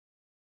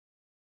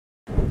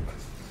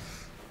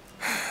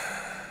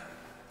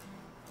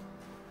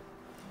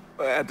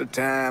At the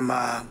time,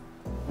 I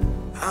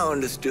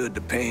understood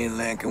the pain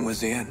Lincoln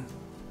was in.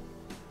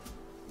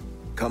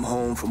 Come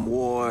home from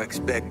war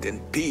expecting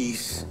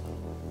peace.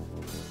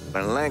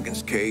 But in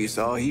Lincoln's case,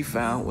 all he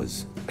found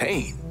was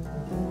pain.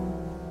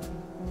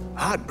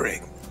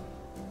 Heartbreak.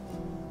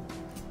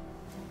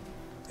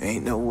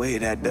 Ain't no way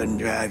that doesn't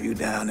drive you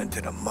down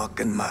into the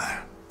muck and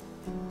mire.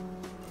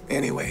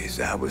 Anyways,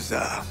 I was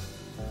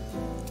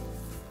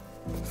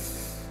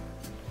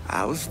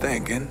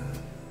thinking,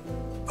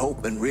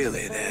 hoping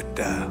really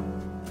that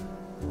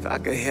if I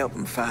could help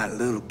him find a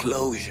little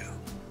closure,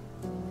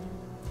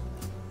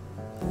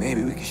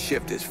 maybe we could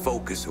shift his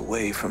focus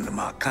away from the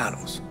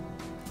Marcanos.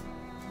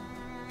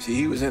 See,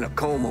 he was in a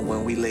coma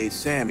when we laid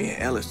Sammy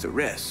and Ellis to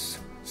rest,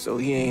 so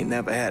he ain't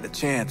never had a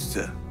chance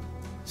to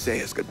say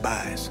his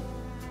goodbyes.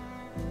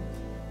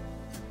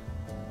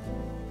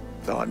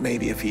 Thought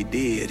maybe if he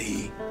did,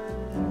 he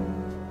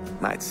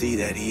might see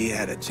that he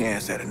had a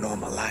chance at a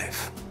normal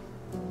life.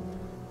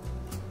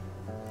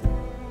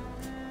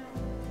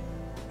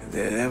 If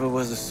there ever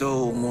was a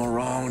soul more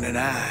wrong than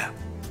I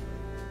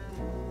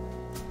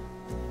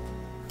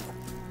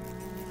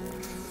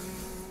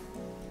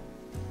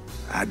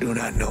do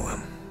not know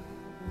him.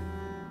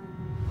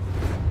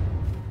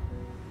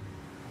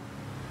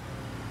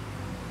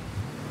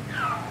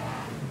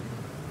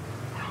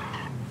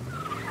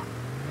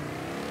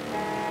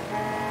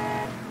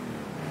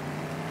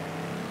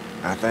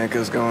 I think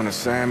us going to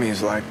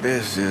Sammy's like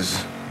this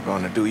is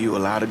gonna do you a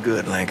lot of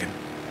good, Lincoln.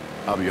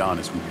 I'll be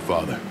honest with you,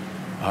 Father.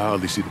 I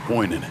hardly see the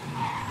point in it.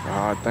 It's a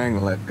hard thing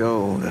to let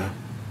go, to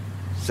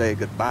say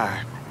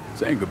goodbye.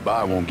 Saying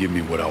goodbye won't give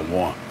me what I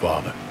want,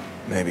 Father.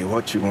 Maybe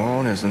what you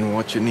want isn't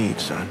what you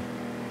need, son.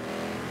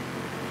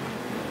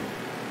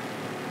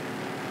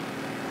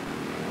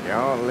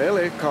 Your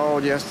Lily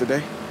called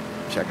yesterday,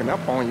 checking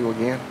up on you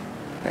again.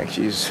 I think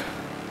she's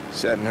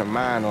setting her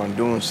mind on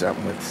doing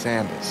something with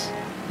Sammy's.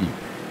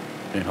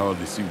 Can't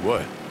hardly see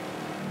what.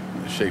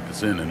 The shape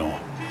it's in and all.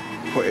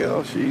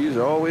 Well, she's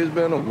always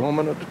been a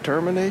woman of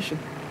determination.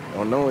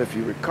 Don't know if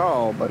you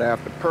recall, but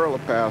after Perla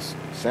passed,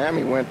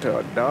 Sammy went to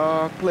a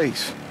dark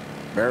place.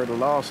 Buried the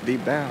lost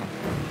deep down.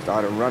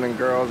 Started running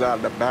girls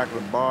out the back of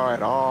the bar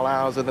at all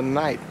hours of the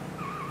night.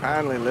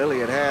 Finally, Lily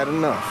had had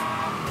enough.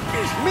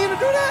 Did she mean to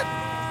do that?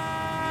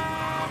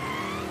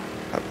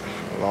 I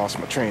lost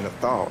my train of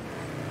thought.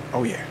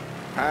 Oh, yeah.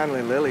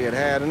 Finally, Lily had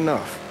had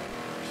enough.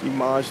 She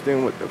marched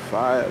in with the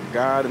fire of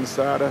God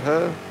inside of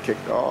her,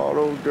 kicked all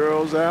those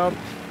girls out,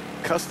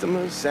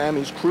 customers,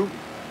 Sammy's crew.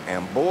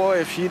 And boy,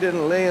 if she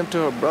didn't lay into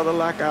her brother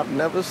like I've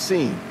never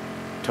seen.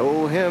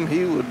 Told him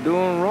he was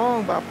doing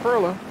wrong by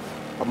Perla.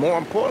 But more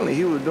importantly,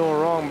 he was doing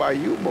wrong by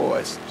you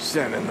boys,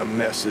 sending the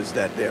message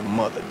that their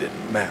mother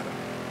didn't matter.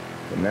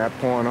 From that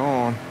point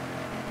on,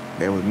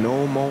 there was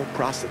no more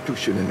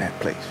prostitution in that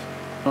place.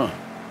 Huh.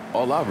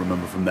 All I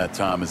remember from that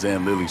time is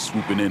Aunt Lily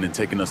swooping in and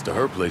taking us to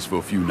her place for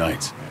a few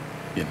nights.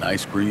 Getting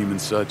ice cream and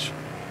such.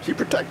 She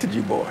protected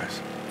you boys.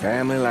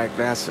 Family like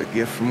that's a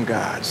gift from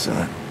God,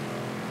 son.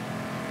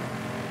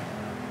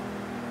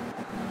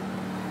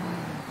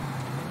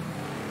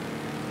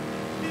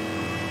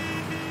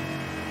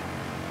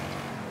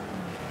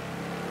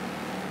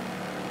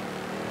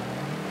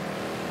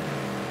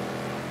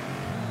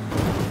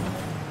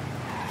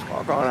 Let's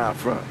walk on out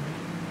front.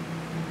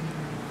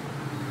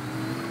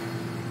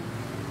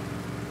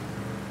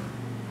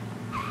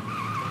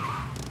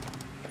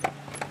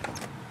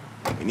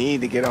 We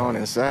need to get on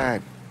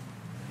inside.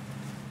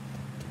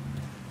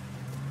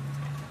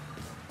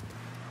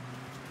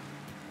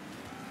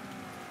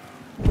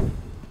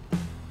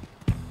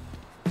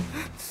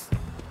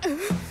 Hey,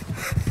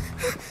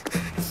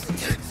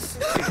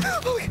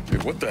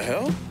 what the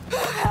hell?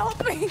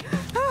 Help me!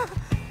 Oh,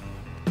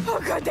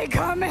 God, they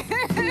coming!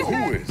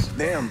 Who is?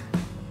 Them.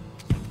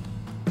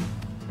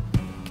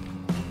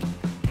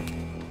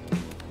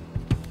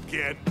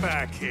 Get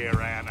back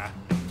here, Anna.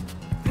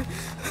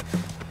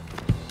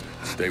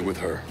 Stay with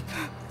her.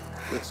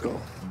 Let's go.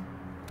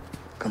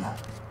 Come on.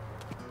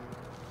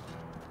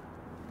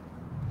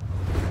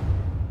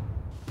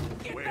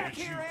 Where'd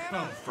you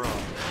come from,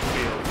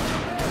 Bill?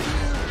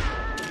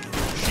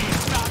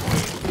 She's not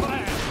with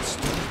plans.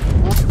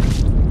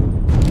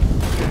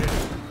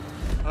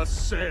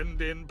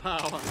 Ascend in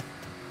power.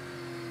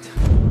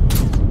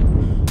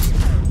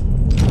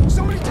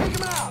 Somebody take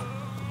him out!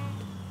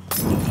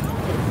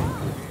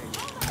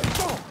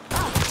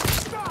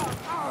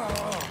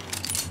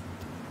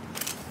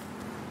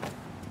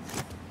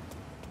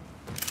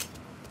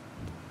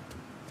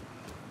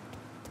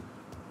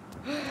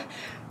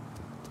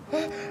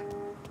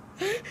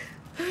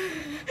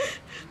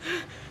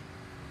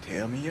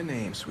 Tell me your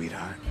name,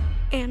 sweetheart.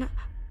 Anna.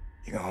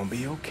 You're gonna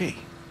be okay.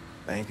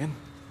 Thinking,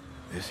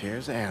 this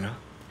here's Anna.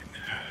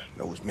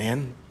 Those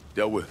men.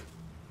 Dealt with.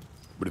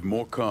 But if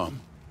more come,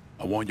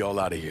 I want y'all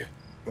out of here.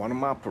 One of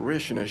my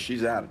parishioners,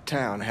 she's out of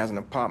town, has an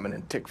apartment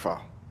in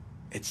Tickfall.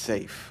 It's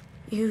safe.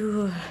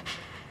 You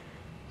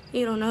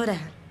don't know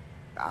that.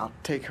 I'll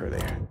take her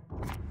there.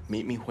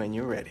 Meet me when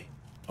you're ready.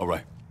 All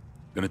right.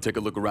 Gonna take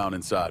a look around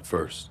inside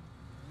first.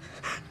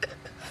 I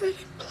didn't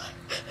play.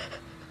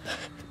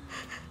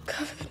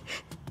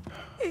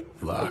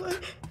 Locked.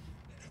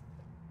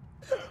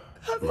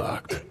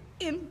 Locked.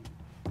 In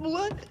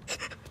blood.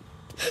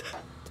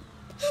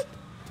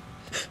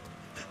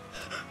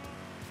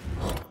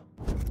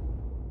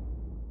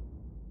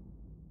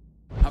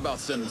 How about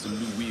sending some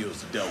new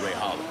wheels to Delray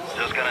Hollow?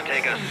 Just gonna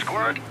take a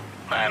squirt,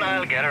 and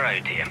I'll get her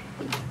out to you.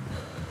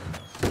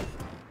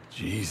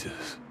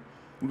 Jesus.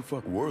 Who the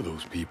fuck were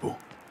those people?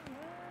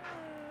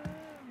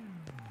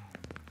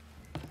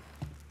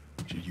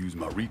 Should use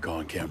my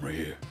recon camera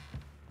here.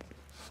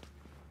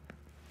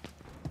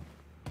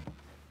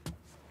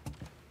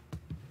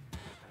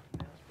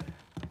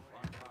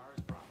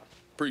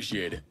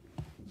 Appreciate it.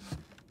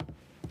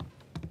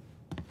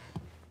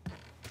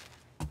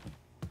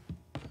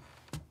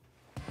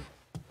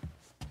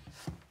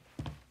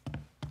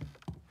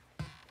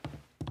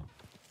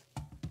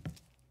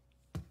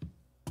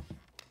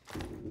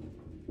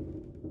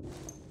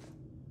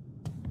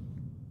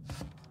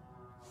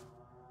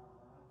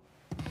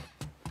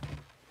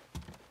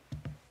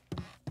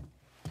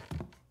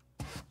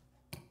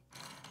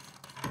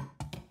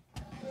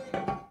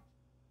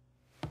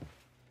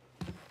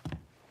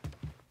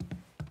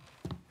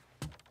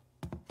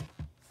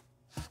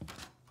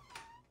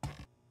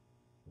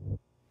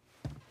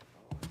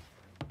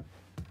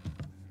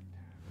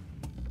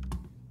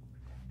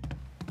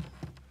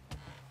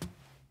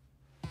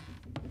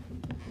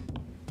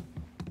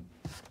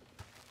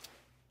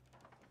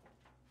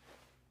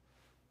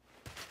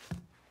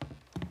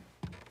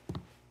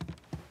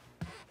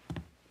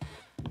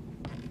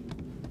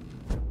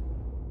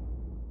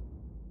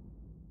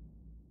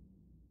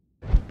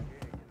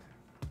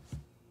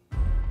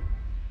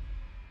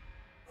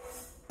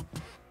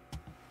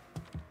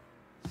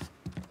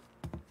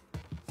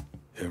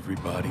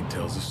 Everybody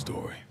tells a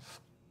story.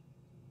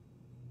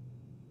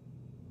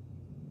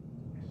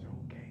 It's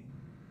okay.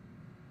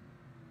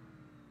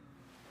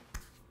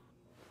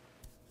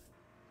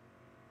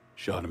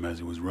 Shot him as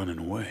he was running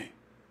away.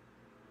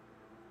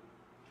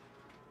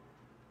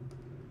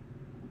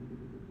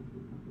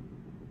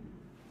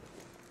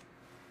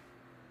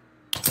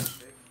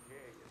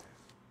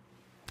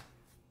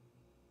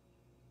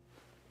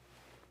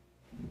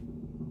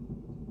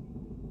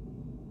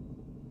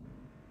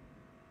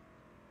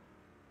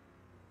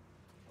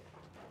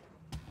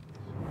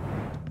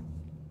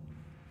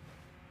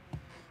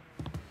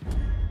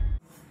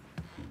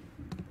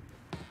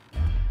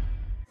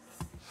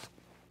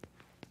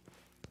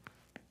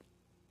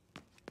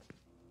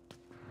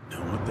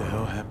 What the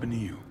hell happened to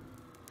you?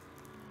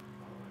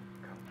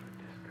 Comfort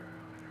this girl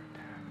in her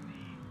time of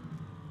need.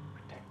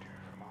 Protect her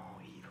from all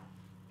evil.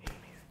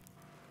 Amen.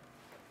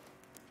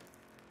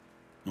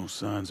 No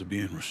signs of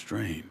being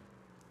restrained.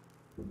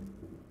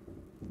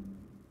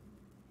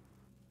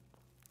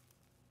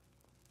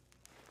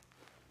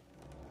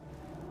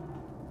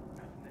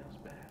 Nothing else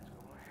bad's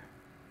gonna happen.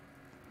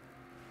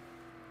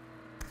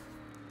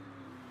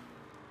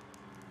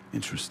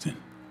 Interesting.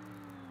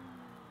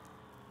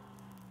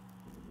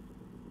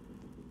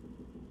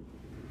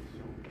 It's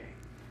okay.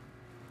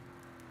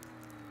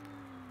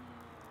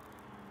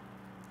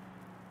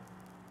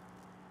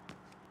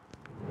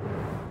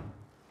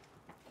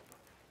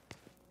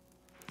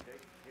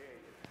 Take care of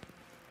you.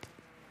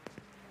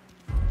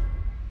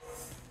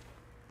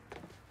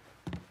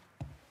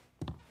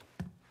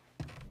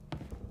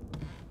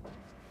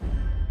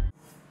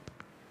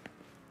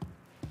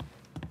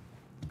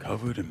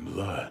 Covered in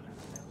blood.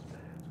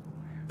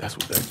 That's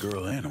what that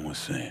girl Anna was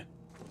saying.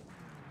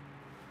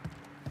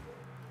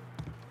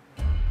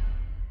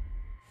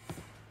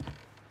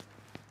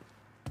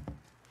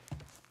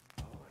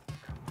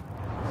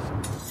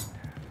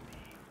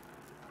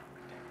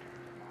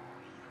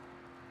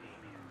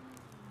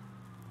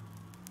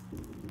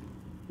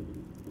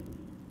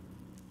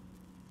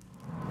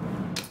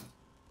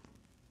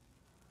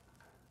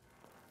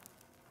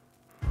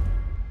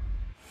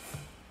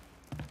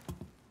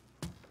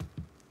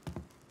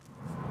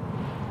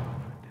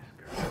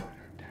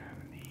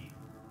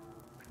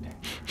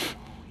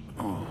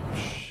 Oh,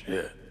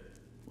 shit.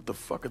 What the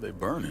fuck are they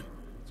burning?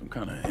 Some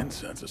kind of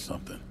incense or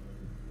something.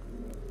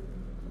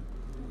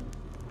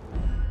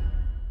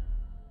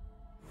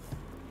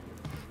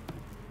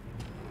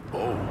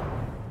 Oh.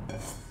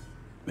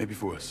 Maybe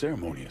for a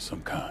ceremony of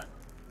some kind.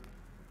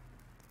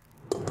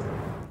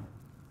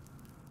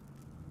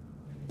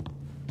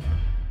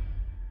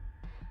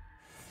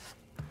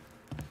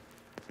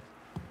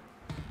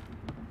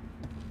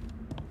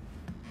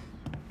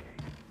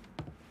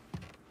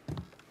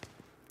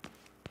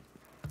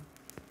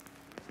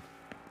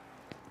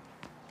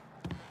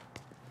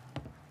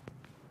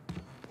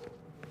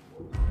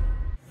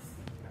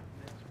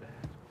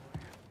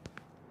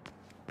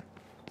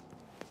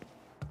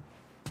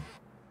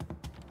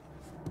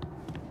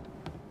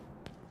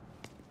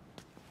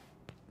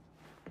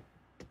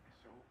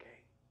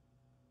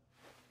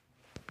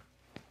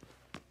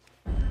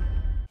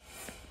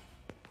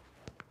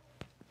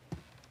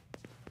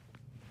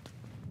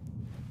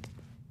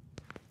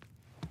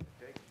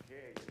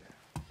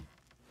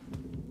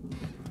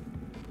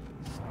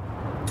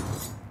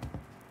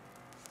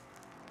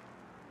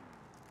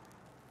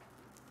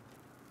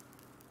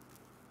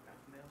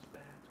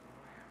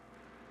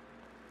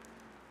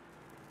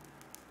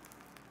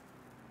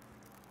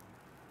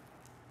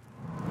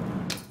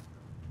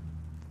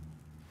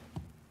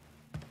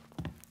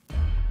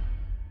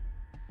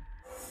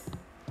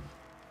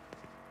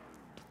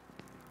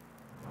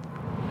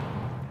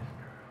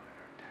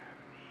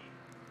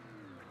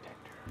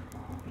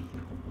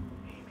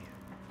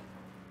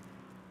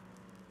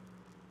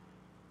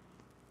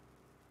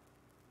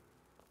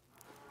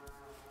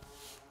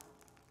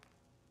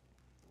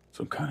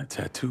 Some kind of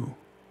tattoo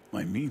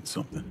might mean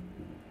something.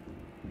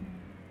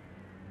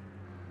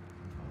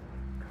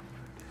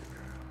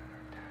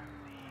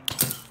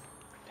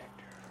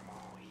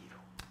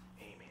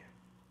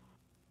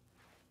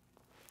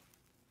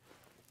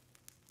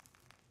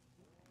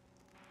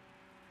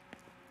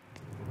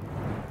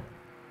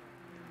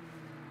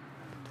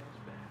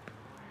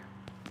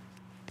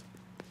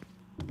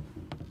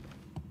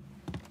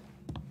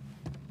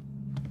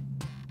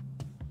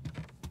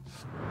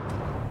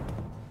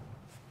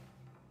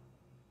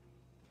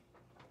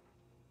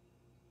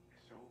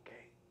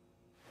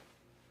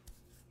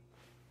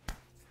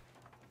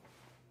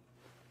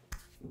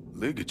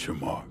 Ligature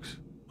marks.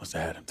 Must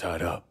have had him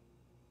tied up.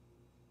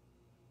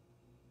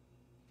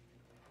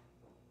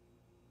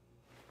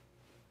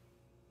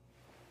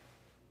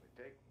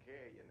 We're taking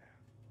care of you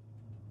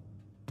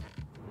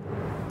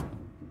now.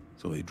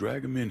 So they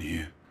drag him in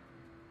here.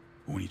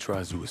 When he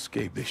tries to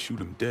escape, they shoot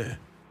him dead.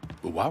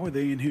 But why were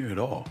they in here at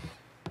all?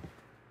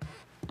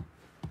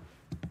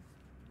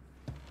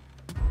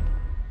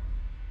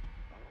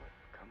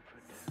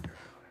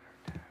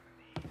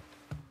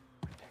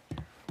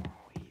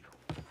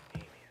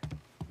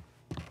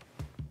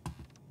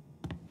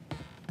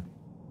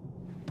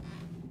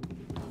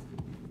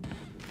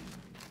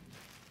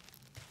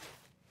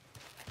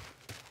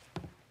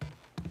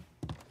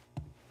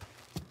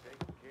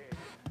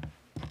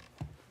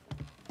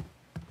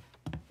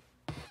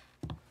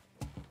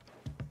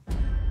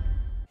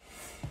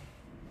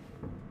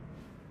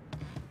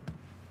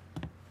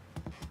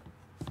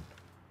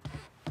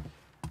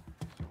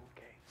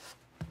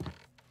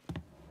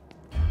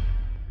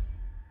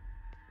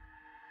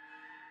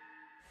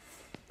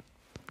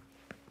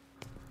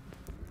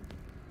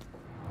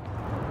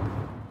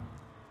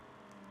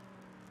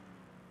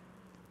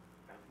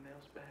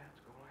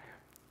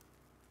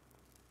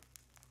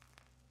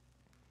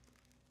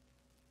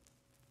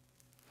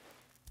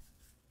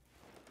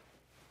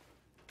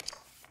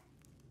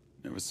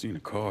 Never seen a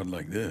card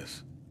like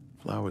this.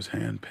 Flowers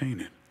hand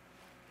painted.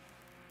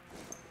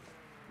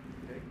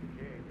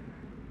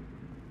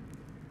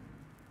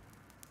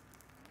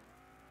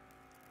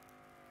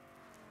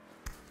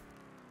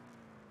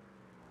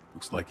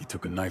 Looks like he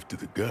took a knife to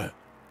the gut.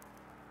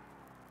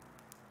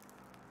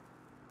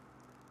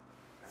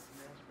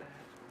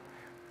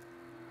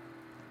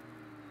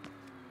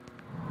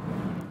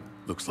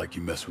 Looks like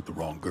you messed with the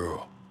wrong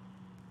girl.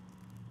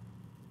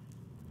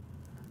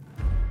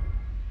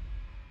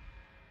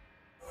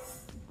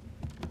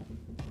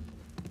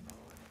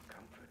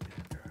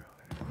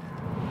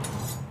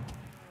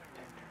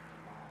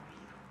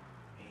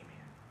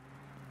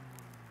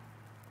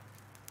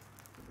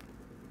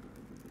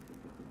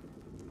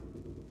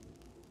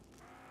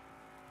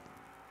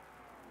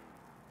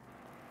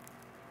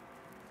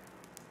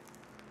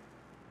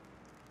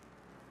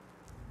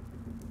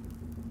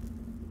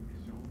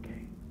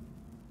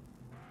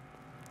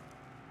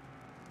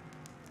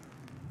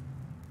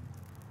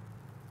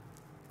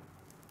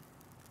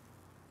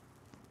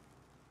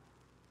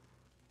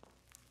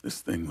 This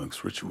thing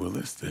looks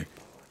ritualistic.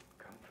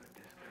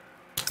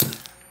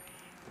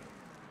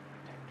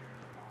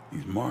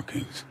 These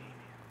markings.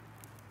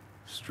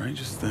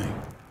 Strangest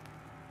thing.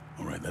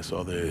 All right, that's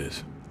all there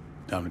is.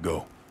 Time to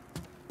go.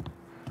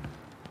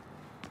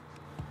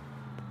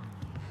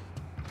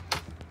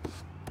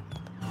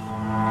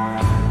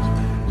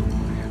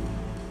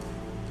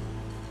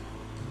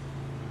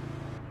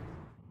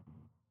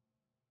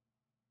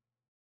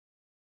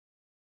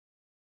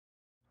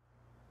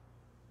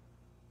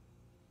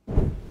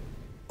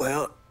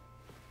 Well,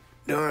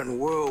 during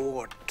World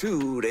War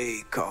II,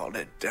 they called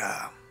it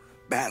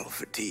battle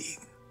fatigue.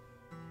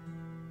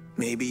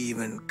 Maybe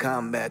even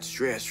combat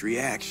stress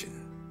reaction.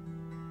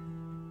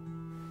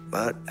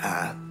 But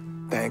I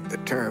think the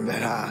term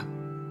that I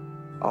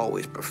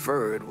always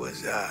preferred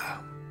was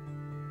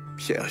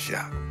shell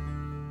shock.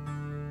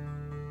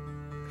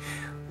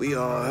 We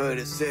all heard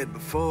it said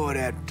before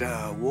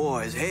that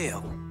war is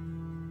hell.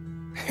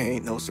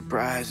 Ain't no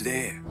surprise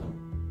there.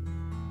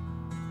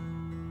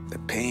 The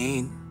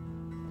pain,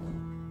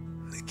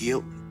 the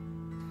guilt,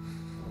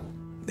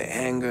 the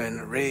anger and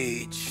the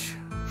rage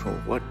for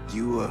what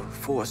you were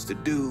forced to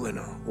do in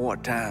a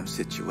wartime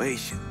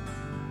situation.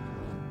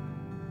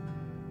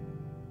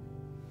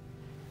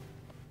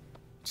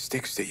 It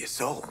sticks to your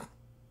soul.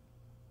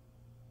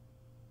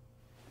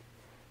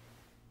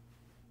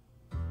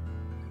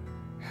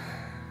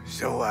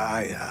 So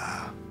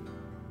I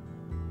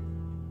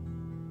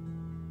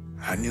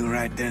knew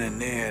right then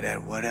and there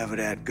that whatever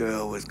that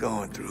girl was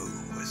going through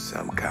was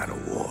some kind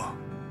of war.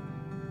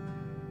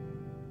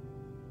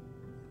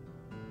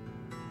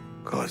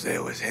 'Cause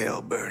there was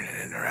hell burning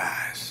in her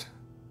eyes.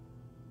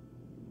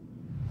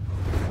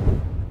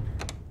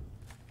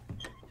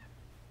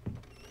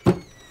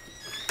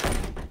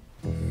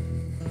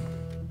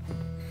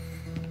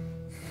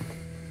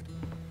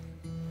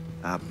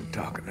 I've been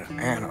talking to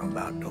Anna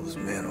about those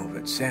men over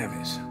at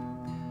Sammy's.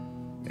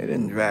 They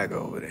didn't drag her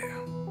over there.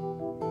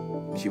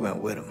 She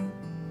went with them,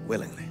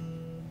 willingly.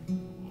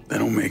 That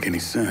don't make any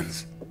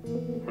sense.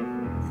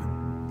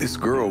 This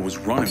girl was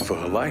running for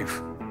her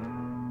life.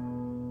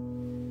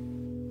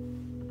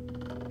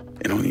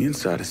 And on the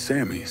inside of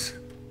Sammy's,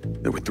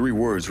 there were 3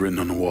 words written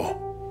on the wall.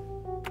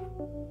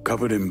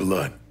 Covered in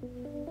blood.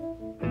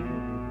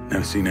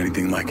 Never seen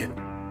anything like it.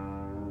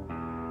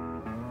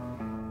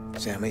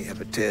 Sammy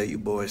ever tell you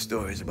boys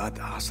stories about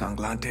the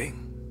Ensanglante?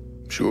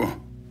 Sure.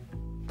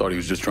 Thought he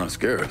was just trying to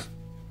scare us.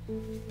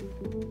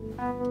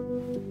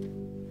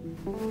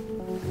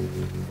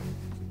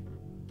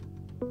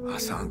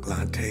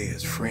 Ensanglante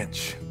is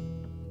French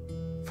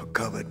for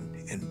covered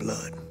in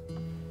blood.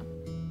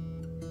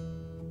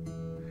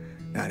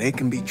 Now, they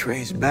can be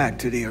traced back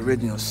to the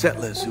original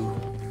settlers who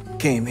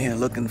came here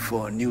looking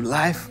for a new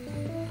life,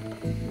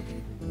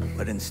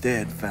 but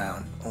instead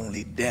found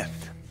only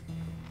death.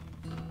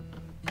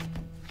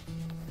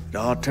 It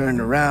all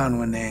turned around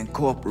when they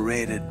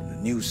incorporated the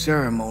new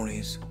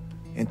ceremonies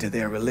into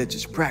their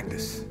religious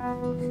practice.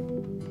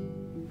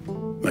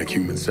 Like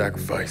human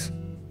sacrifice.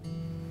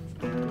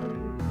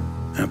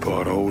 That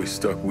part always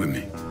stuck with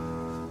me.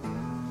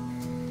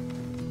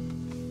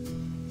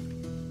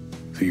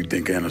 So you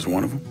think Anna's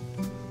one of them?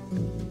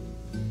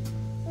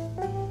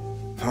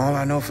 All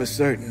I know for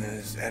certain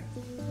is that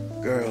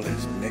girl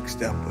is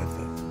mixed up with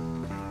a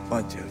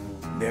bunch of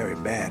very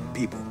bad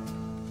people.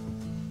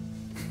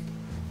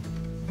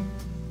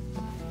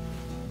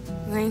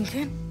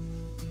 Lincoln?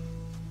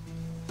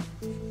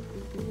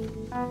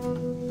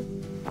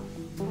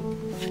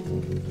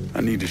 I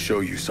need to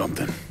show you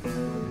something.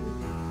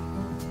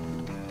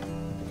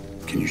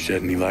 Can you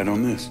shed any light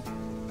on this?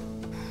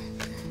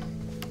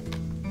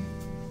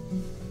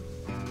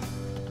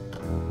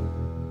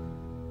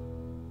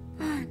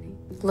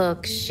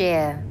 Look,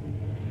 Cher.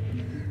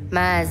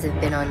 My eyes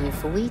have been on you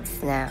for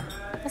weeks now.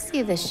 I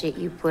see the shit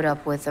you put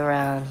up with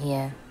around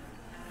here.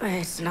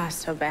 It's not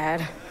so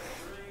bad.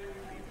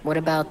 What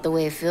about the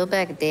way Phil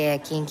back there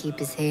can't keep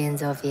his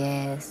hands off your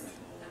ass?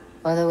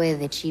 Or the way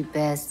the cheap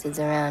bastards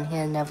around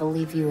here never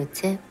leave you a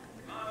tip?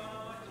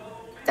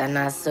 That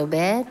not so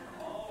bad?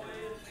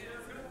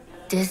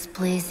 This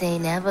place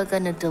ain't ever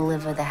gonna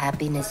deliver the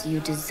happiness you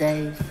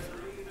deserve.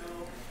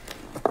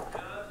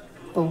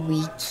 But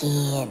we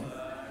can.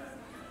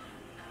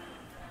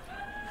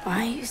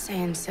 Why are you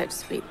saying such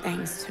sweet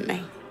things to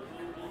me?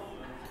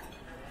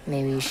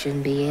 Maybe you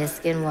shouldn't be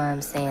asking why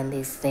I'm saying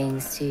these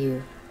things to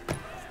you.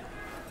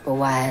 But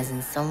why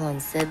hasn't someone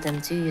said them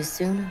to you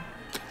sooner?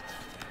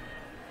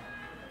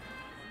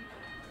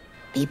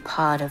 Be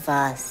part of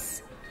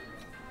us,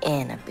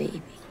 Anna,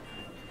 baby.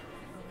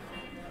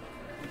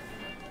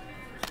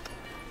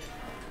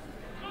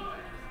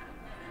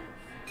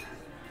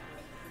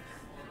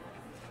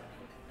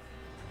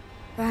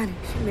 Bonnie,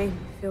 she made me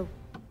feel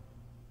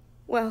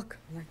welcome,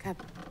 like I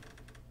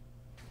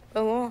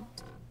belonged.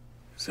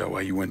 Is that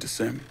why you went to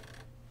Sammy?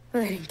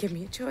 Well, they didn't give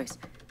me a choice.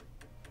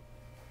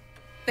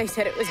 They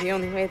said it was the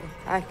only way that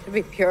I could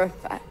be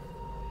purified.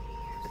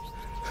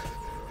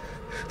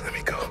 Let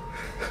me go.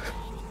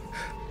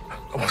 I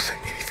won't say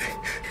anything.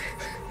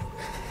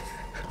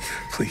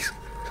 Please.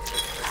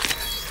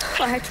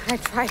 Well, I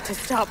tried to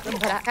stop them,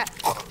 but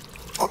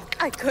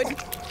I couldn't.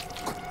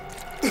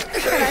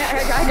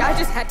 And I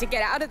just had to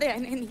get out of there,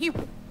 and he...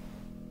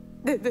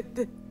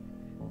 The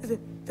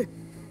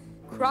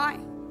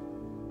crying.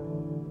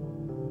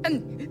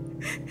 And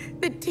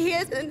the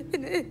tears and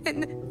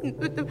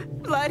the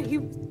blood, he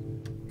was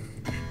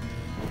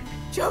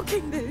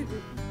choking the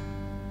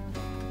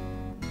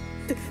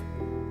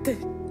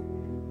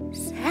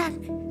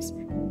sadness.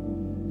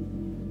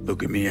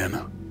 Look at me,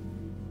 Anna.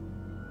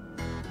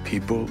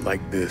 People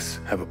like this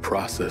have a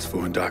process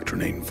for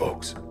indoctrinating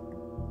folks.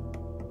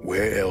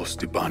 Where else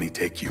did Bonnie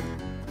take you?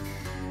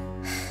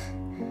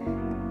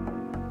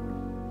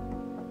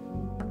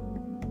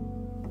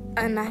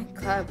 A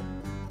nightclub.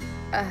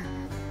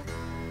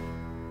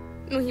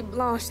 Nuit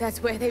Blanche, that's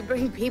where they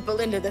bring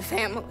people into the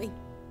family.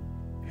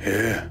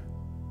 Yeah,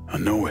 I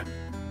know it.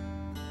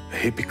 A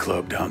hippie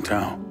club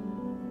downtown.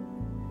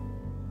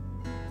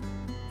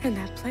 And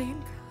that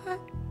playing card?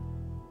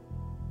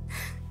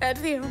 That's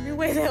the only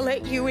way they'll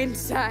let you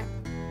inside.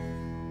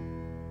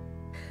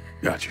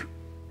 Got you.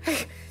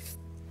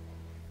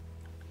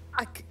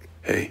 I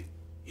Hey,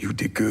 you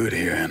did good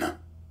here, Anna.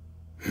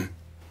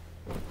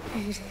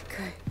 did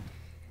good.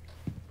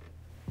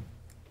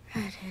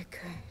 I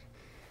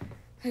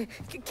did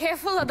good.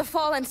 Careful of the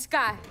fallen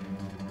sky.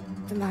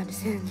 The mind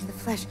descends, the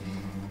flesh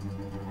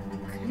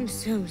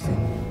consumes.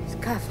 The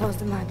sky falls,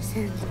 the mind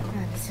descends, the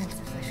mind descends,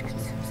 the flesh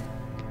consumes.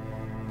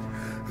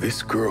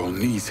 This girl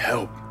needs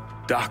help.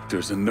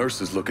 Doctors and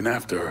nurses looking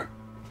after her.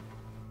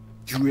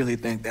 You really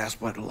think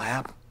that's what'll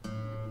happen?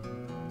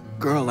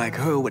 Girl like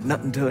her with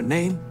nothing to her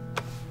name?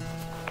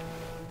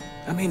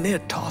 I mean, they'll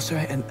toss her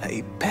in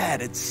a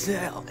padded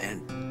cell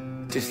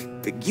and just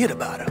forget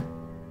about her.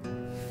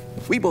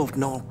 We both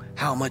know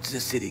how much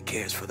this city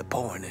cares for the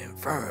poor and the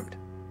infirmed.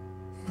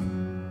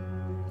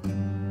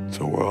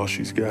 So we're all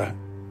she's got.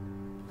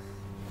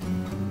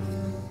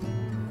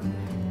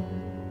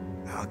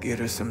 get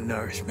her some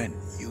nourishment.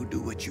 You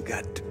do what you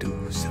got to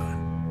do,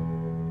 son.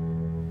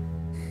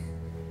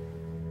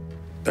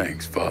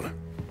 Thanks, Father.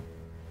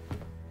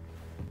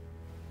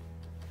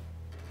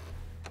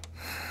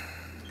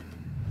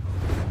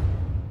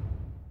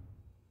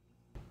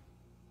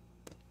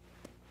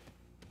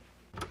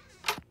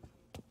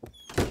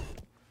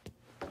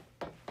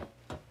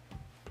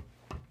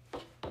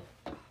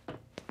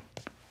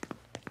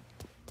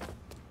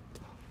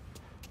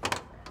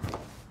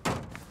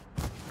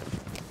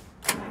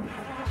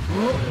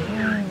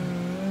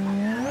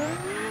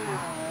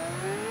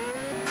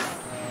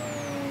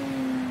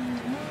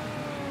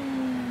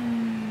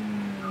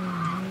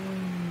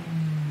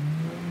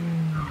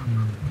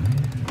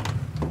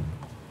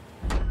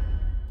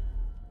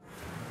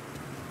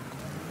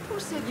 Who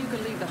said you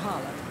could leave the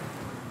holler?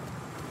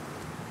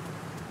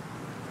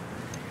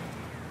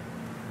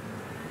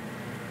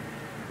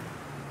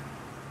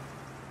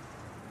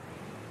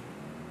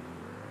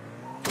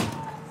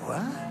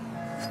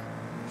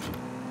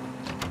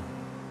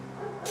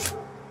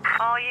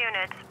 All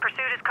units,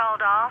 pursuit is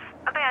called off.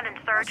 Abandon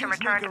search and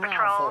return to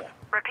patrols.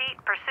 Repeat,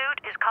 pursuit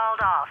is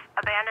called off.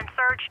 Abandon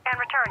search and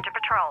return to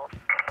patrols.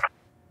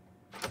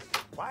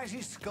 Why is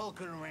he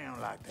skulking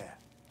around like that?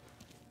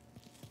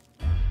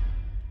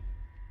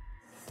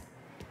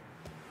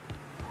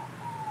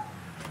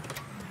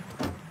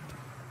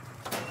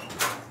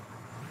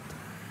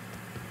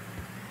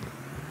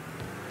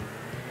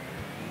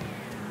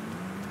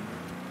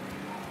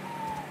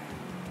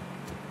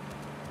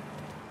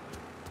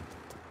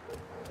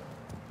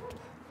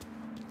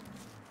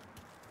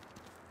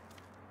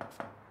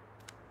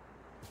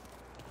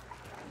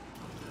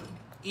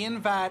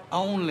 Invite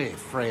only,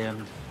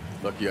 friend.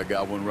 Lucky I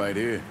got one right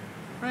here.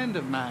 Friend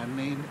of mine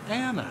named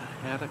Anna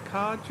had a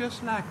car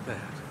just like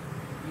that.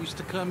 Used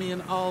to come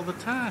in all the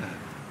time.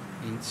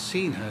 Ain't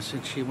seen her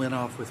since she went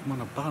off with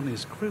one of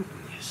Bonnie's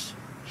groupies.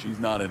 She's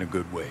not in a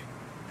good way,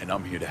 and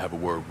I'm here to have a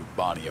word with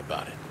Bonnie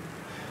about it.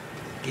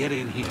 Get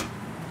in here.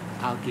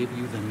 I'll give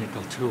you the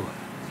nickel tour,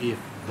 if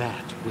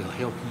that will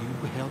help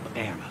you help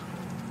Anna.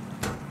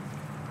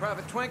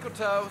 Private Twinkle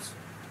Toes,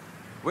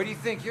 where do you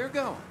think you're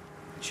going?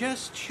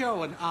 Just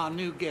showing our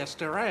new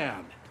guest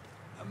around.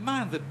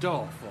 Mind the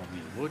door for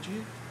me, would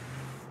you?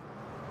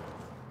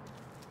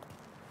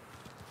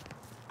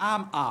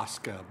 I'm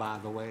Oscar, by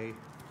the way.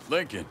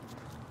 Lincoln,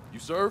 you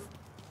serve?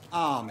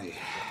 Army.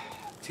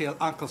 Till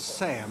Uncle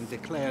Sam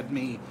declared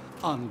me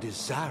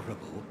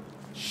undesirable.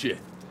 Shit.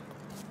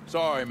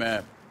 Sorry,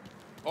 man.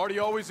 Party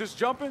always just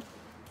jumping?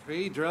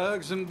 Free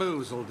drugs and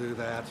booze will do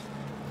that.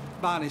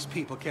 Bonnie's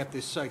people kept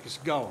this circus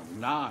going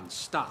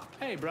non-stop.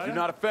 Hey, brother. You're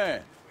not a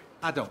fan?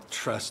 I don't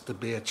trust the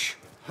bitch.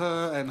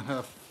 Her and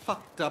her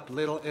fucked up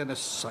little inner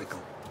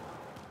cycle.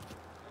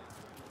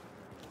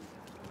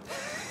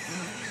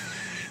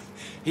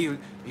 You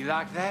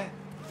like that?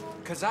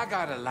 'Cause I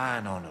got a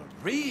line on a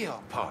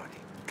real party.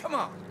 Come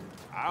on.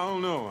 I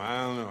don't know.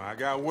 I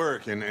got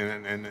work and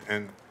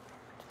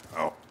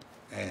oh.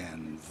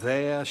 And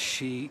there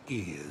she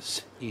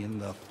is, in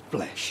the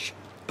flesh.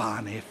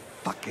 Bonnie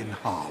fucking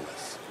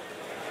Hollis.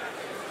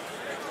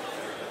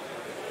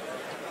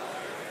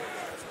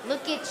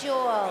 Look at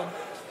y'all.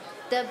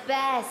 The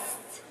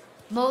best,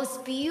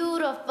 most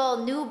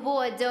beautiful new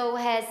Bordeaux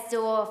has to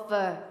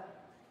offer.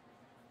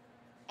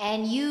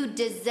 And you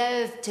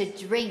deserve to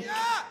drink.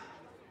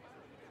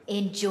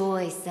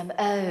 Enjoy some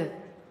herb.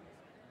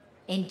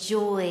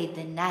 Enjoy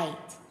the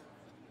night.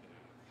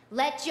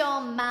 Let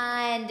your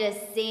mind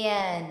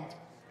ascend.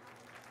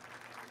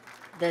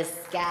 The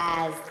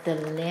sky's the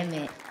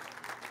limit.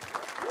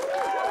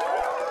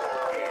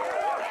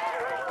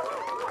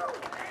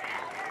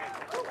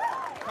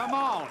 Come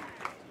on.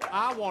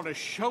 I want to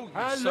show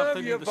you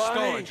something in the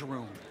storage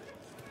room.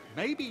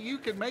 Maybe you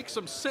can make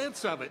some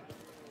sense of it.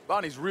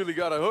 Bonnie's really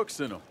got her hooks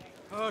in them.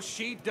 Oh,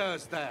 she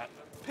does that.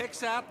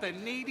 Picks out the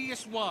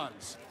neediest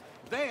ones.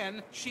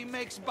 Then she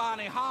makes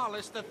Bonnie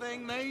Hollis the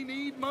thing they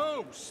need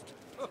most.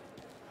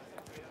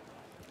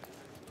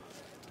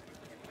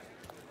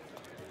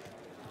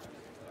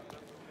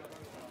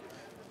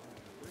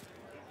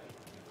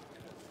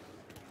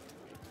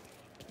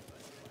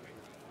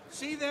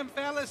 See them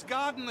fellas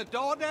guarding the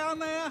door down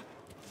there?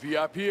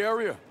 VIP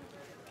area?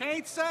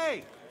 Can't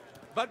say.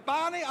 But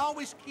Bonnie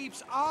always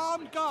keeps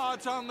armed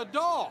guards on the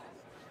door.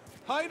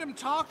 Heard them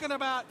talking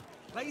about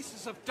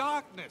places of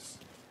darkness.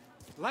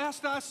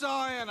 Last I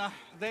saw Anna,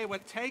 they were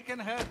taking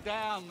her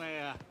down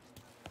there.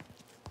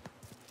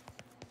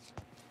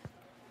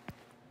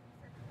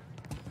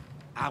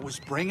 I was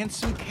bringing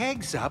some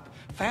kegs up,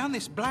 found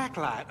this black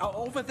light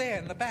over there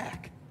in the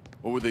back.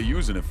 What were they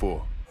using it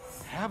for?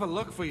 Have a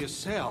look for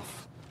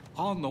yourself.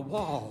 On the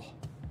wall.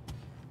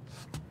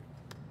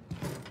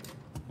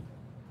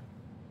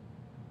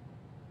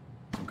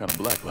 Some kind of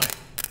black light.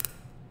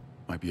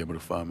 Might be able to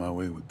find my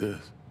way with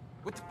this.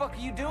 What the fuck are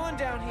you doing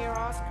down here,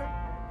 Oscar?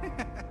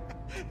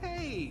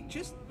 Hey,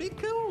 just be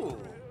cool.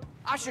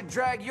 I should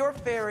drag your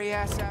fairy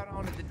ass out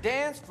onto the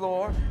dance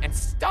floor and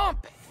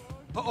stomp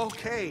it.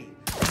 Okay.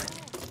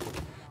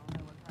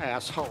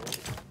 Asshole.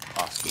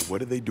 Oscar,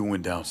 what are they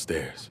doing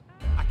downstairs?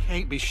 I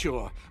can't be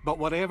sure, but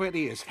whatever it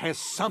is has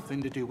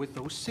something to do with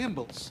those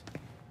symbols.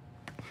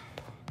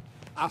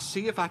 I'll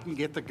see if I can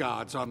get the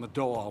guards on the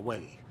door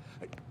away.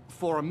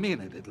 For a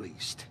minute, at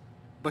least.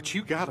 But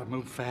you gotta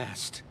move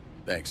fast.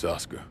 Thanks,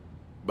 Oscar.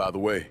 By the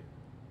way,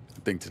 I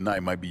think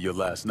tonight might be your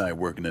last night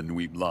working at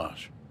Nuit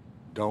Blanche.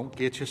 Don't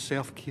get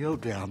yourself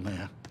killed down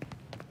there.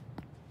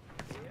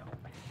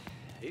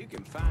 You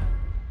can find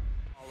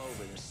all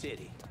over the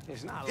city.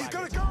 It's not like He's it's...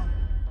 gonna go!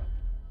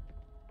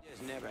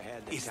 Just never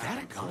had the Is time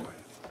that a gun? for it.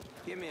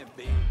 Give me a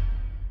beat,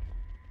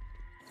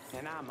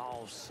 and I'm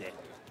all set.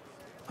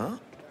 Huh?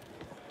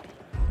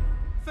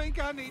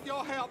 Think I need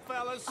your help,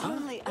 fellas.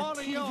 Only a One of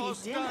TV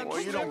yours dinner. done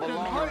Well, you don't tripped and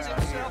belong hurt around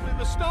himself in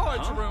the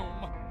storage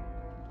room.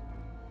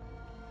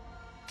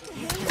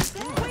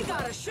 We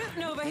got a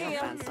shooting over here.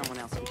 Find someone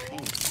else who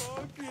paints.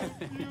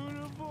 Fucking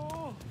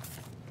beautiful.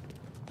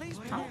 Please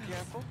be more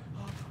careful.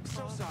 I'm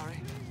so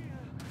sorry.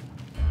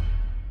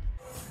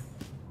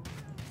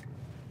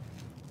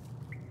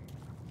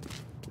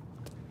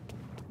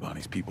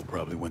 Bonnie's people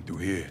probably went through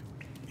here.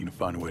 Need to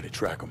find a way to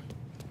track them.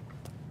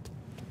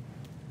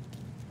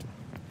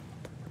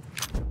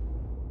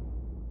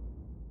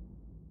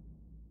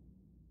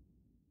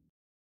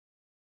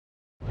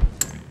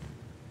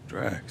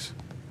 Drax.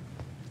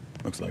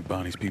 Looks like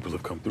Bonnie's people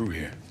have come through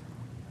here.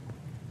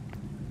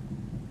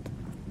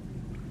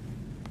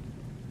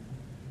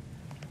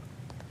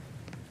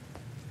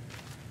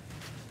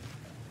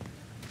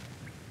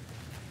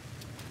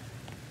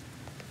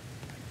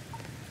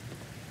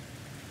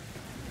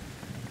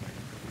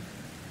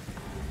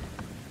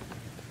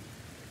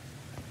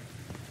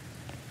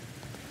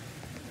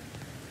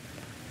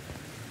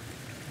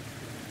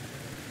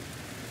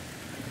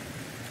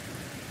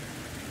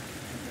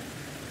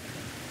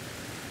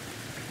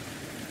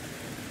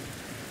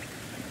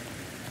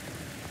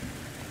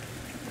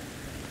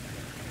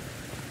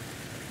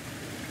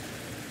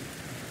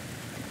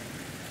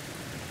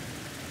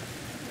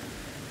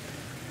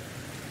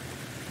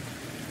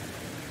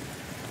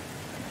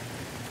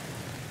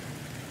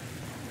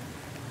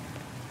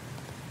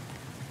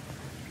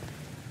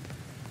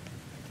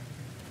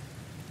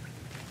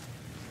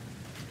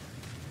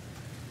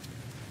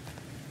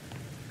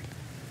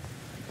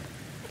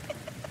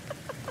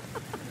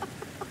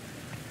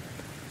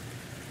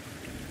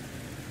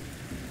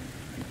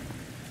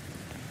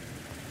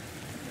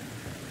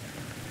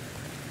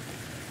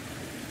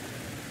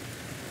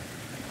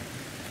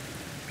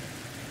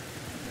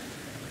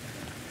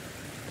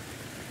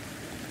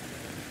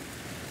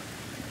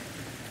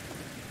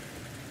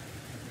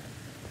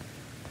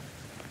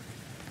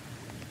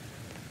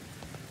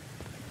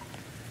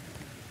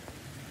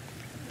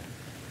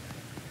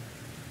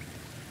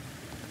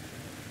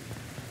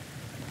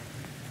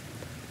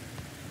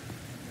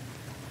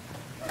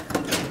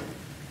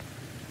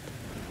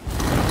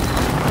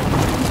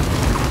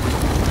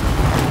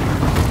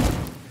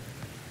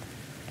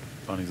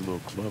 Bonnie's little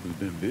club has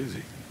been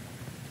busy.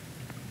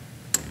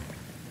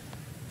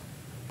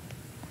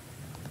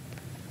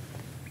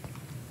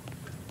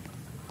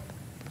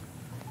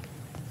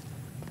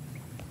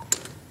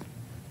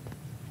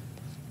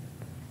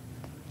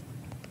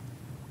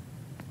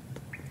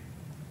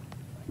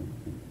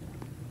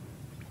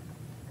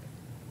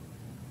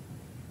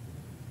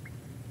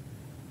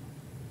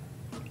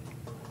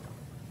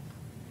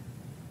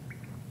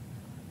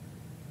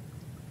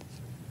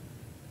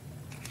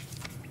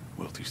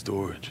 Wealthy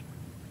storage.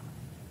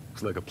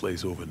 Looks like a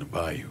place over in the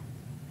bayou.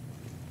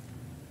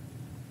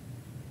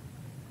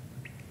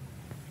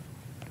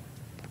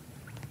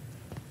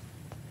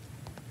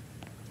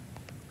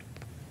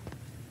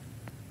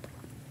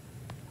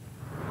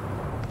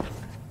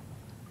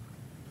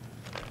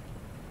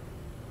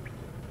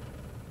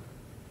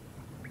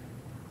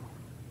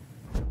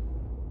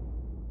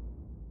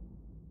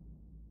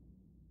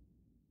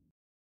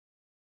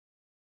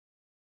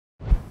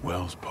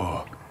 Wells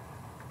Park.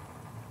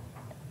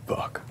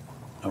 Fuck.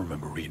 I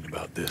remember reading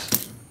about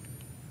this.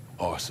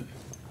 Arson.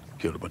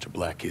 Killed a bunch of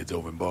black kids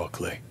over in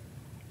Barclay.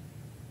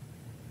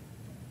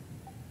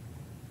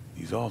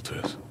 These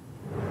altars.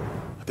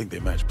 I think they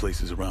match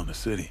places around the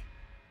city.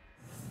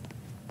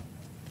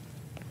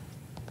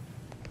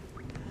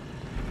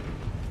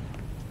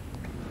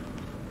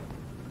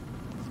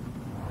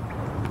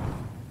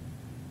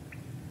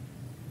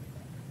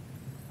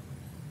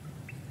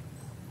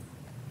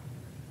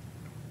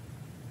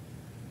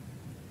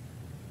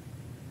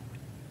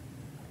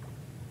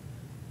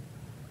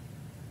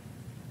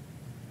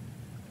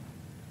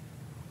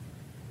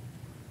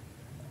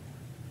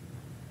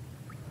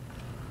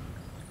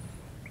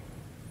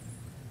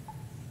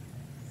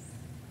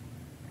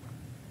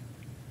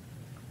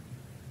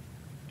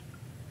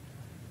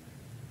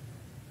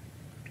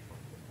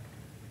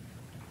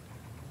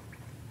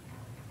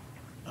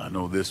 I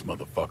know this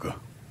motherfucker.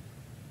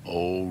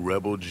 Old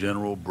rebel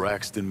General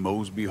Braxton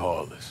Mosby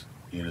Harless.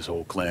 He and his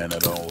whole clan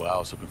at an old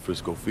house up in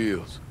Frisco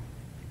Fields.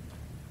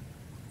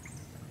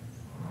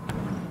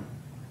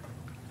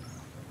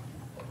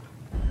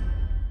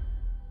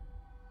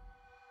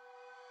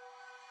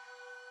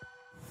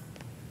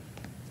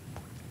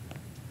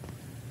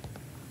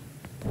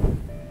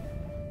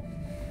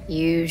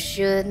 You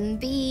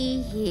shouldn't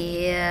be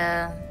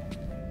here.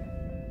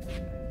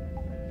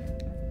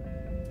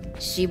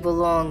 She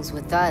belongs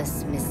with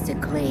us,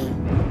 Mr. Clay.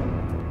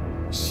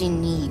 She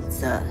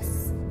needs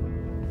us.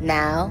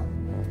 Now,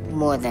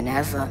 more than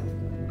ever.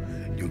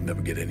 You'll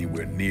never get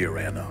anywhere near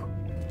Anna.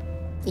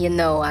 You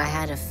know, I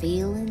had a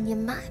feeling you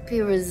might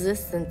be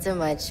resistant to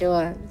my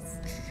charms.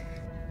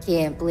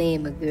 Can't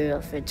blame a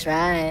girl for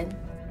trying.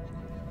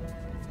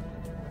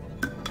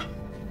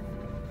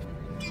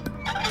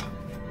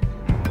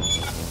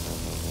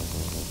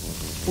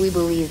 We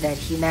believe that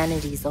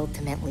humanity's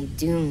ultimately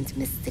doomed,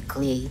 Mr.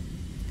 Clay.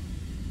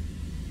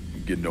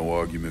 You get no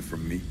argument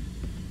from me.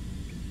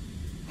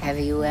 Have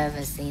you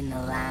ever seen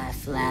the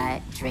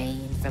light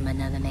drain from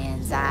another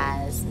man's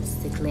eyes,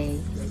 Mr. Clay?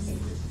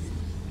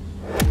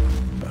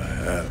 I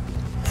have.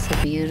 It's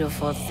a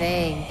beautiful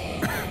thing.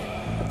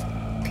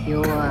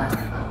 Pure.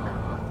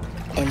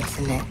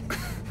 Intimate.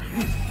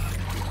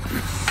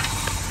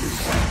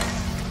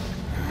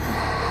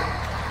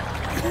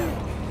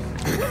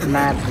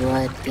 My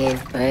blood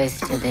gave birth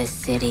to this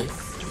city.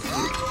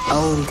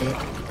 Owned it.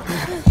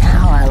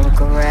 Now I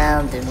look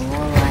around and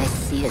all I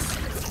see is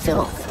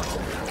filth.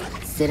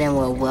 Sitting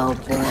where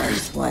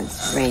well-borns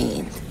once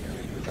reigned.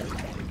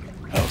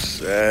 How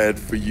sad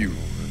for you.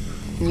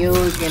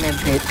 You're gonna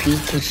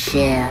peek a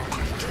share.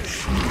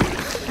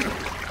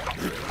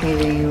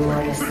 Maybe you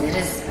want to sit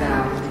a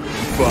spell.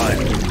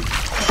 Fine.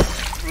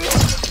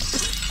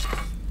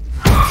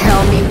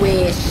 Tell me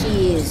where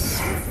she is.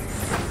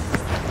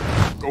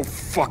 Go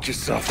fuck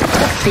yourself. The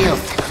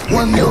filth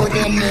will know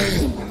their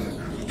name.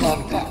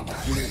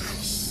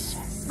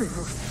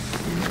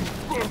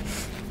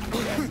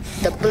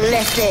 The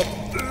blessed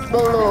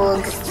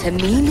belongs to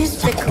me,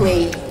 Mr.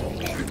 Clay.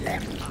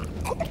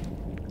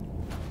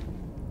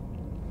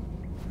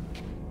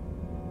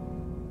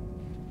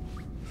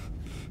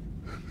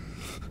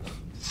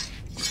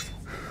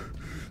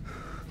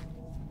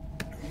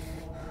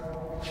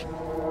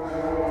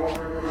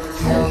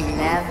 You'll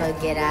never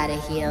get out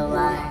of here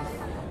alive.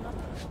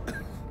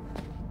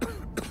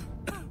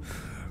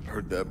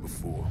 Heard that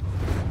before.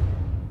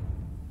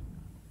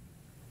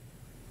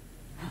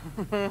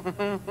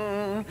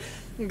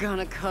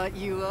 Gonna cut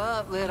you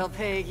up, little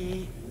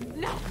piggy.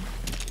 No.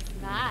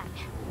 Mine.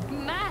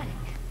 Mine.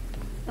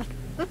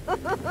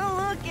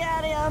 Look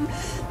at him.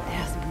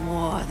 There's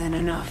more than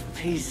enough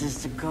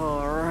pieces to go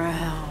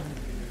around.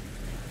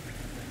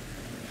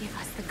 Give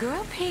us the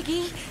girl,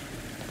 piggy.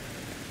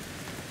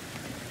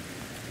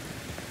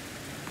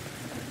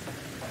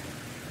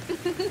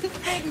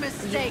 Big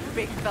mistake,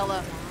 big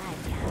fella.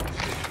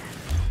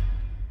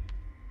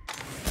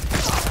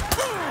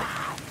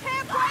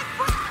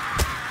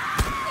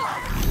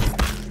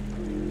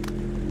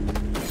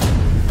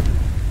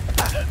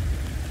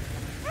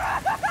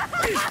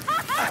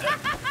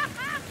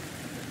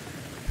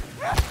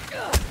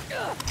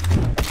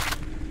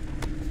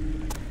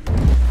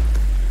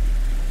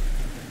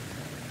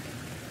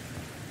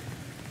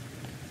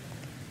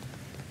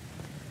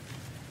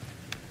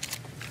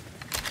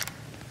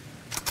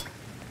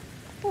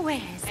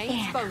 Where's Ain't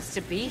Anna? supposed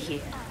to be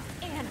here.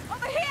 Anna.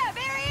 Over here!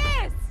 There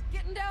he is!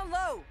 Getting down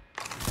low.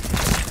 I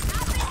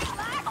think he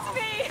likes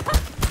me!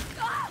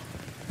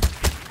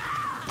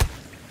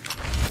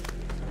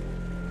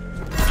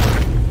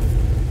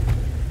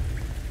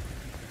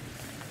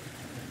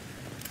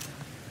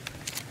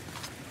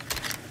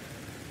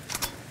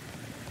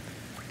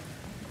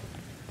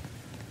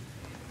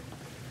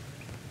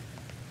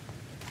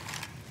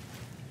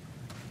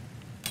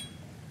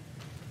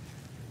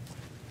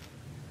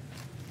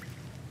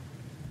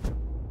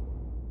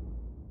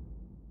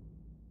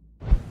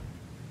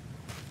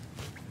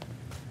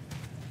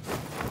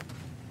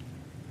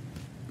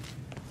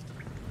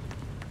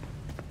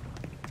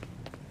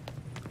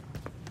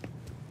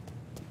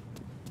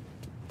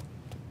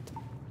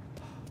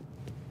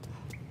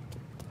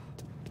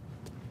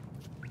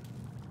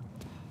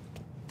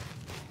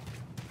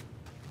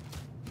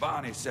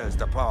 Bonnie says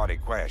the party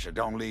crasher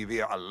don't leave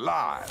here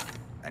alive,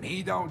 and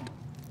he don't...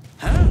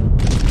 Huh?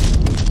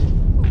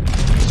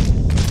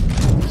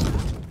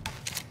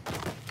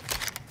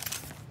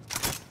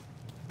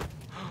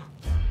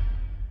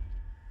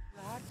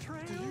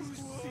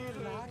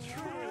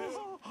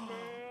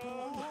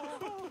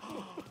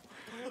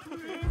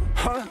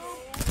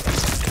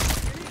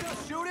 Did he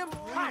just shoot him?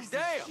 God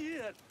damn!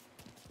 Shit.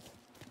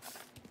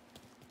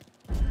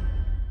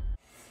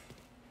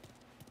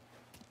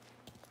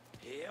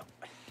 Yep.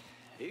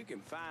 You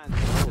can find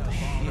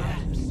stuff all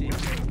over the city.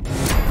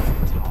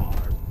 It's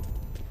hard.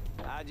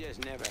 I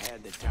just never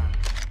had the time.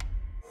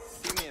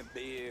 Give me a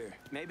beer,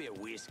 maybe a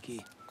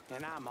whiskey,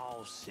 and I'm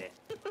all set.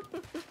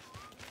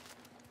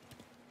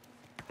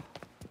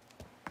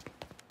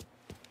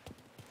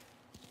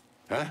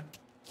 Huh?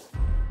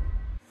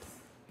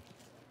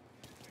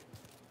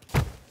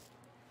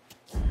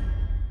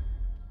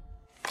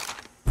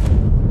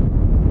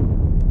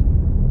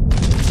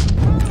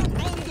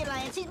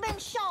 Ambulance, he's been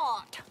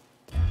shot.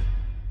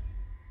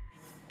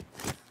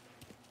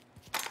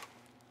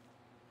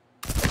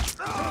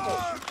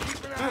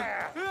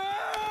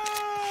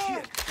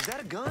 Is that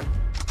a gun?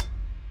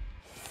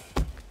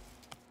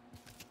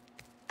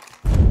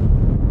 Got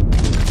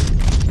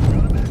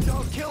a mad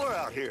dog killer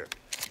out here.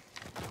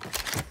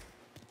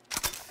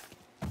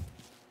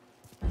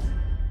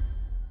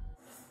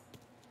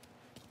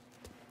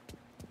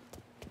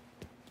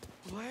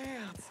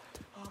 Lance,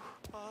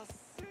 I'll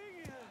sing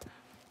you.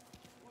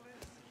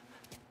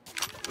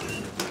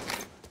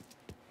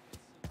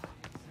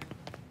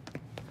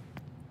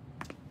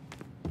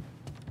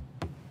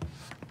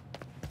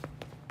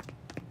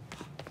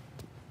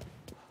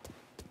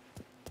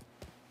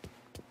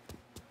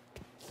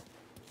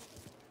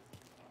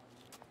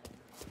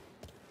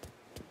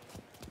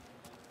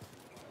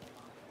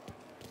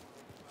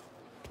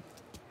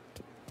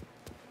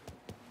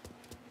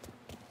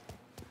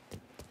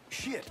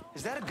 Shit,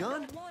 is that a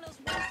gun? TV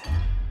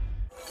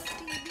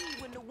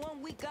when the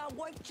 1 week I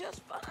worked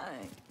just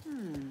fine.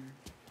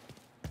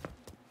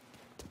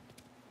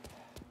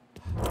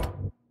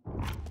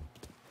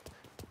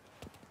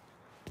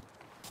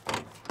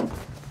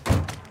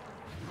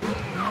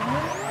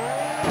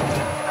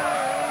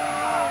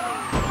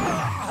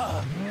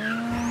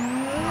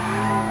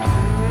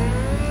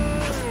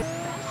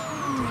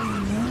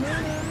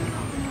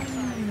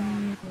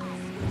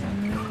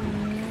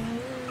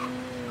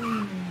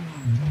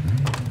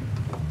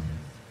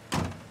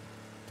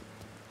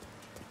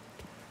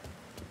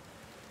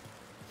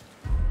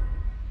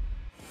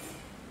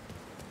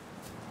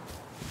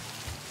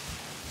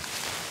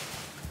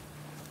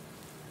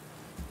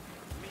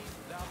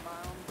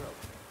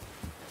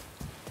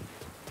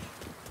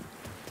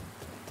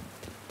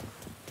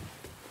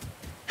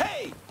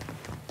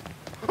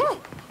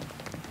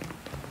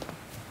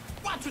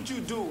 Watch what you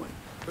doing.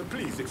 But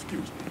please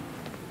excuse me.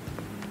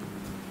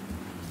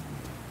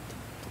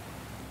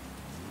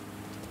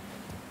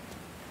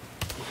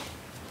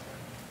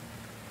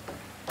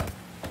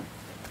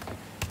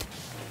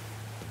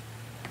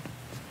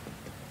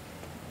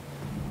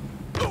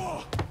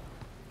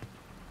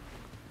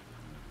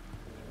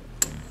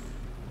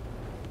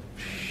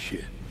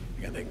 Shit.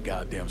 I got that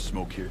goddamn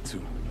smoke here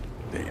too.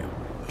 Damn.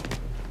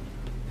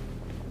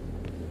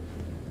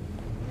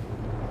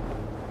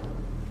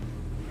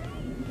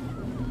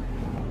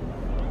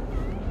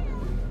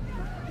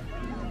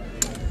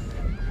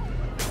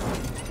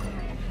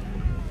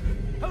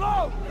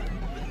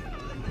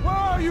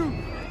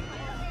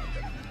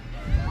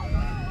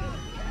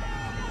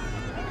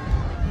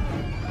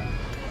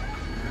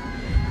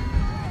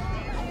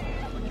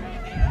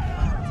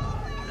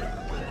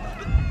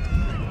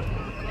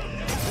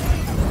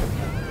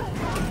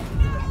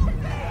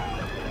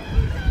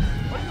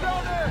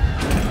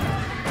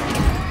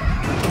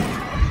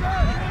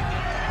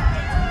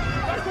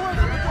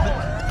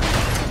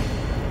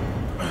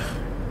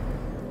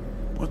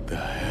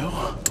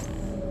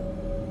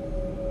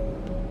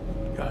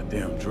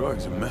 Goddamn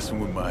drugs are messing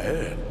with my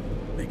head,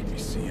 making me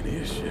see and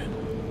hear shit.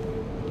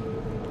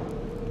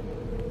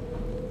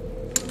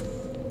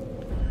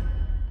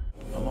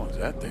 How long's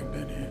that thing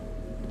been here?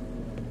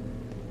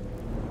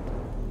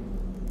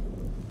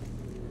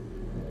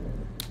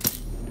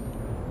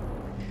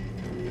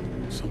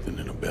 Something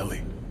in the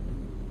belly.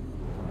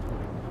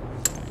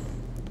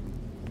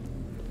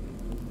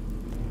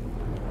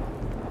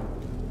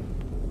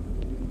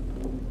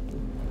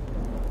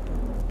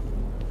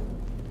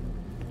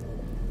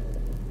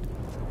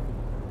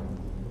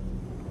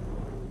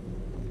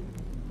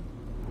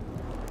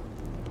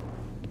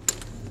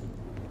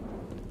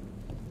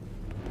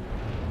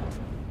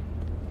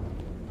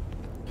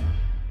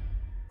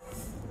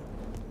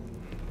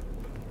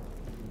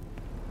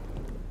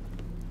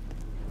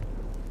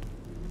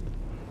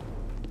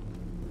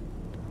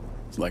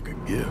 It's like a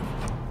gift.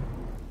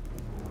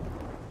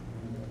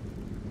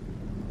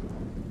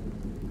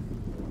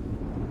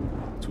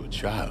 To a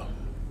child.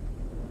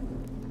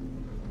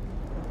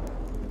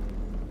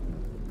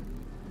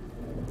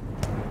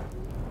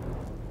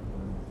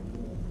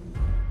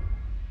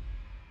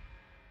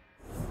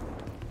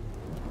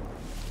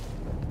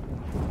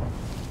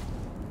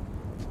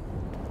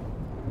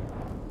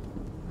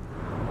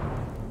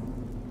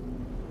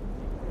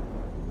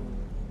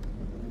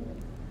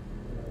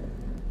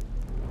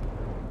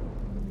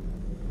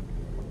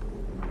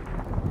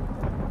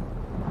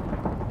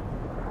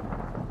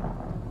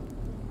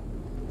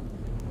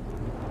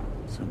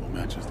 Symbol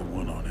matches the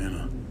one on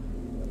Anna.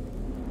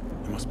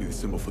 It must be the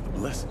symbol for the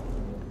blessing.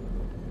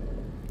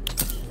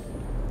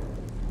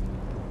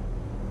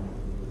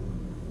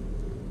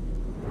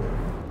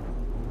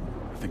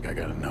 I think I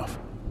got enough.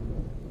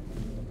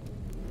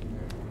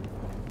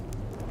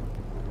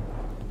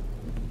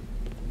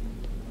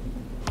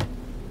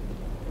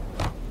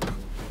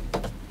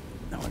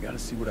 Now I gotta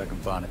see what I can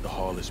find at the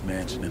Harless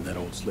Mansion in that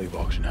old slave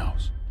auction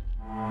house.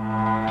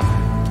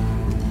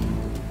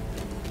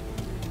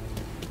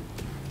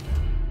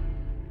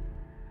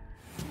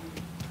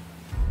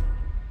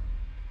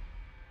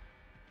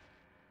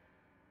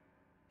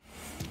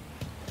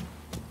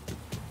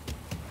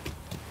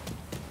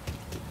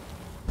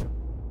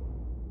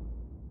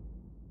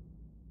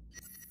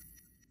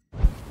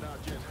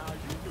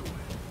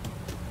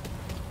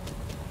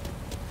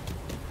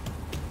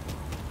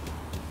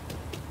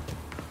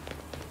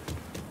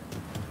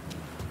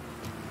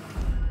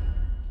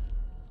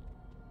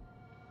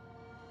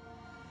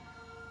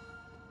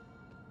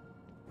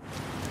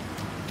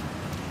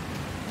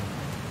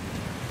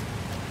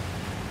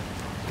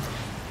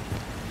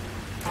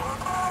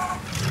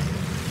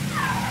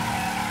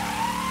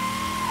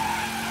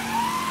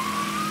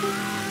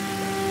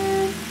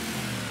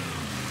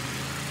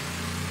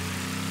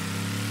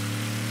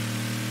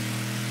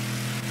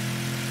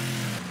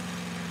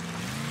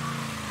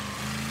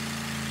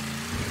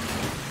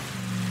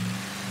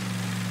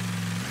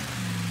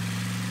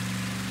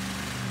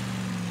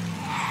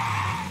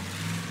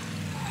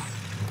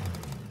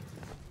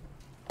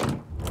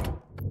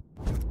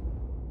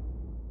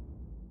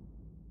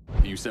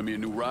 you send me a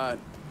new ride?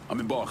 I'm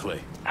in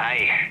Barclay.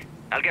 Aye.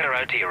 I'll get her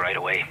out to you right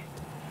away.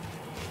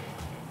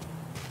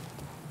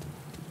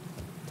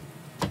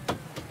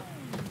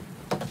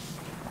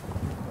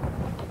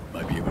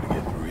 Might be able to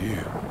get through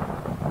here.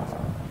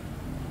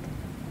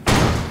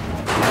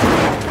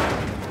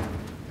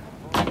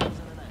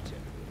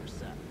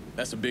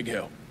 That's a big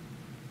help.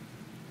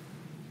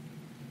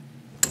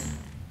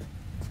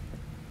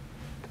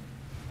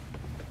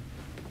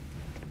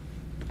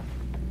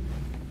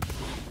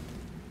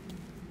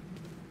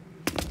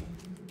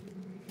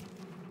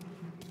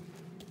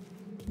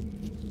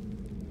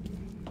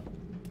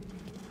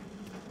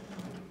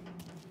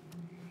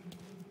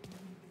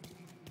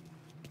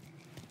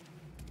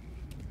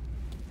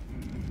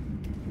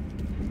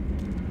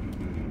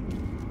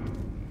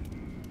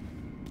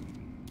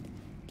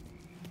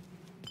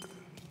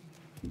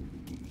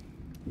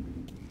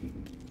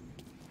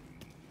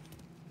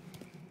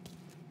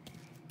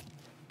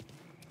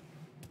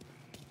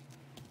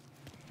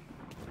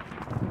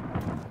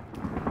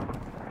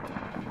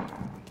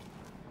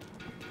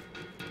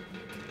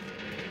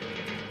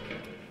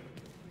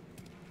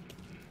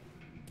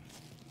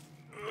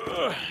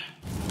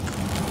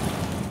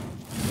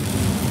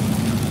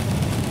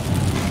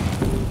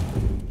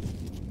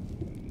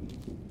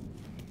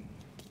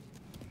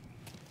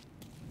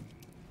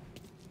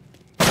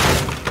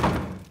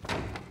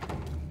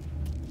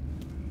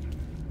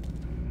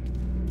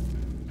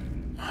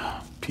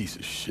 Piece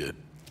of shit.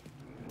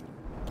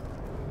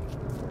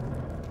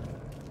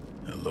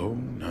 Hello,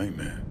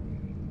 nightmare.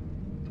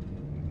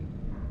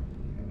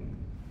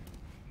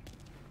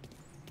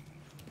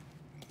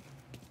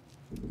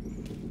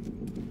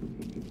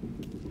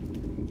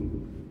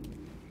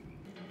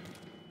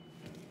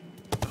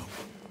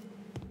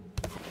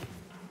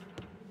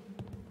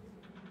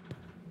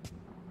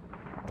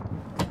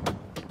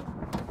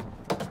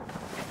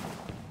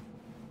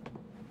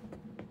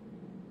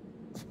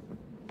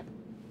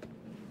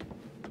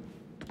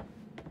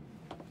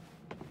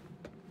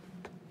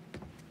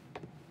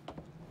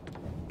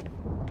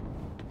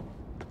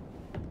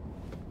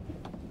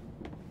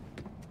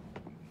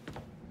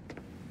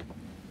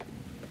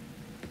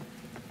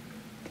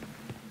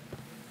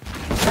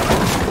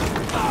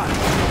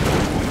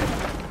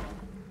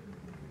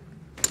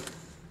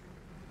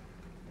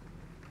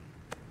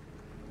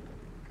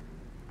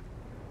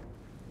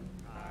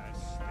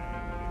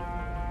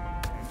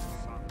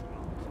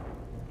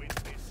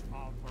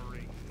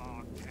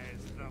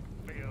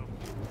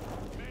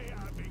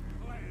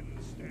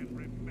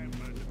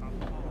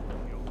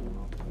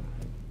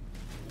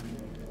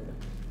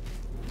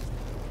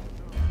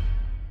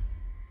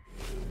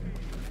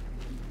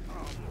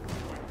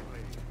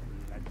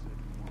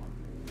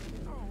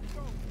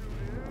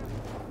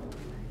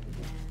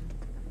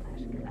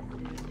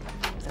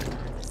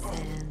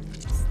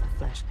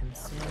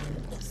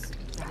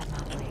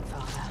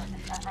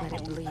 Let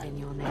it bleed in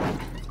your name.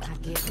 I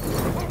give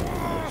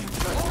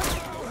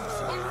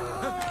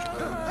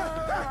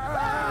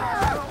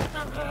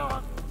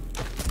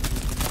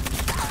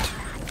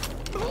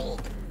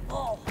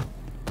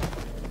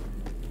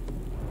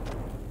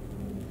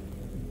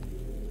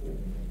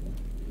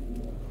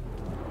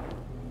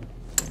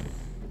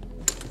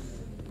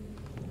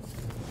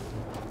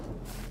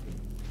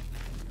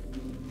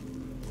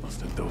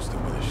Must have dosed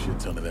him with a shit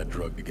ton of that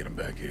drug to get him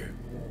back here.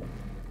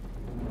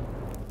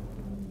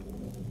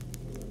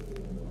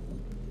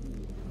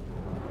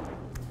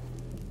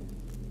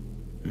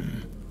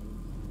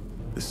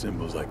 The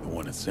symbol's like the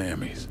one at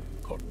Sammy's,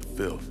 called the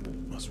filth.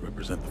 Must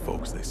represent the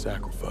folks they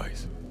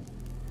sacrifice.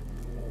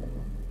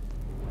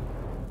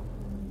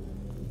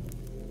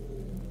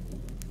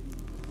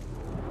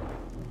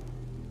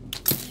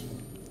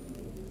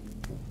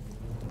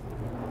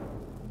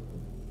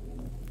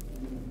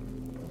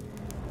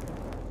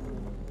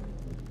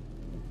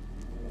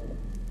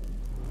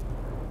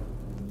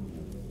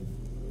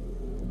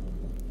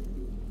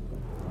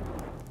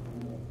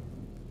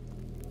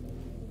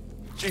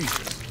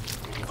 Jesus.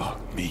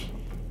 Fuck me.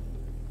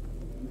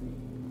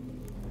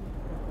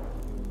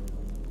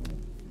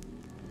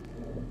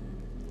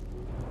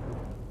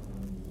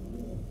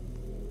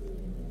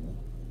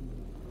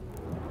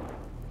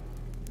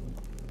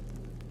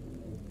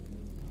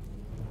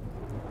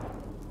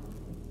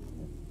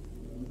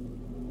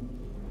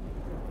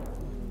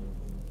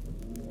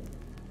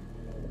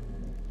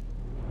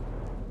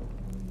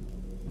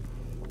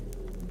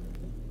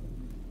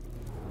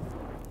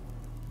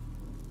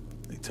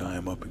 Tie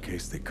him up in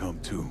case they come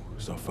to.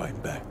 Start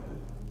fighting back.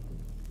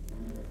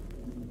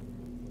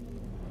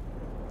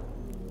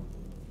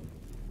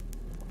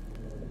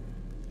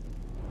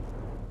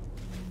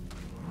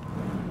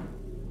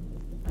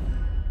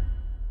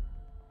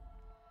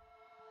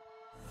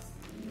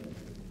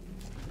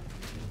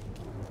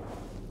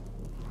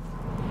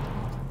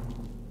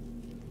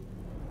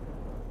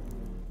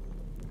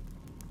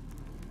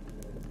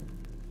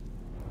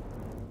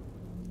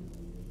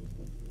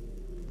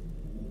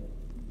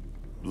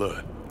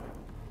 Blood.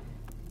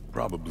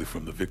 Probably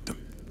from the victim.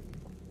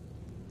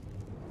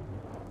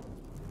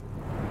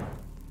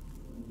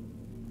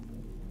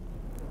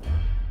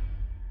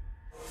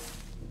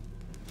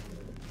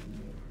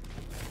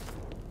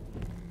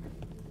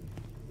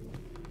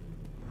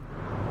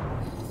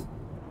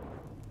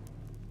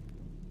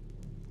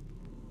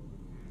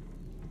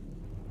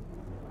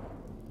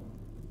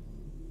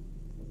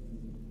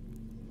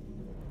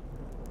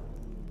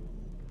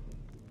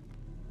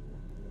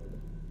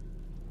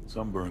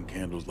 Some burn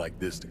candles like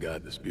this to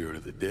guide the spirit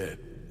of the dead.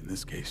 In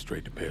this case,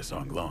 straight to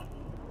Ensanglante.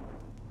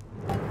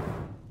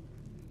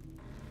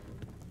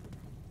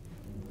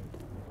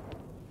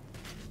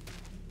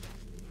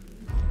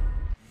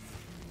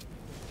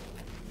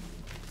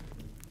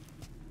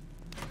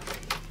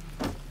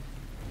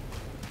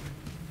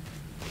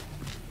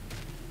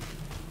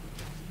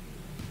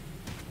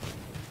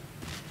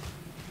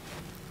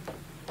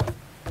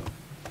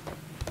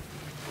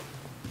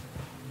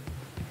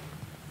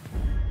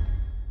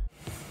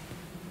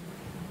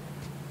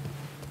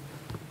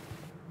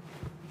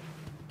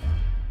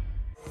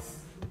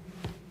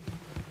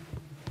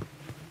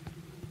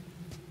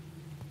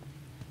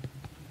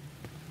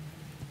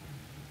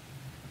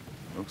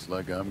 Looks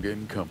like I'm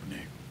getting company.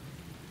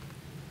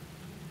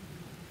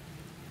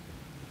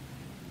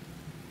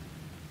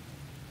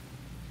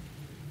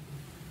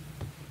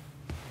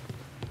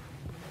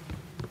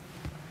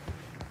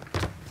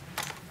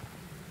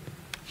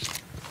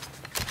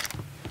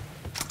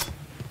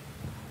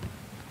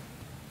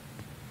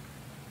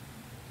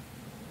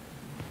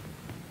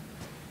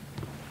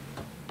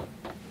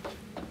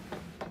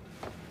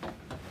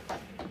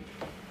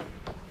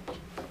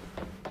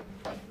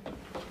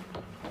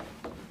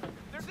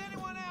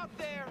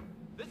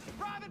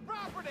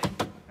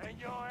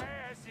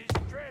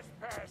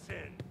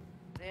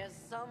 There's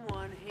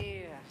someone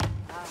here.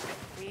 I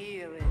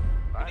feel it.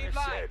 I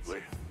said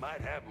we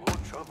might have more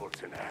trouble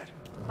tonight.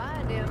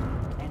 Find him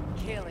and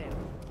kill him.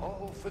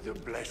 All for the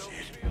blessed,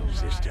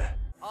 sister.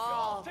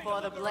 All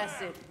for the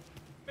blessed.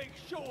 Make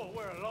sure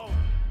we're alone.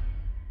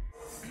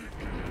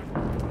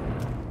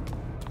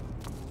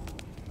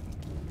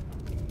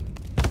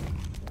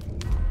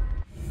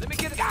 Let me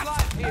get a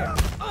light here.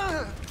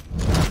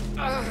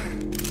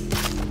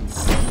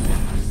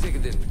 Sick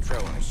of this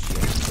patrolling shit.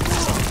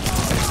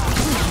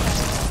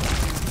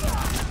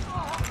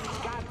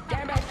 God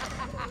damn it!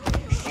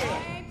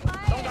 Shit!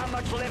 Don't got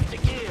much left to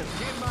give.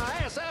 Get my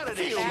ass out of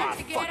this. Feel my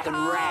fucking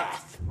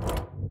wrath.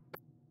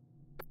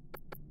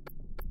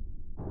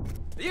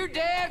 You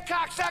dead,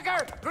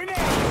 cocksucker? Grenade!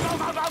 Go,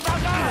 go, go, go,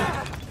 go!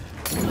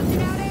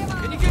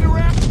 Can you get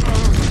around?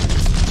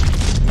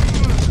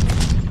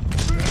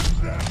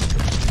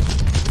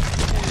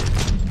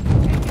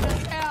 Taking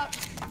us out.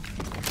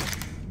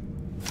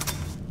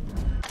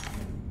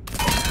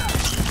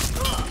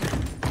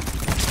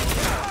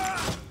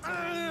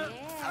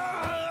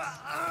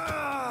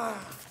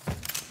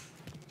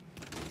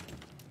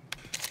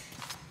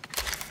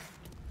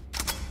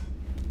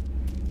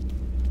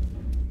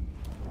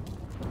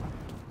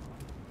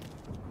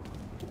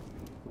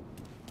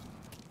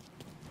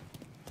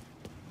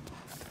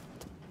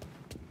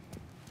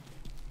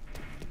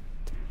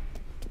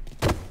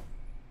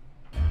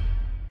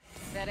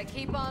 Better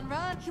keep on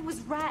running. He was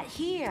right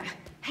here.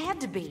 Had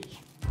to be.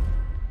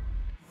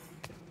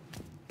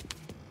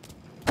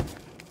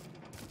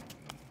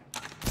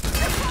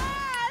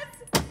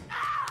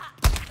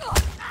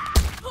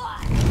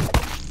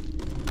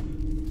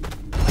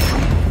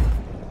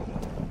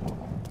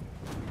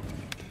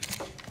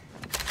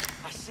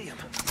 I see him.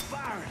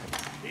 Firing.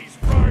 He's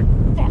right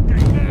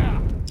fucking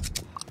there.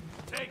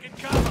 Taking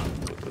cover.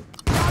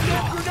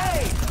 Goddamn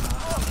grenade!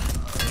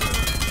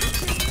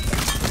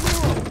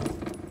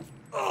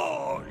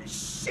 Oh,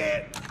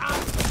 shit!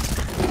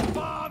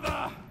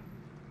 Father!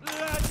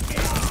 Let's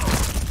get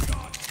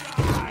out!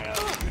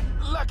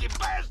 Lucky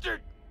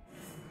bastard!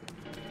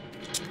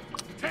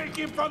 Take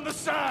him from the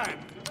side!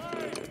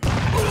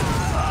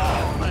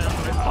 Oh,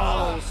 man,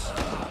 balls!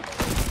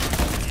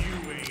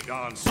 You ain't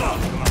on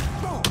something.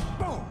 Boom!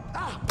 Boom!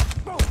 Ah!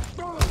 Boom!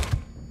 Boom!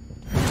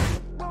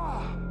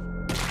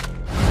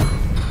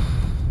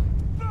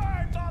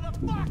 Burn,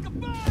 motherfucker,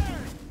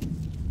 burn!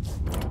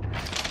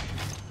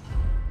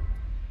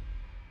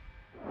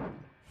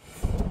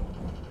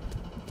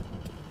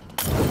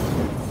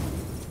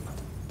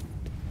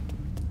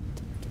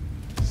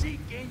 Seek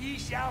and ye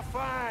shall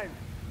find.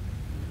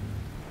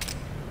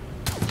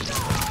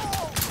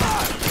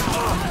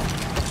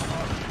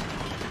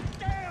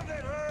 Damn,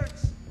 that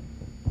hurts!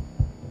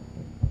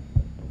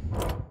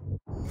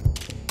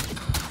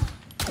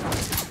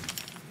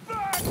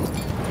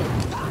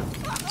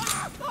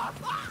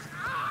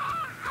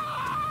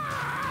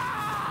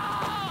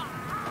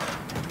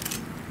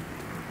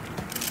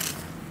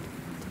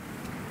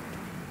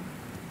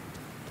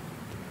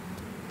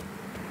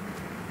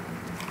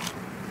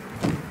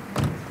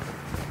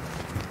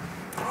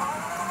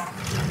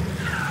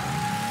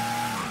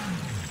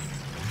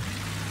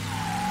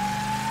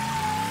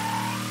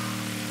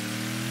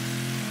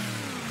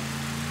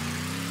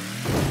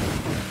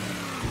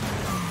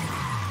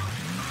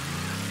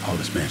 Oh,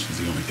 this mansion's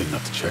the only thing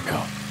left to check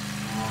out.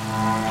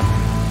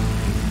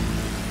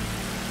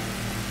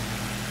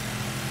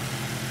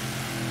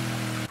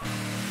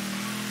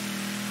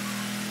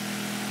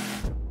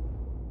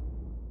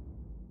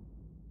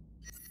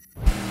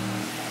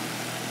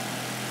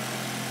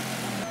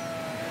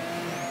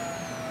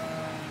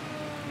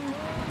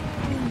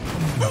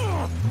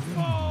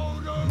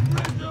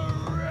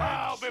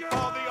 Bow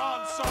before the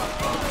onslaught,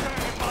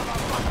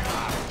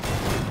 motherfucker!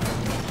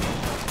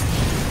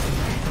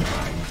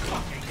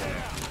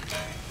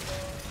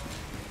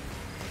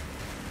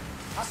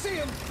 see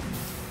him!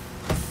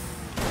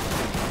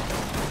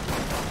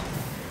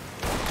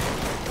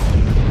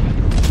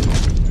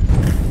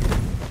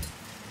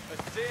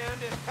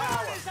 Ascend in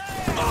power!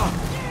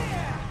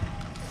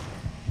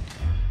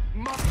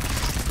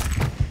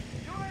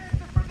 You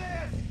answer for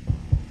this!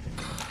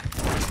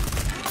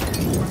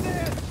 For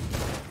this!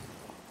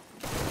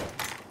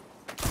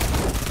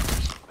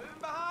 Moving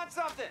behind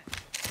something!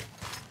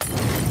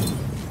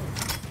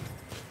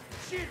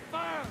 Shit,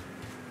 fire!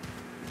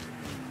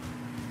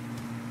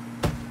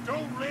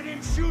 Don't let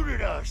him shoot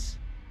at us!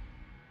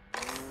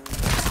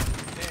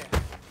 There.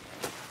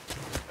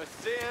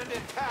 Ascend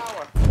in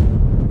power!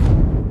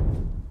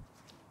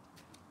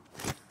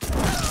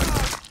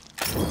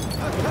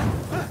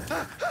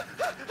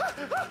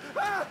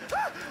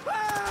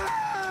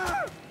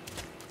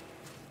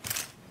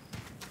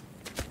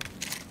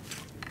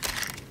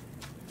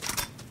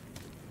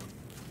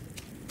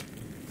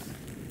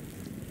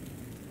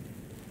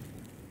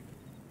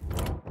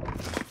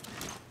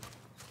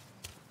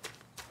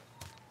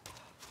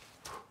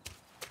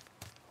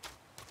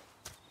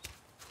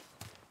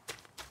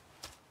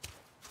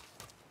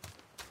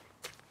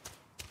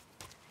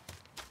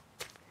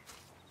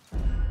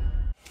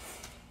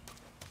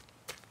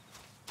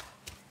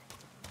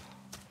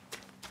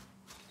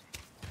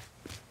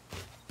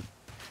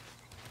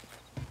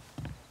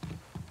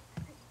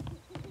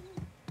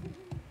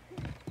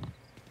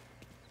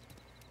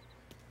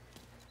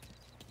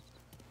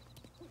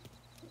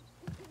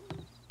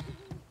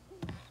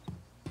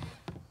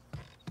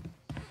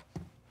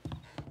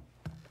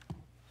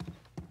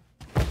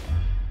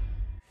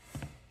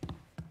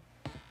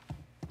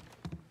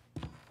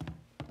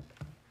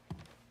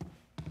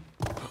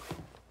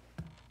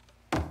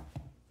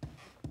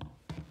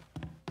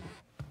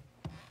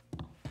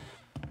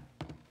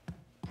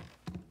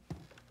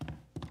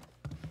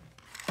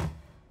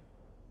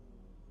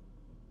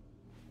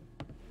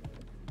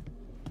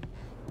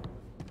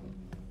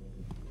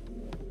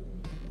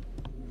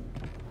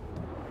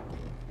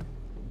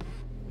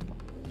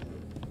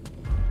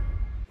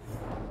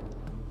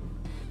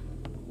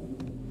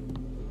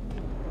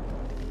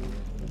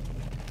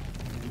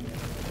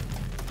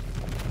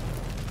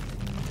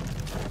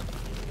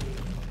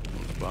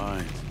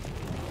 Vines.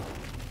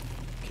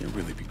 Can't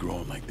really be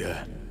growing like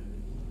that.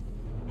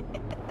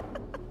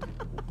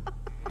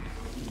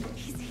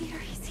 He's here,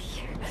 he's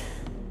here.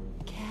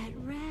 Get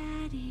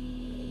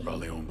ready.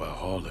 Probably owned by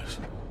haulers.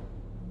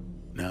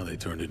 Now they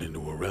turned it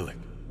into a relic.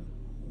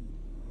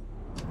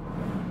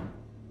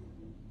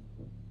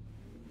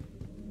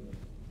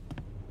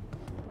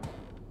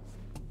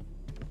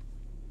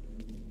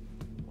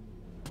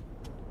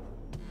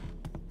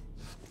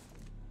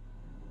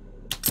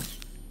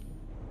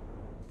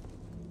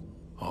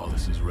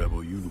 Hollis's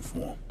rebel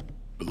uniform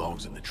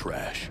belongs in the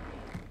trash.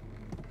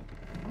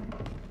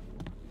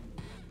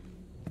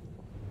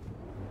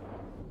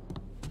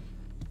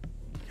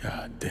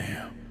 God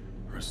damn.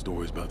 Heard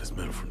stories about this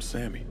medal from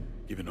Sammy,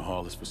 given to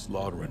Hollis for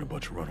slaughtering a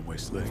bunch of runaway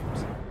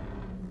slaves.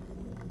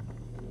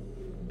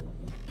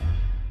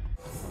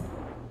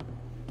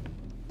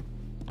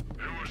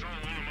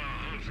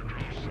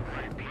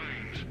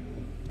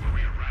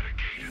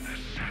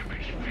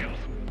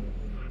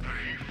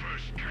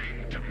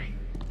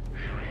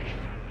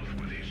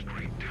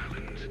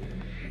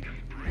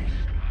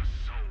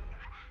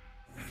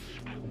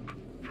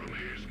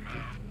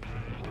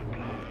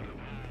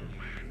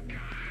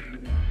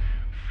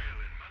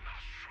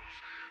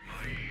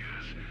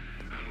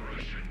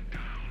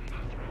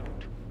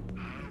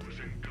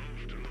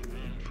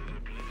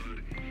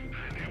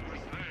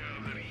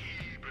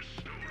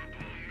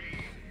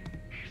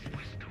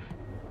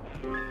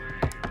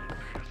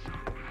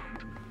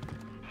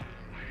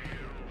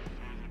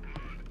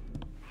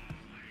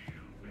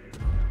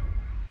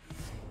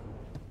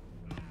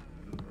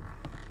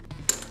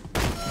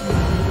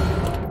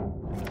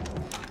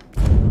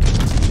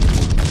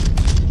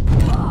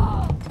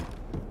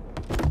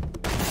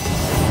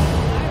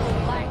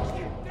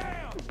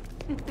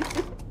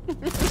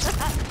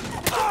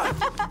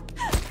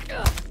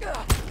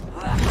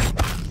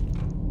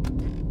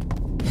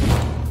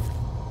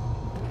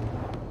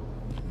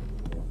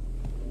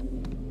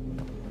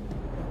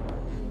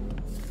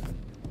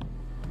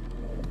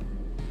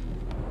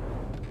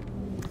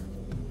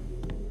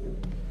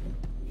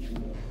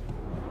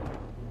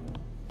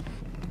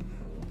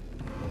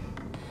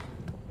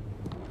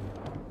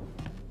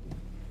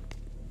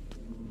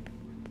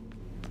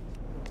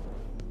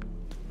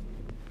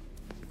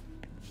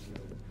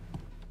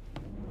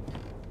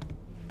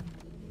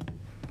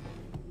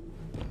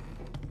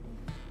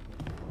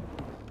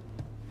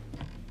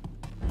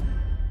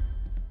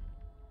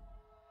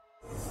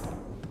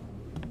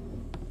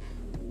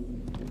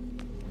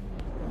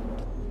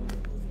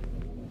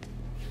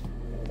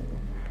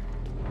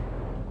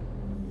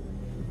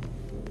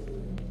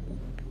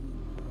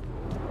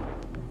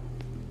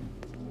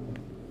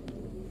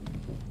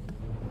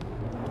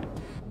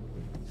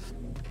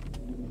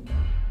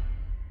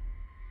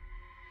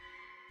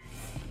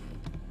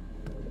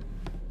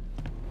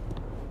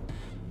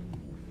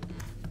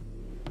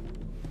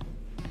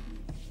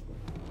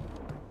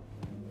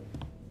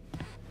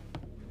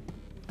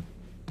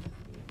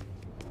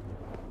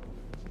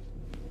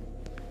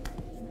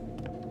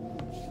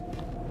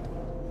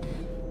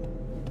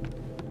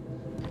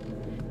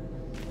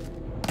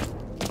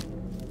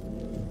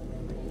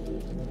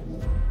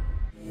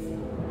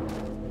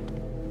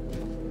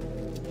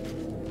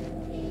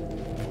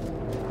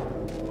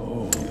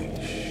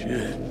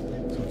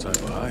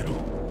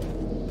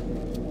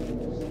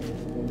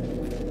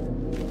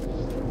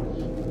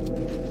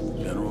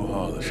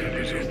 Flawless, I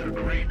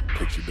presume.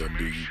 Picture doesn't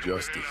do you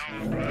justice.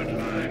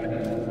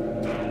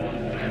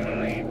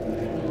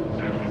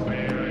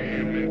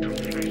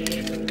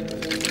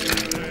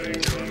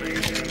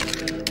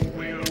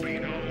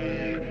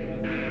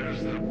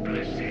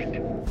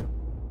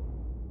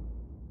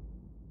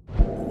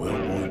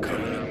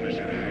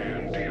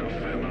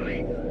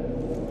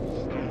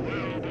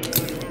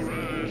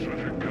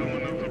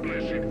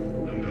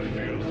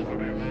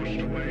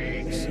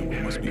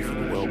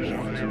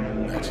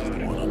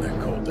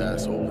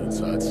 Asshole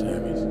inside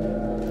Sammy's.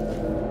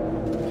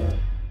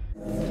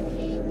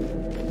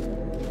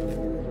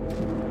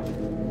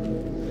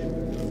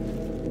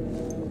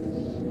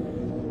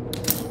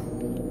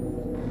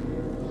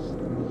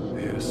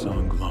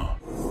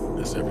 Ensanglante.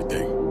 That's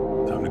everything.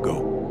 Time to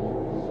go.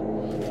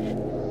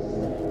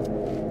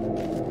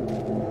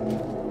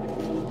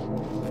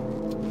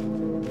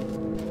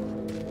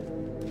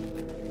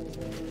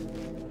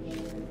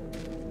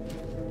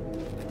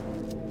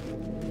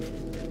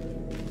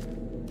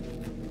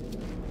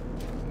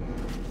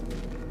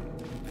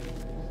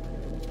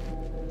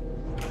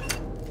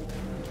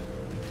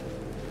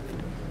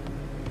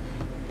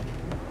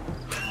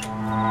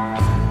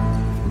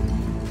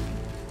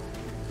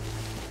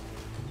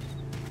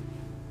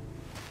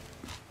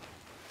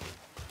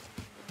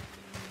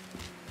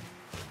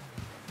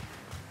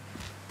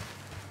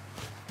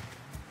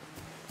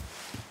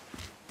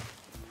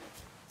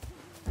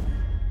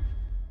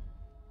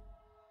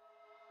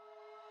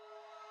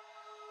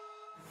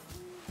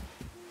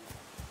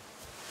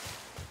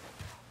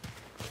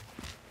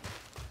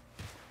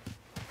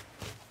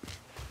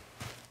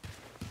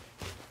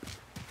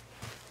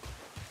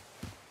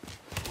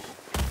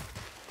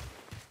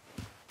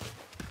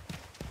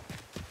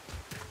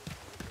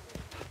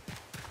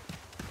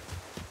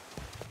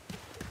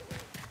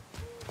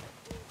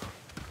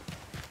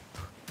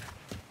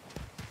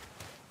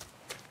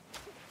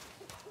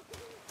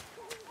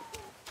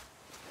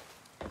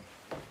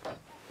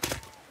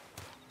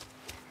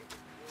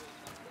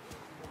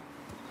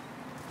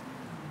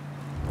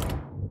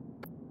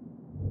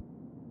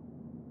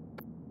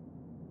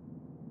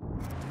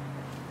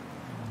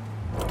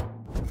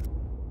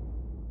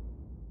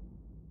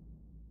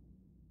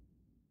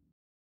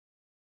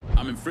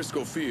 I'm in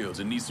Frisco Fields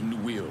and need some new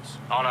wheels.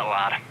 On it,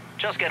 lad.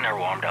 Just getting her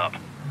warmed up.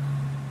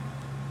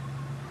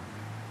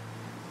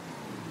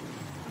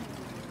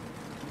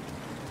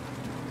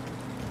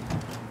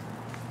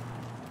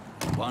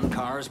 One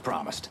car as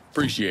promised.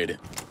 Appreciate it.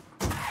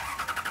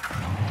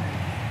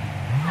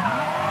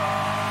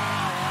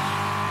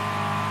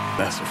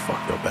 That's some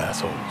fucked up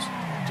assholes.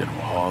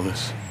 General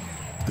Hollis,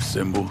 the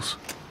symbols,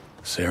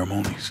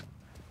 ceremonies.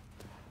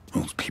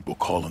 Those people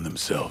calling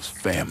themselves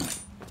family.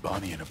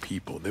 Bonnie and her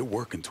people, they're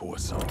working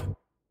towards something.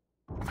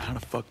 How the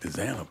fuck does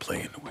Anna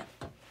play into it?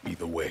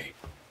 Either way,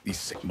 these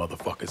sick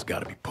motherfuckers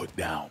gotta be put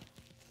down.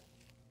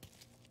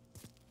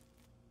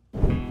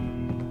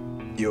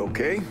 You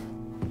okay?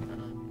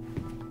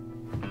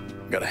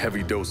 Got a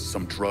heavy dose of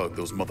some drug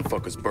those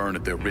motherfuckers burn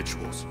at their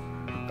rituals.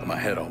 Got my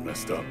head all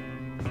messed up.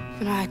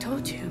 But I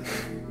told you.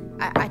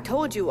 I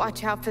told you,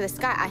 watch out for the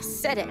sky. I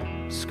said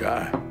it.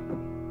 Sky?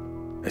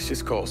 That's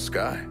just called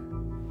sky.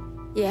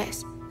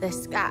 Yes, the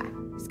sky.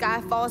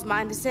 Sky falls,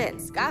 mind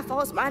descends. Sky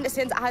falls, mind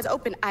descends, eyes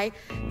open. I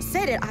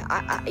said it.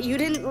 You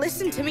didn't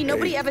listen to me.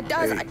 Nobody ever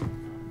does. Hey,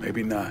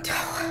 maybe not.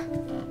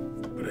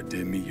 But I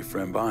did meet your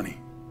friend Bonnie.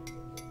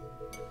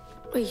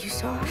 Wait, you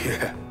saw her?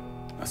 Yeah,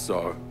 I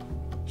saw her.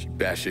 She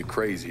batshit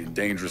crazy and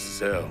dangerous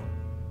as hell.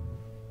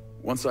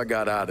 Once I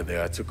got out of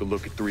there, I took a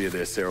look at 3 of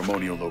their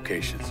ceremonial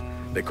locations.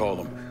 They call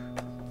them...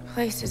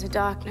 Places of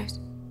darkness.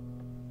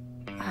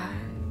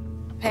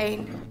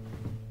 Pain.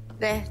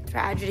 Death,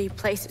 tragedy,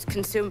 places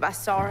consumed by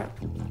sorrow.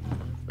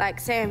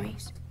 Like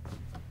Sammy's.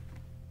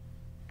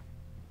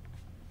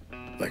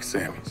 Like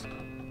Sammy's.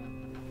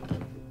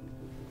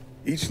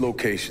 Each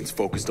location's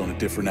focused on a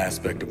different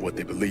aspect of what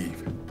they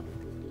believe.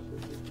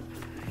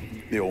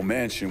 The old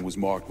mansion was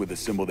marked with a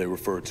symbol they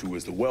referred to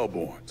as the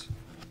Wellborns.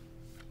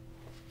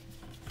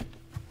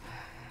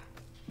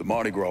 The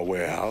Mardi Gras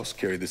warehouse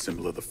carried the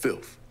symbol of the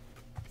filth.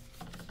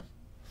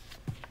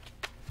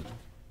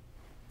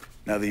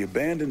 Now, the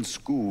abandoned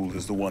school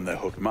is the one that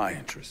hooked my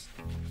interest.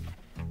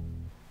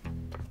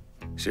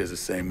 Shares the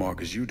same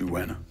mark as you do,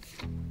 Anna.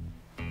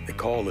 They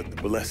call it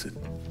the Blessed.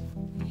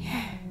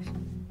 Yes.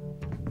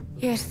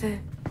 Yes, the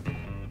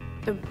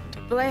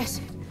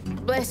blessed.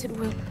 Blessed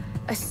will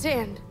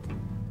ascend.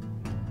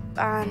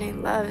 Bonnie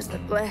loves the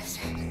blessed.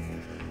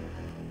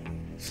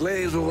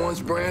 Slaves were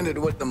once branded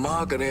with the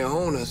mark of their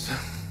owners.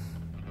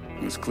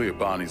 It was clear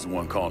Bonnie's the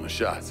one calling the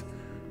shots.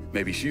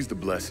 Maybe she's the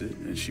Blessed,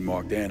 and she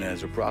marked Anna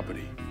as her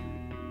property.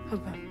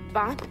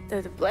 Bonnie?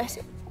 The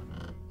blessed?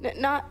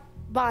 Not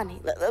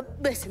Bonnie.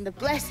 Listen, the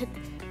blessed.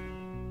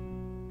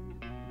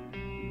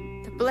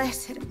 The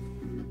blessed.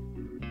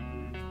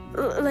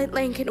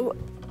 Lincoln.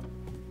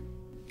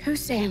 Who's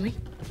Sammy?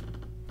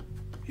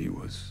 He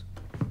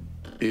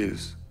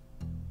is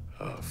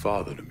a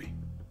father to me.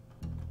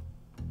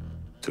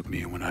 Took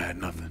me in when I had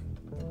nothing.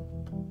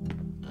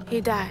 He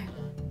died.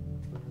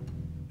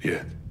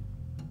 Yeah.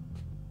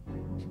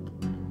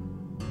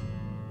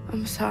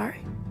 I'm sorry.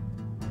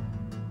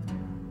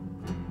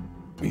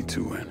 Me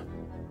too, Anna.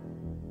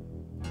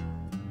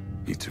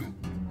 Me too.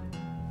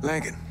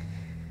 Lincoln,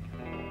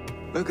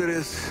 look at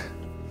this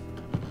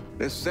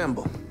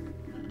symbol.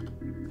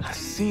 I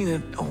seen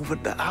it over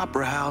at the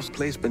Opera House.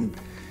 Place been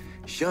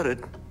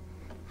shuttered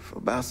for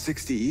about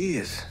 60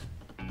 years.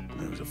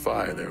 There was a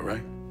fire there,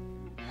 right?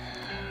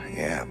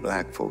 Yeah,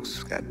 black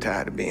folks got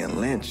tired of being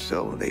lynched,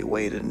 so they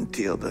waited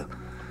until the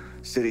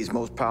city's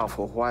most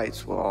powerful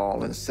whites were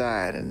all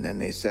inside, and then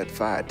they set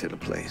fire to the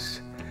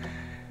place.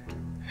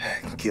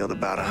 Killed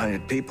about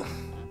 100 people.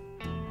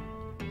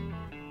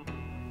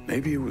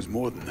 Maybe it was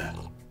more than that.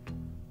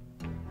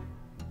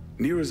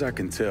 Near as I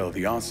can tell,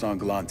 the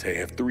Ensanglante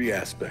have three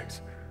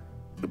aspects.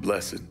 The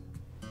blessed,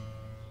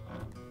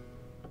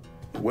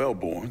 the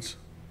well-borns,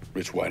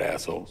 rich white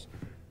assholes,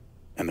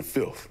 and the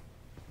filth,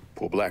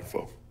 poor black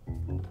folk.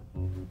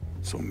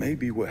 So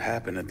maybe what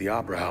happened at the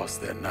Opera House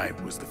that night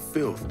was the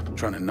filth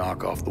trying to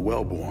knock off the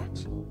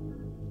well-borns.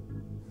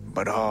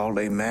 But all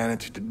they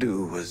managed to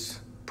do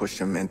was push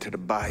them into the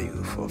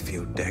bayou for a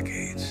few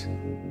decades.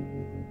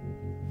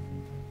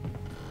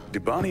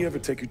 Did Bonnie ever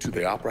take you to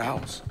the Opera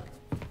House?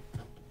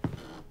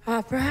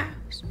 Opera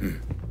House?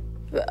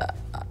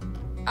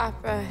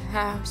 Opera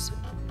House.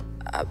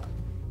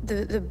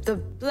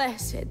 The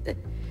blessed, the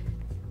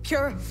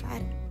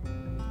purified.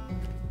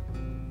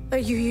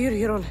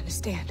 You don't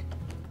understand.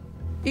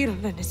 You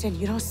don't understand.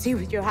 You don't see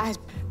with your eyes,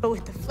 but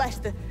with the flesh,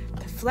 the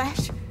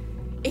flesh,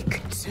 it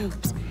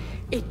consumes.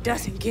 It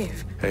doesn't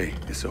give. Hey,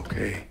 it's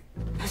okay.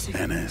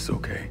 Anna, it's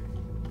okay.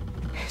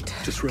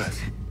 Just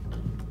rest.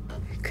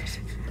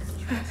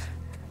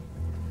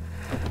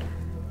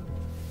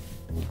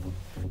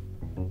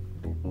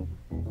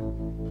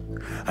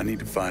 I need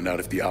to find out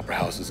if the Opera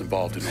House is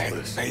involved in all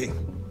this. Hey,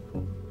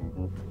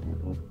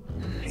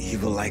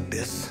 evil like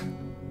this,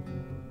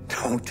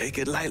 don't take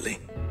it lightly.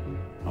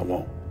 I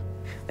won't.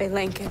 Wait,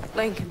 Lincoln,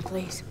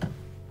 please.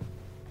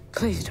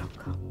 Please don't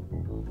go.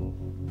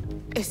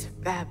 It's a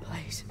bad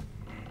place.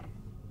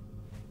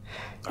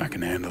 I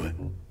can handle it.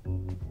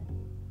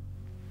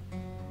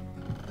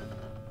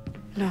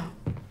 No.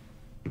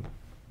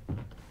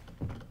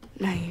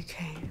 No, you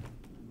can't.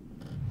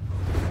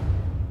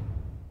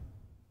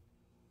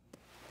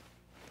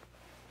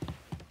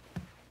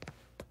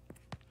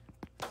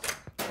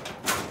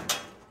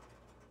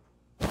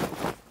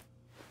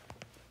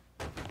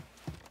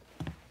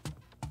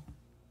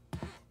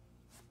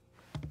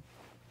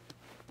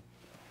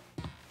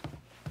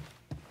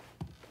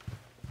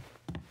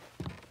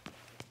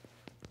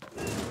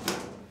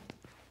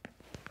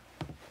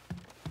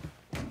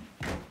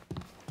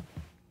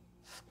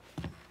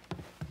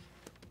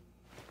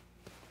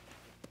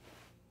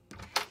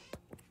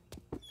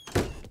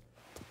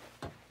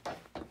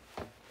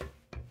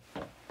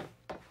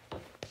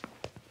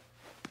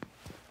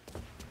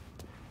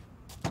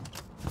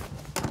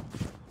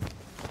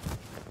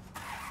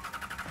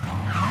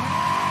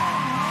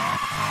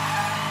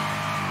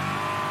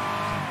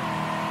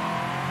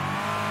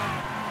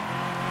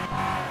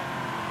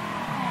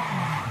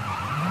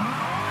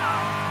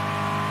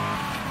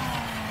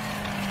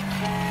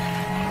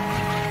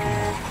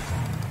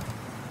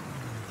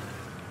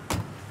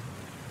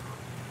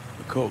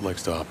 The cult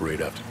likes to operate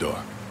after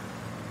dark.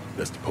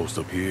 Best to post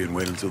up here and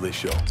wait until they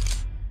show.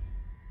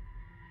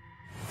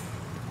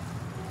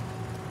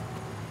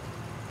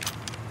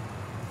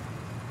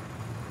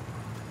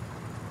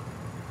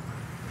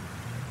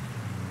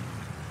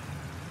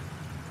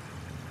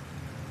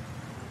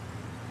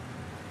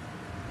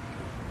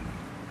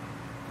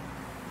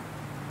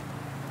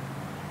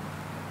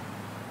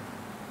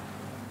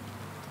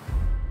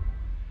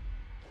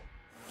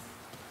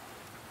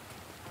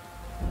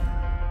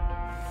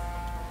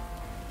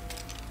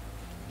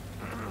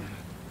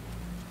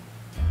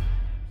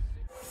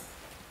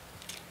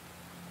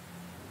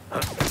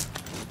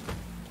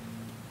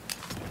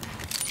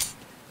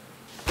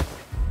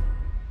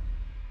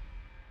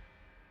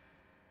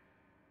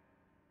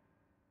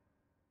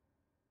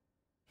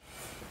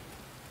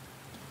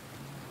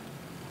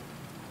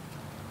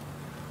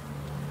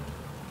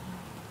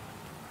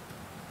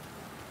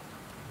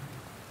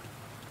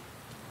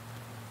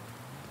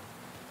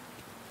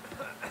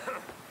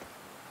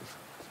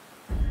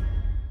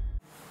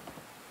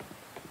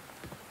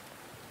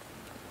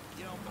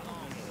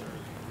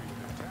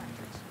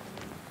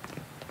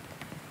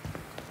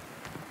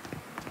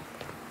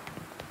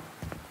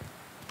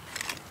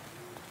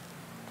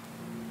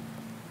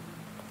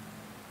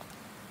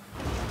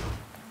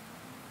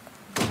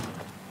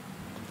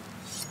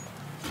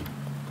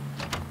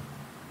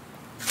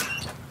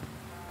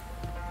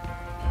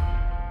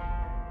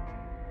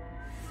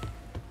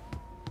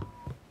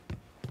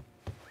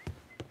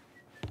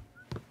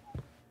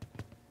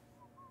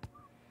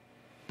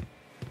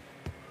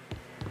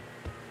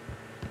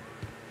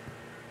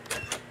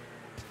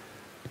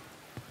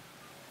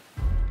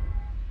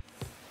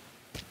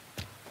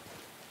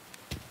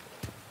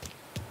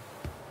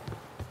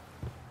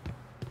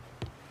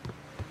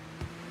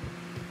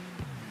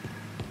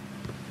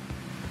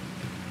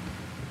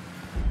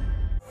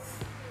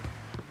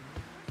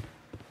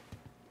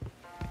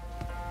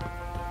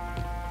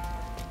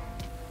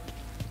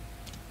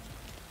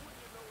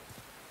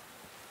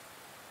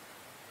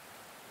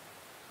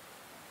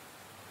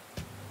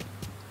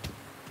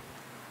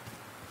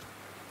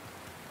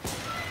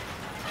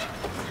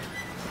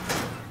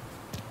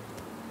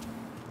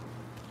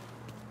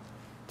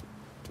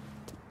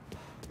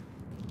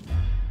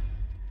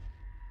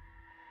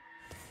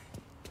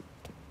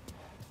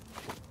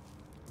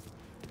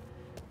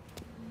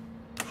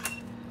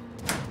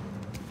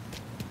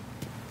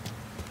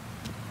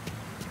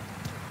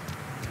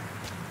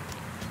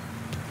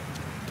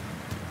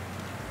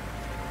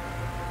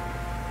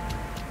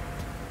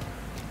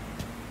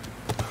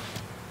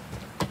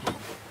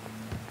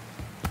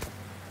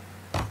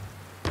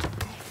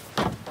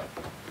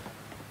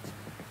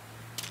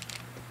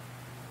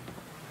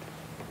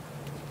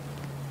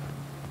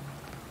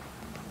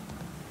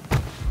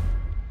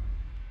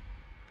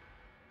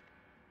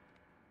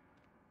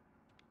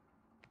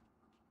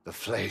 The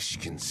flesh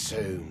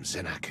consumes,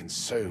 and I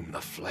consume the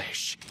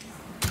flesh.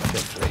 The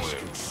flesh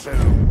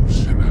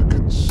consumes, and I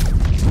consume.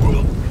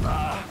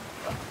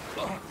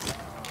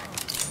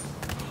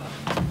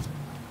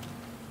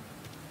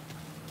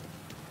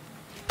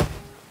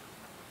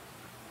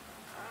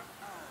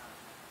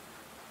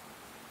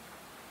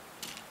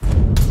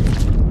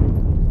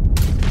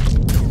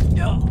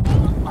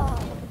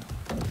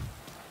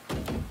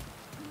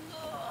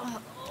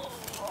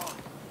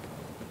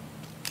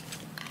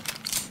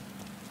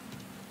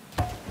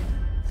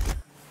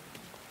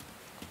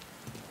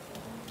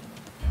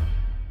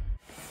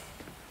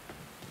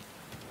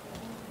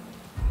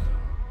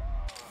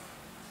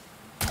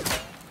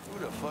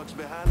 Fuck's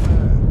behind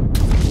there.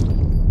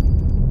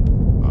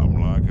 I'm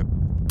like it.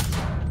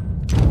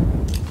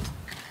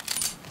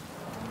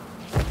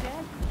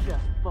 That's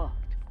just fucked.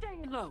 Stay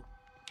low.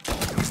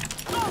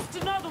 Lost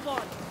another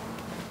one.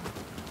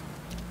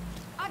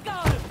 I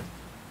got him.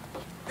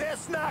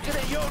 That's knocking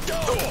at your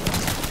door.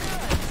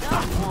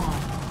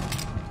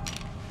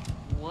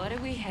 What do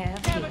we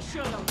have here? Never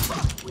should have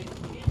fucked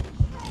with me.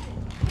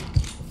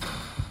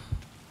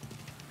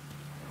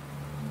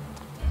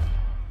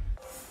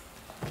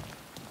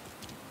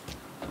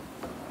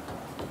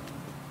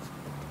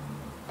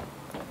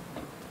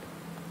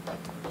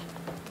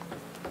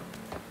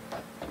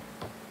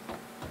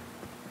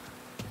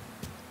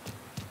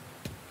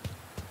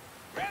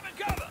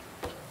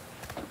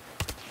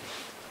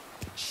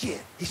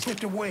 Shit, he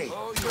slipped away.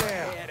 Oh,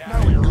 yeah.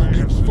 Now we're gonna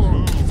get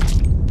fucked.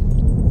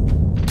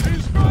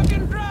 He's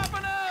fucking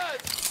dropping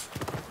us!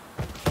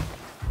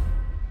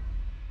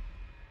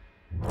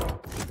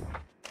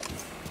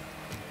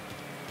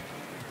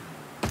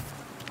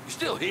 You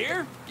still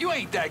here? You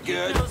ain't that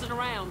good. He's nosing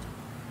around.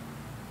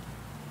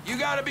 You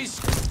gotta be...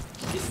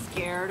 You're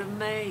scared of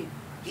me.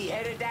 He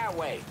headed that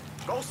way.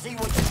 Go see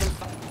what you can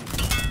find.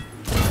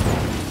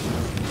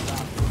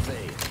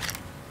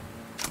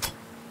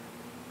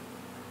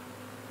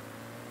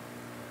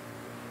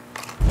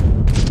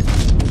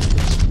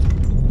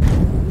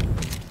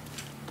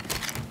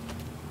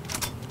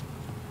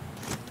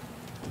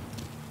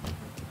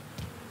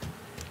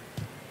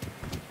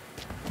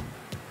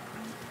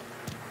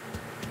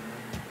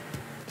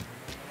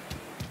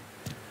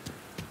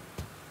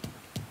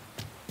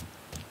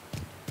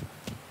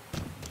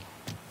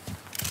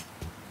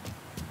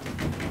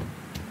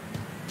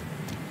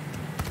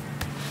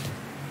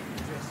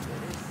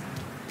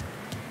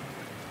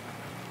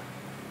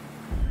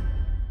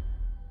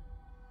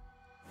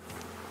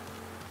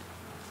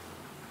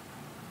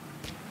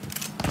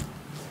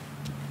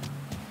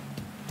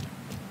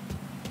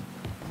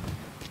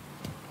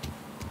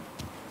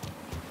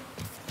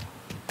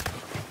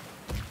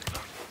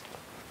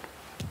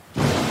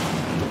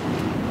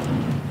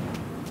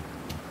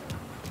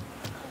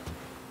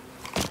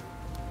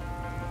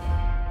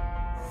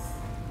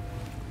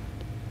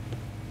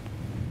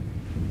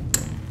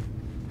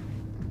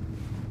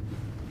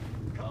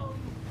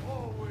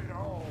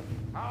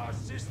 Our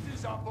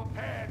sisters are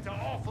prepared to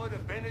offer the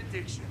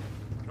benediction.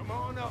 Come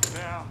on up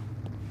now.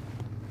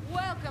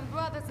 Welcome,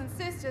 brothers and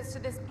sisters, to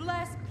this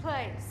blessed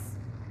place.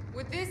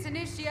 With this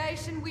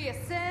initiation, we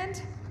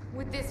ascend.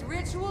 With this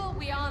ritual,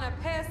 we honor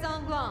Père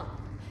Ensanglante.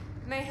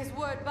 May his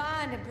word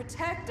bind and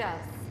protect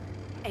us.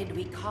 And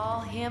we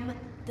call him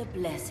the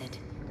Blessed.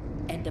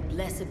 And the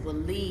Blessed will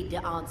lead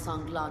the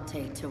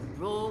Ensanglante to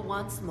rule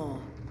once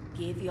more.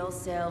 Give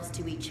yourselves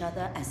to each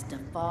other as the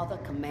Father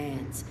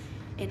commands,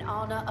 in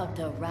honor of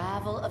the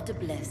arrival of the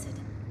Blessed.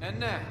 And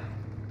now,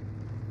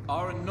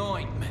 our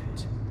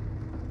anointment.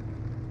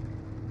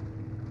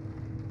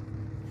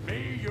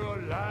 May your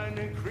line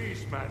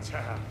increase, my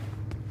child.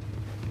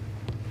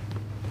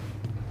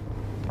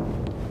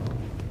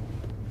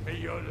 May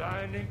your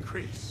line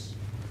increase.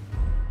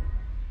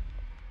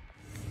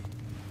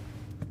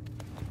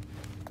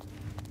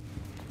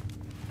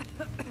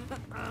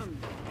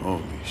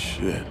 Holy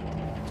shit.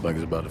 It's like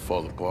it's about to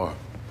fall apart.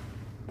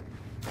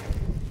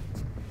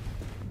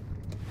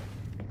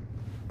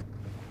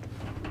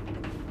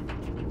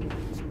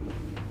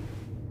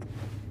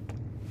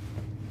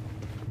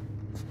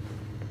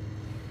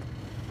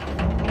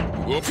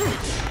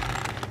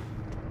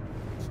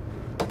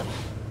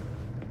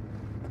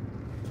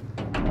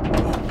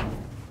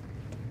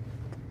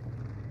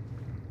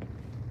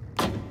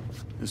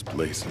 This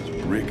place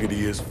is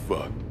rickety as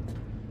fuck.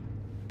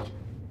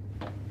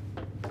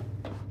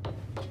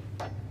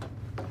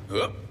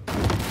 Up.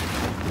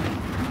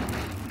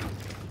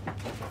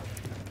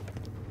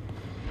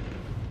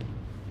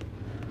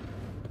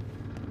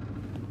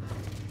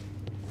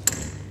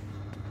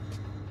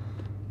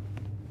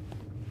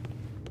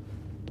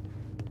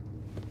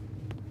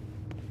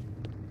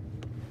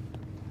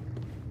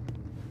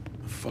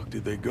 The fuck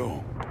did they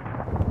go?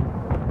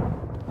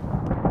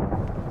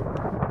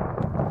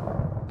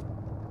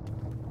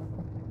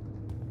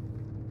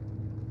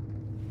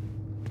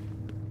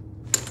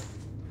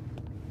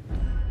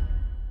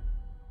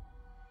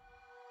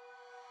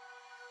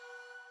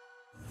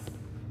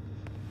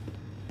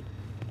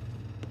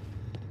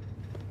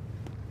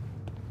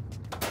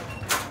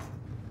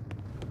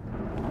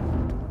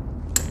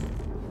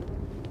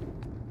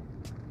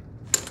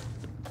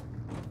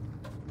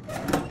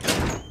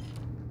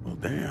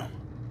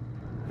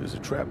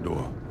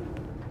 trapdoor.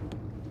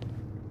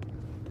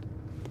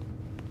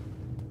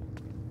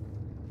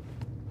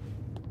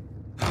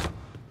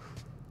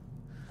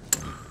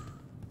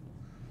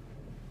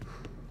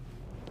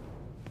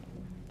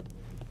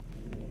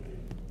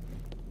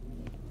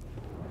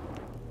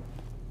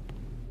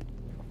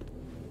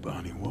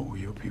 Bonnie, what were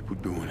your people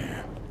doing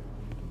here?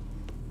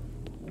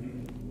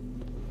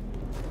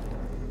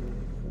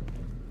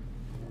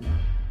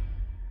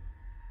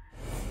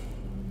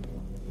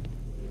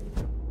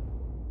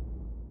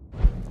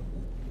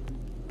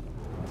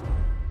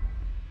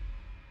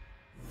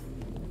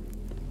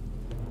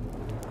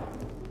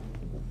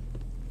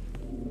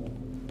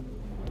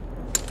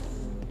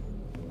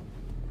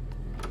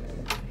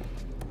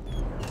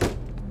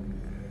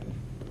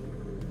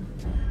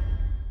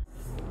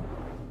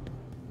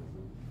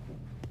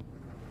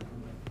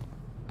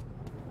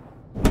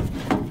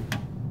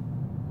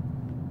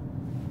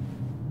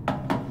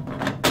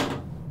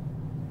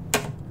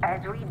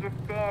 As we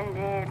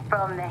descended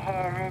from the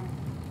heavens,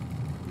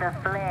 the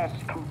flesh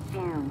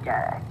consumed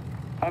us,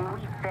 and we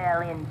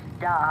fell into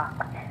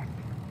darkness.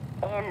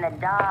 In the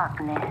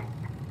darkness,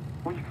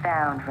 we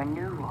found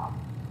renewal.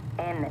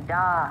 In the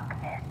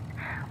darkness,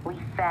 we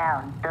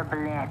found the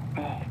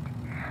blessed.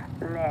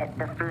 Let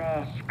the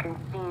flesh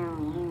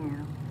consume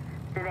you,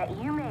 so that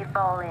you may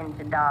fall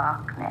into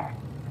darkness,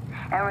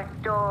 and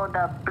restore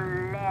the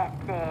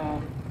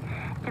blessed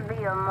to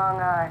be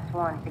among us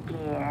once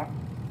again.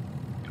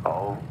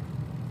 All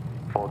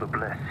for the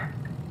blessed.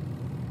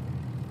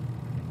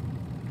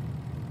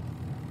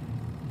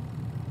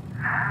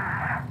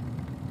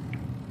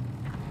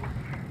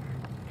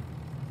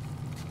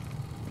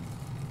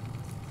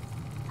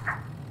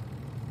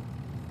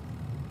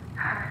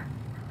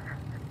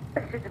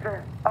 This is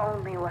the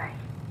only way.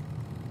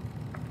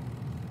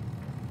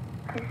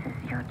 This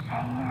is your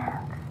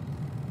chance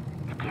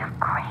to give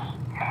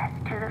greatness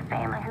to the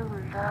family who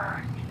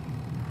loves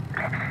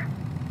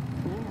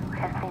you. You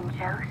have been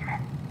chosen.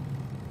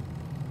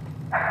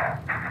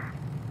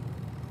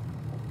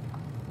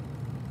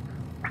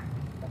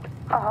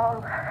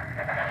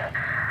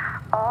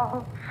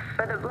 All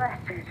for the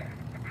blessed.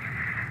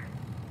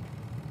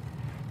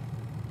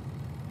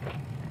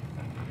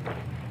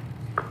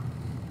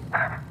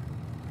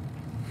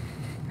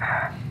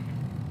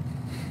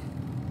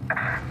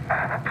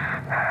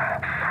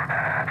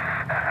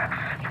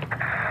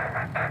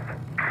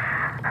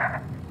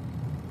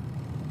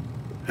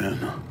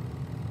 Anna.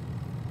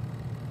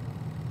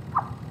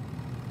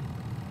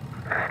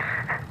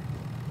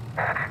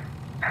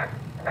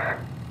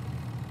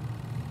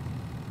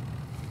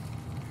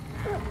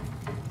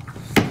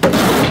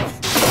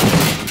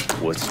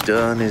 What's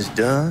done is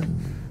done.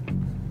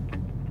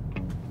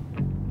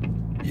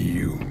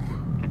 You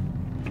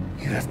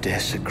have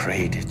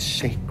desecrated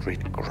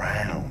sacred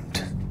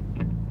ground.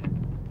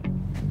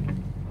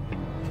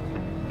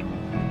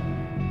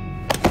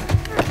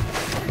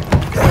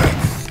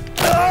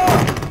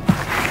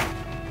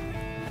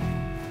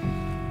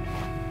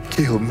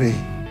 Kill me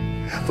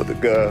for the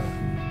girl.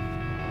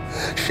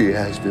 She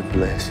has been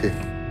blessed,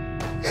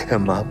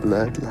 and my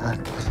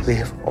bloodline will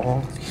live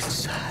on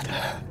inside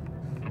her.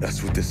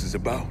 That's what this is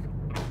about.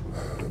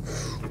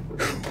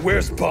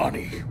 Where's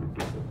Bonnie?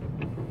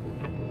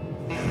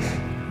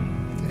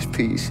 There's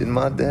peace in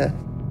my death,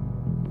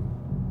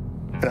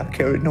 and I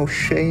carry no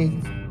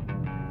shame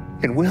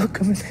in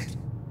welcoming it.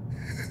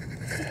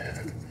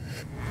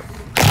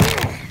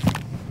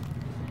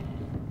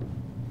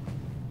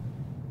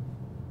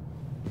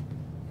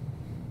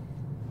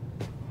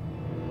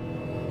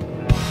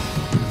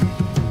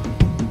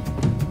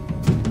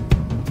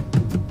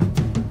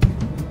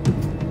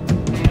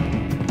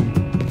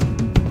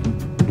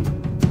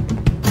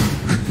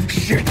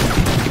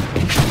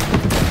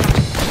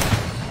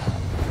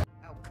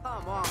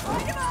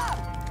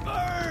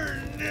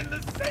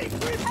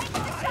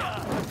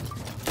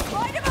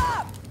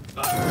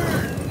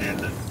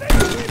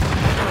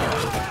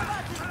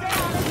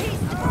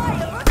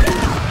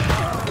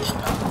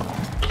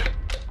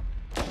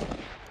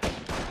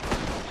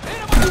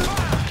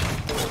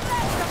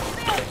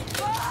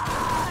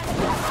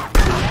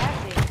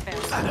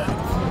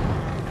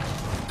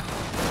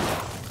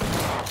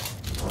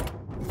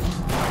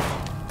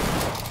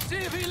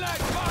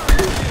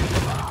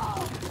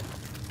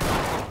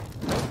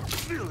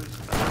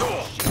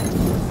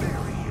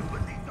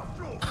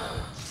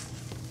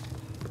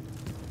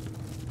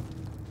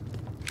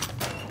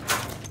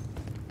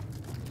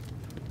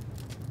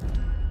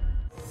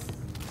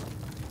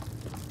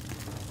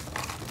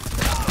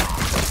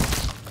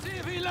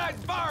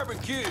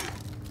 Barbecue!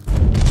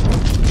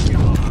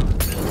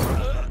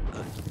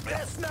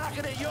 That's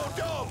knocking at your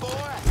door,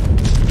 boy!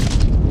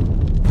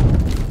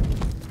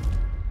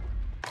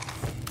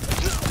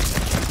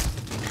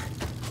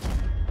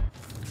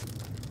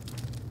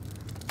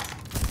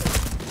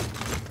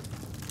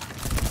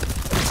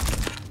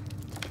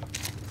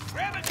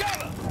 Grab a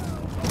cover!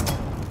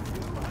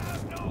 You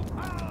have no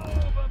power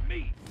over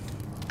me!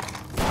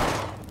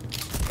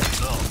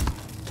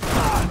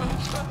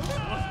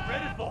 Wasn't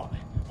ready for me.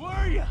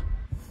 Were you?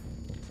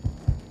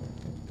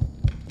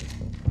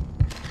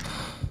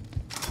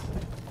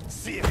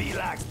 See if he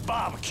likes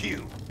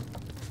barbecue.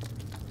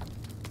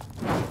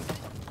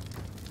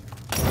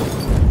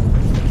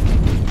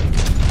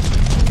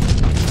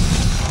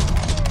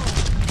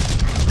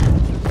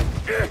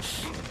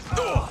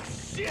 Oh,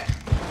 shit!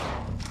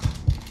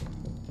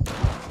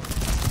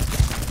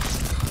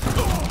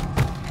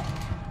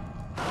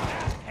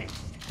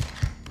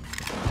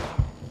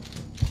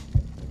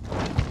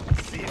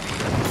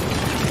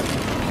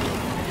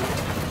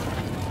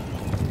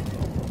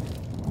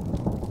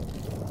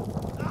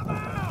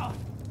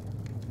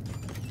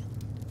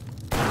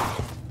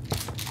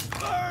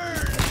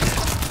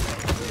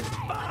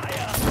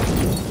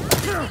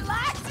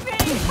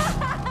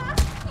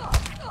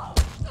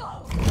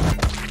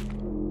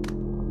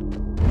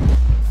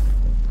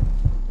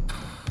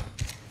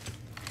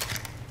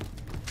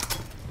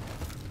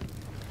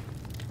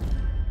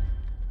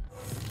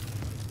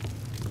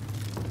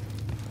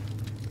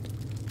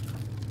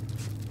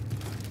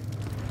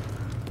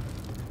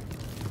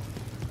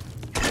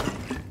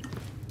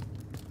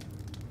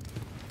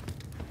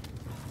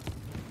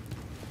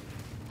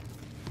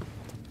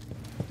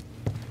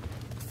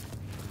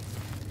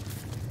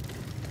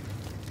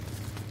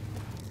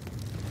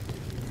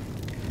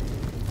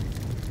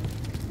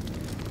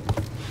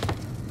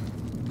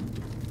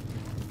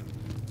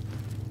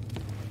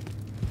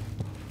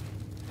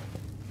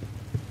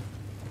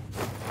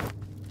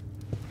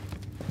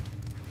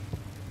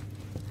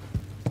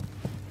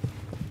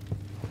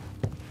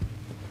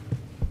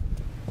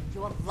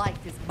 Your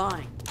life is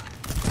mine.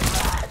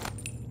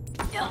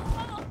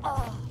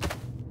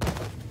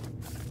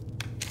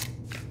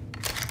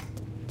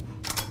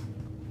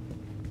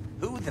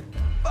 Who the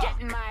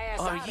Getting my ass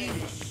are out you?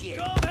 of this shit.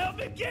 Come help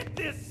me get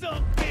this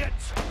son bitch!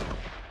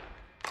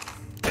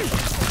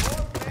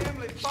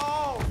 Family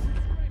falls.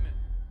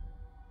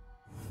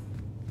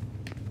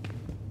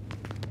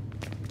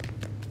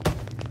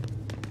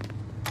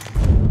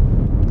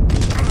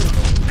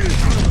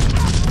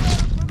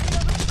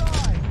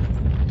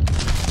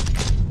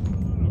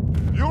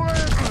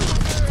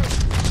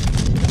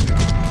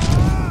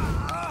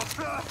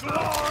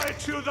 Glory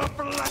to the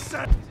blessed!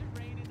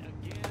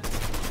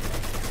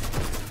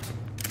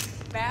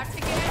 About to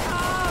get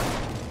home.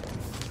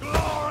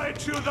 Glory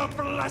to the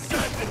blessed!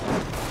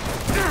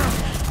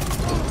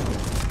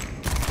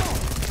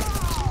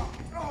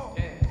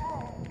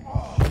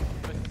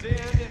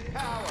 Ascend in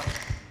power.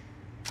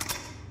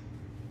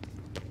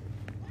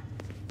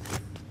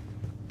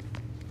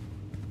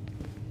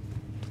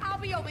 I'll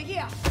be over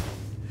here.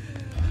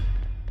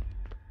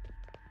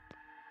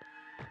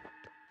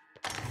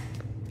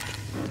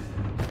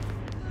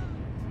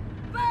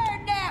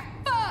 Burn that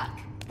fuck!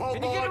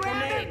 Can you get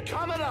around it?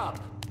 Coming up.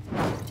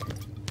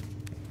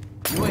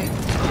 Wait.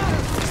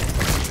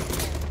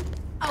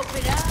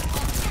 Open up.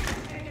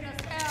 Taking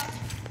us out.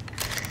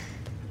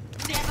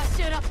 Never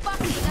should have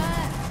fucking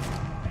us.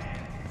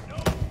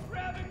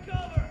 Grabbing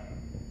cover!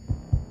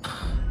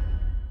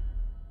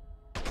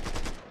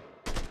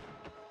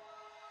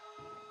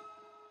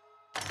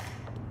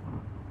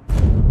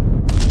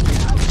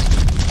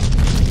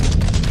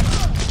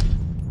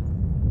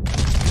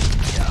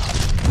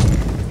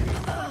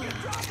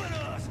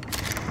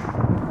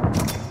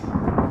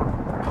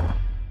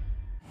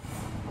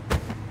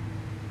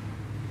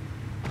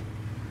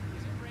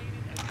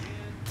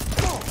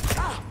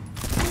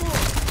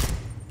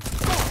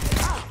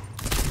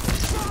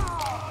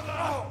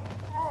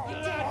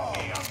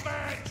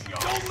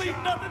 Don't leave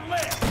nothing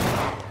left!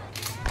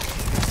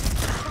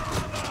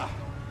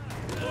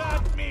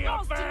 Let me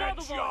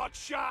avenge your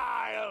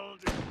child!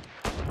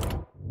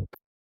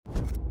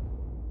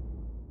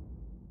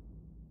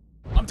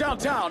 I'm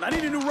downtown. I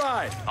need a new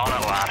ride. On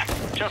it, lad.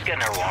 Just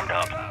getting her warmed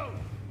up.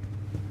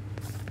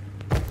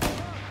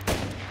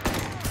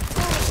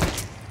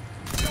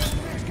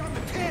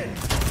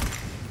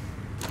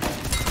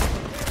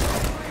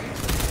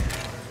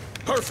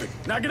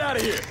 Perfect. Now get out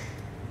of here.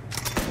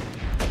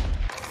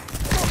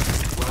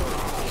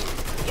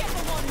 Get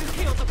the one who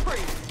killed the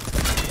priest.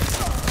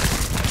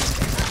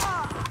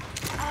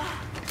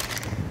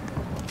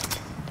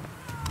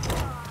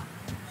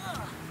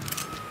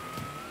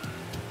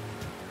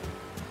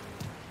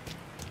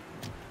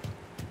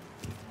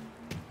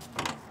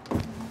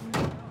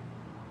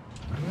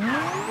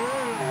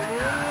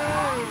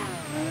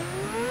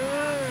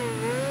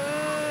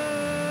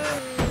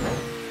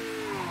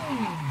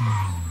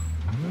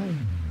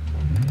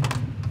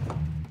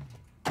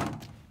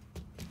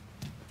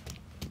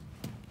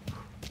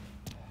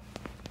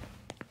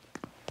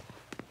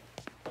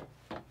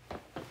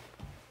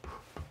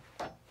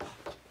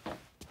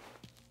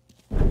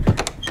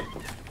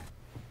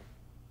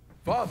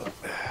 Father.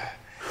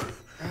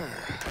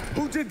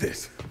 Who did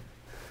this?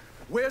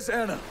 Where's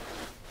Anna?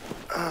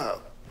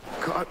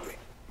 Caught me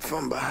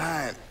from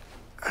behind.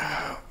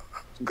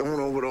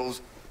 Going over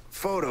those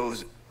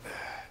photos.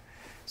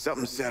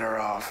 Something set her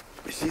off.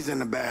 She's in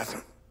the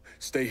bathroom.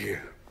 Stay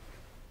here.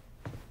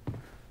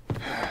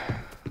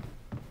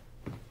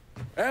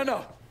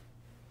 Anna!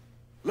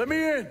 Let me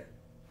in!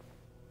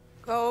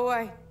 Go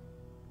away.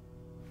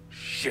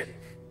 Shit.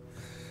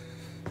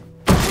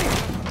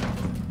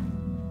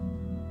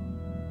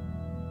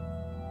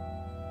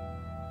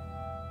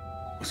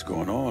 What's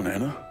going on,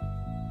 Anna?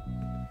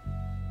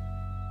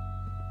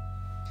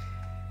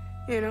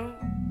 You know,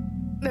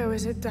 there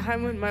was a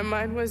time when my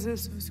mind wasn't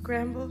so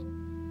scrambled.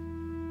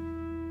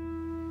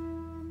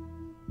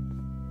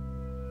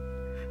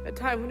 A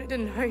time when it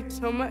didn't hurt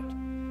so much.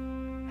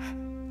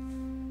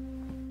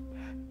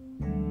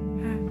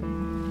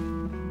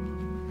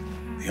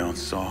 The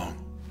Ensemble.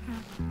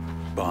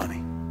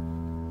 Bonnie.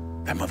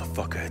 That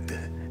motherfucker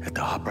at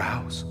the opera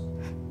house.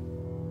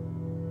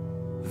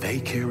 They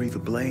carry the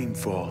blame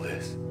for all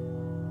this.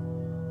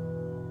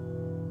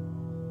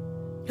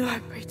 No, I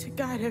pray to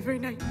God every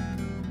night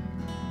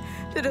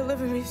to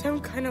deliver me some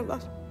kind of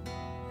love,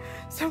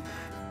 some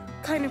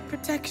kind of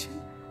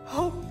protection,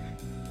 hope.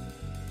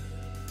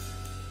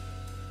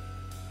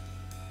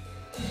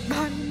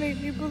 Bonnie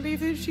made me believe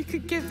that she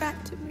could give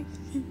that to me.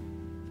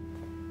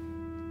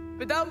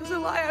 But that was a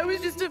lie. I was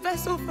just a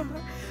vessel for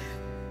her.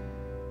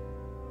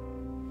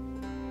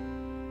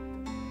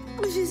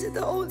 She's at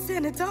the old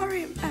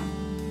sanatorium now.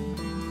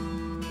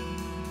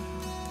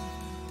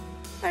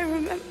 I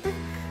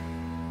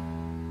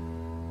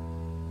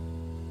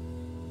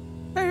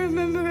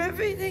remember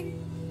everything.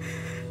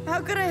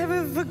 How could I ever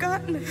have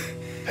forgotten her?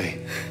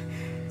 Hey,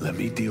 let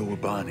me deal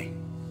with Bonnie.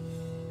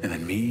 And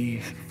then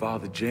me and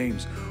Father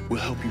James will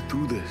help you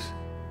through this.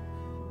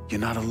 You're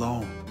not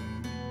alone.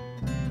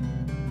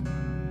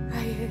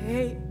 I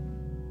hate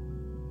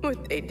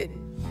what they did.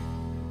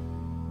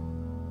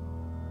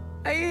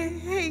 I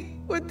hate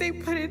what they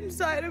put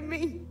inside of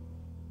me.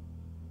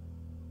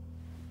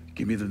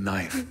 Give me the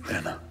knife,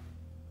 Anna.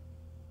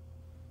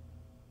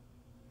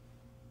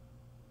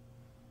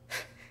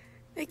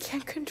 They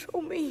can't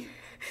control me.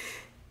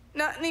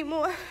 Not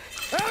anymore.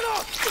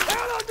 Anna!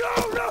 Anna, no!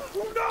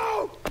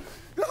 No!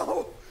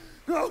 No!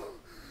 No!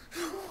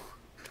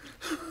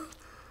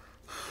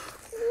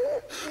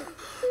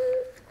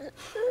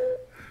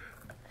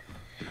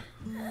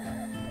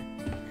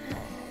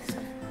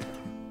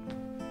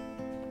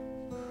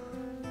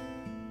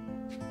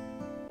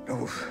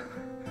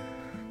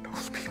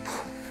 Those people.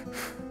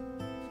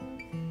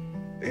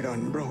 They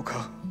done broke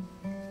her.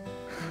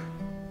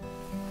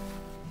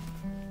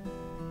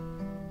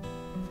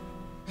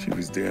 She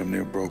was damn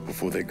near broke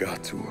before they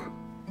got to her.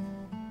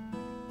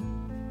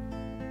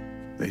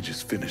 They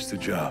just finished the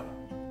job.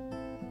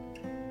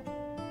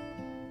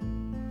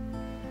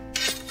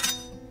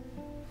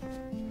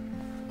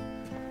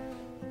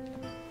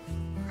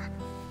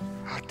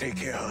 I'll take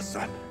care of her,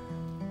 son.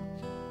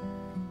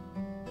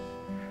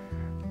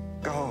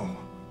 Go on.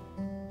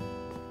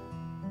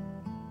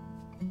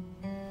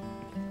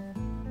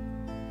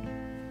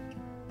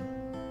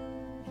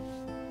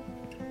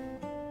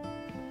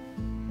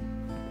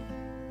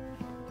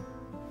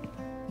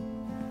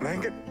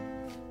 Blanket.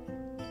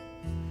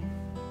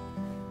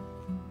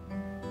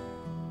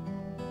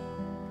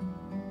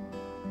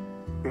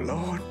 The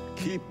Lord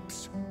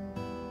keeps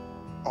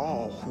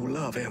all who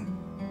love him,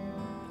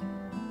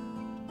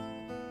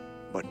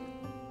 but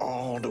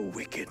all the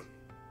wicked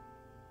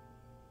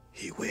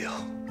he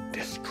will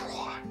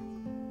destroy.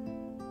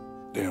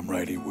 Damn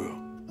right he will.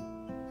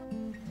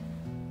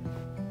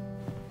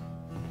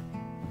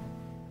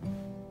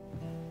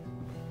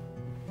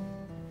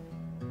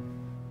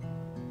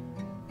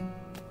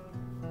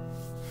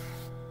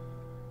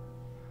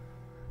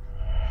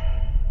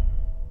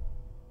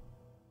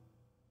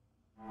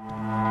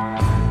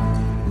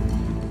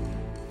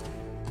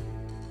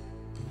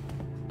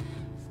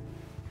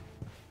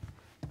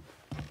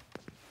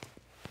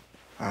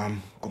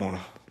 I'm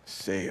gonna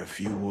say a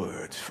few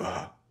words for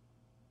her.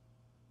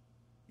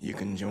 You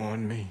can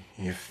join me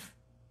if...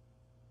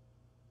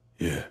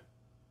 Yeah,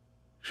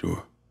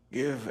 sure.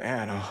 Give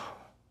Anna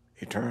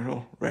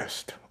eternal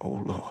rest, O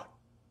Lord.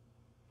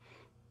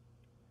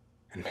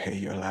 And may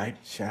your light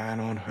shine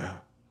on her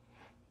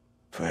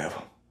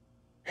forever.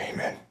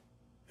 Amen.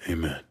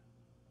 Amen.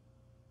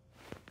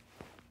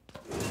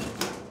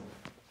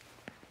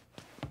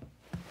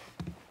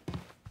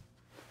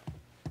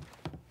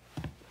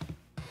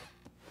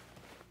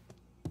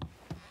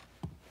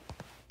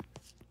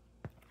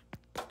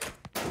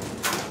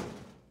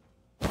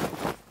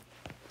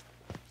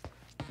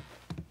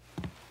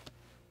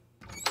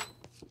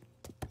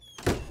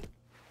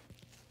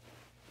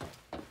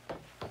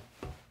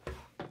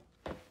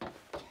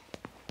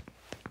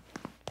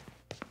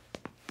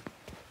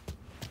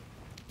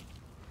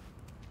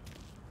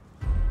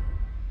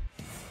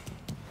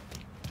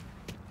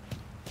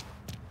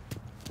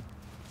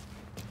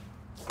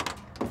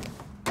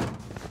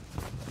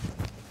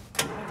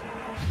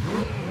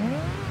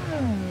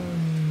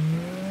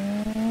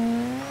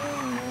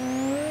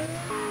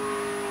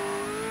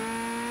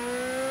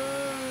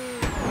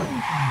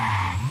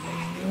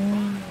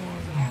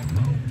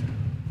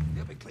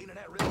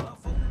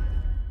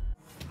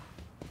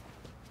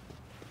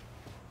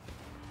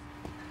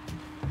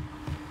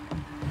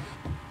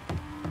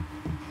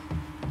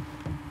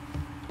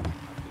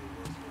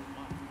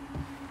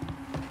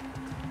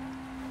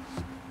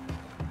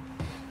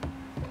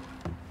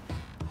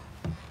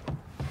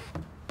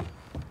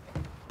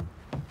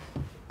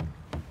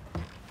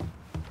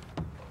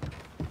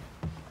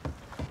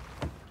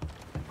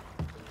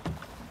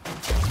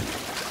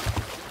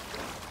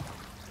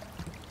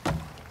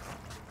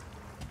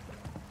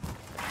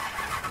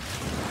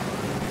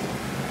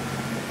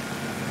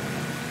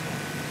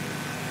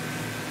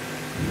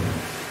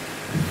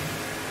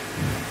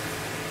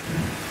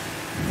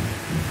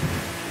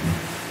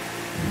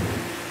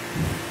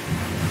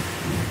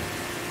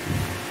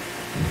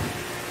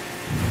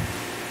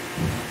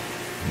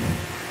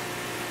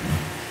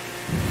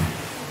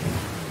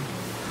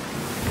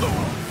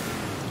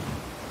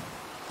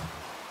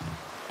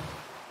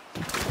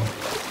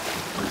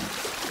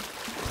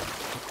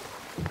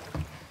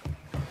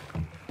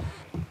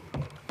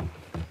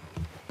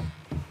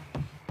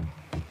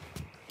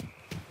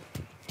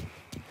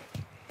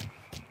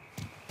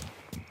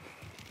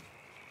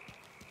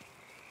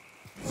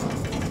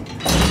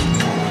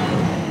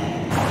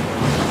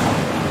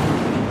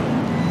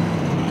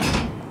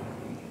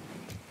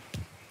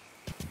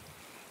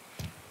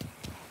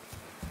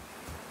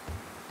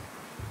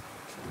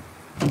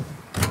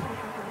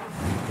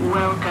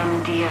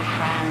 Welcome, dear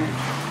friends.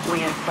 We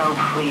are so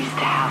pleased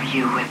to have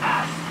you with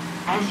us.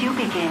 As you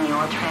begin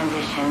your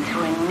transition to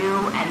a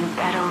new and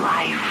better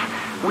life,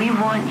 we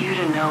want you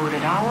to know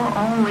that our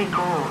only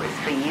goal is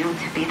for you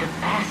to be the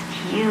best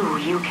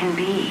you can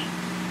be.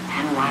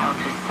 And while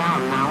to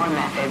some our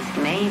methods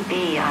may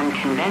be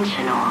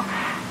unconventional,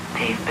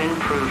 they've been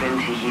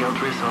proven to yield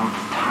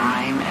results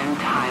time and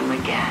time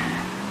again.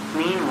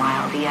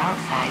 Meanwhile, the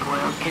outside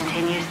world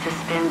continues to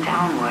spin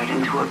downward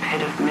into a pit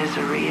of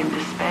misery and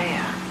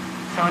despair.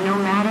 So no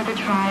matter the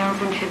trials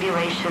and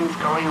tribulations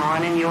going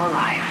on in your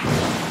life,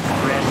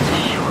 rest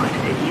assured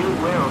that you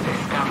will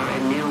discover a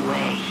new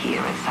way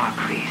here at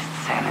Sacre's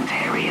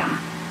Sanitarium.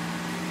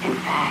 In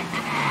fact,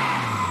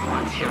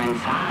 once you're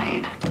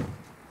inside...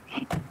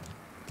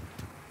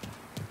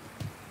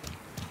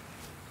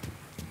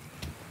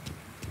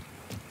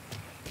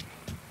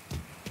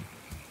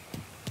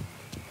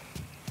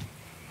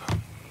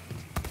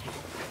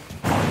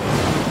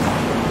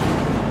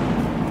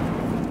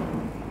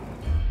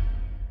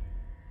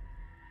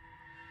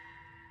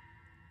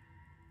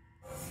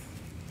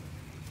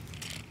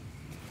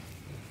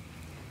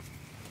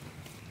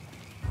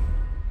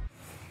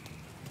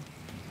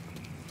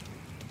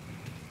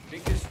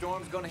 Think this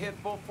storm's gonna hit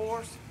full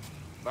force?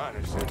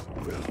 Bonnie says it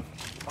will.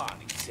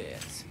 Bonnie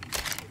says.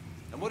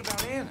 And what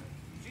about Anna?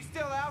 She's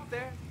still out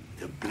there.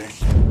 The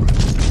blessed.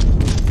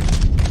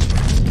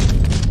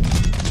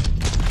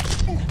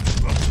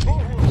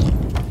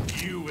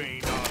 You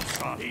ain't on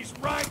top. He's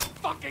right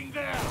fucking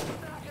there.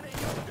 Knocking at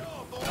your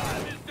door, boy.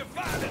 I'm this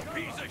divided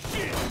piece of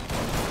shit.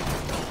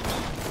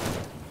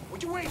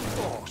 What you waiting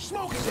for?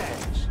 Smoke his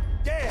ass.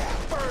 Yeah,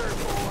 bird,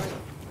 boy.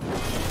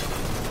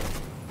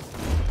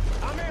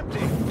 I'm empty.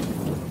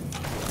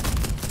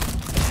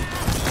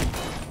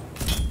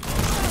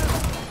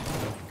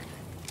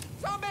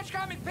 Some bitch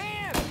got me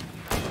pinned!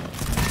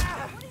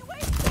 What are you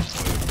waiting for?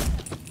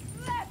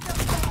 Let them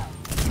go!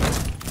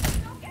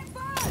 Don't get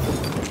burned!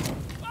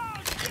 Oh,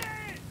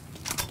 shit!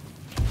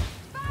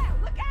 Fire,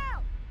 look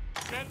out!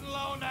 Getting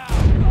low now.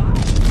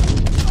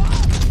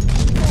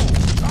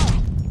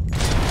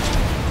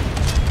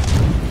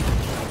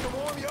 To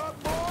warm you up,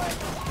 boy?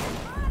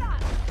 Burn on!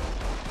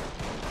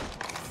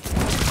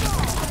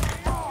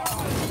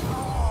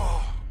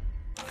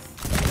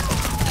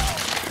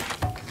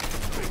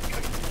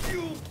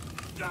 You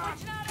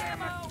Switching out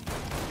ammo!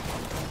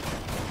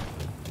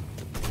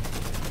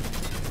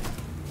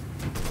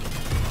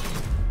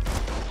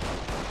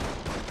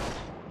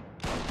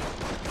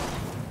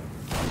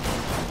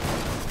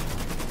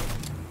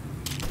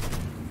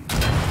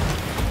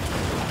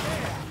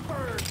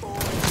 Bird, boy.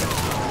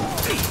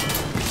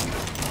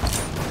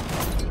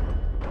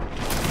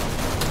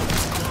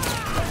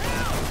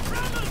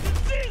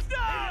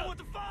 Hit with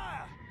the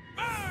fire!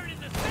 Burn in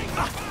the sink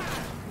of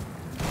fire!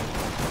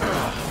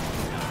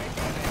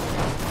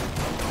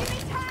 Give me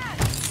time!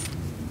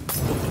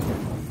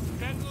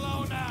 Getting low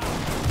now.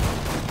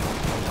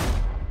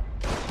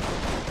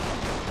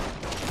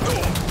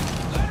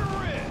 Let her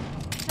rip!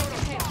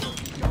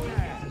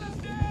 Get us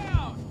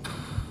down!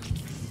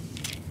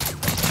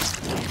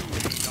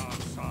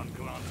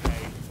 Ensanglante.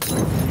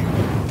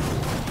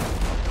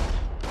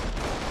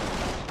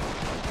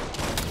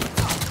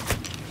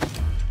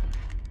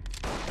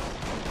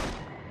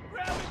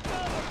 Grab and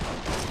cover!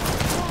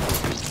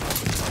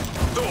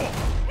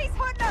 He's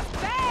hurting us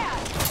bad!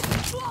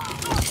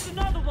 Lost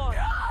another one!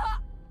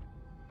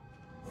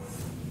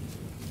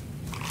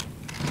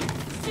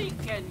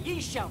 Seek and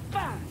ye shall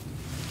find.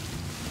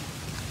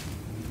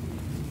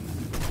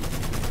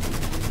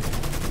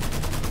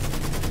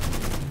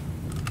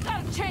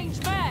 Gotta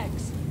change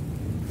mags.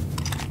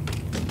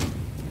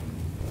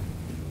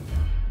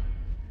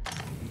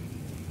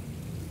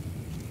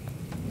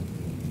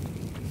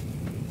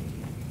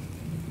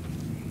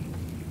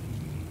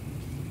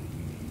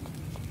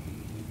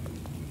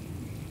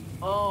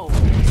 Oh,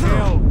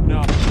 hell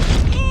no.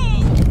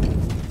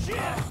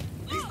 Shit!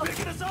 He's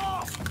picking us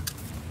off!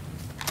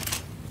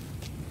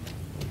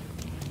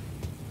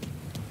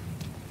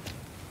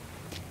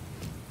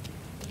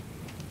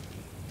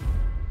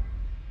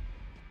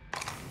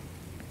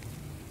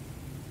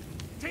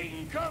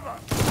 Taking cover!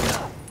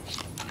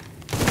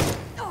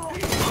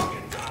 He's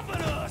fucking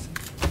dropping us!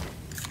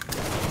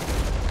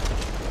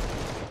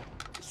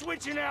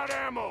 Switching out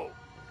ammo!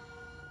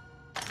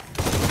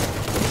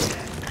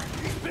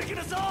 He's picking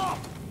us off!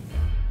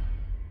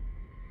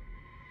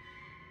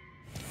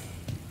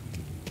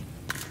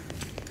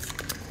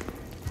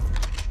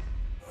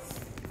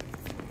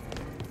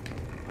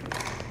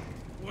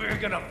 We're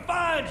gonna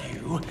find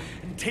you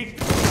and take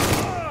the...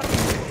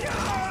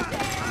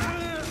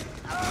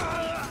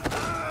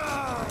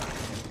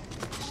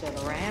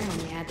 Should've ran when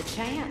you had the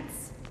chance.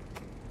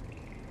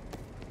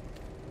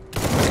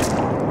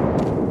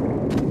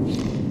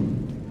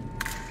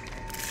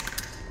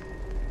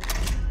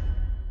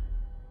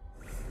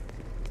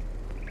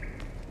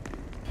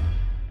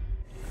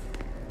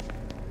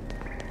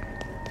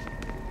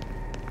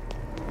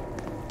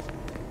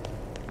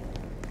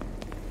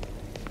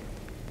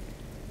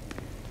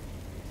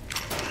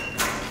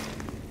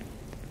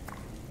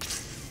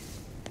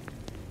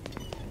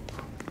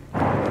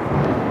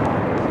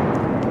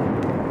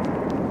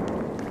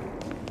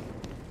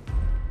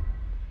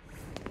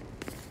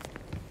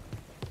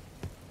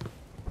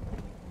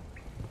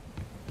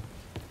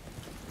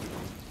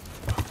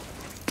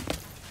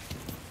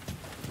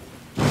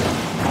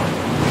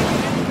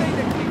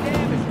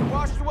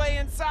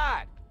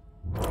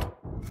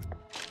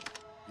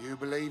 You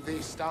believe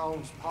these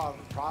stones part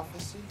of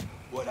prophecy?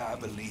 What I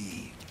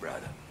believe,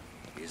 brother,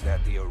 is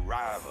that the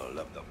arrival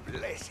of the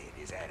blessed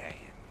is at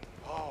hand.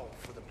 All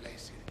for the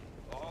blessed.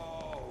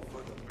 All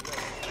for the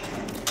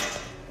blessed.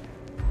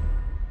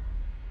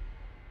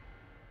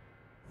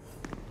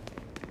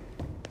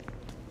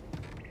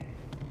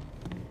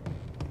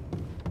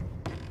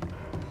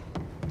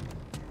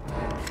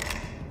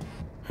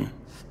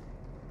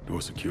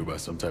 Door secured by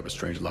some type of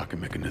strange locking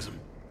mechanism.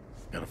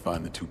 Gotta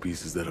find the two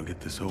pieces that'll get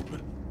this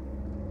open.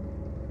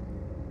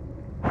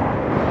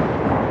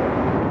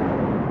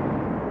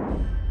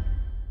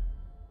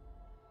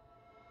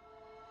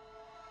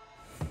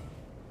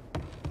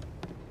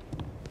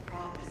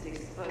 Prophecy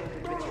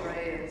spoken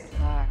betrayals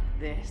like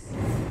this.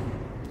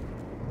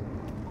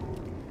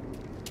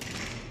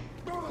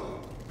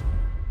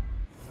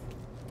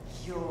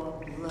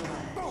 Your blood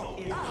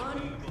is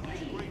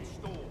unclean.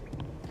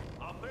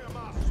 I'll bear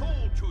my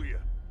soul to you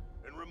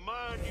and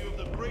remind you of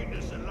the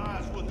greatness that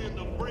lies within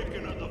the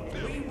breaking of the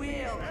veil. We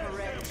will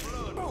correct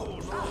you.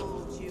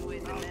 Mold you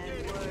into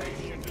men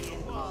worthy of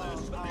being called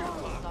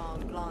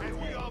Ensanglante. And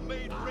we are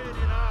made red in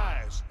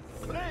eyes,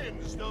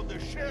 cleansed of the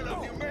shell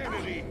of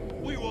humanity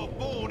we were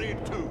born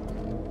into.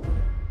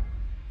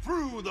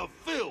 Through the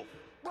filth.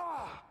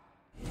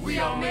 We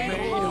are made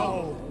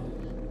whole.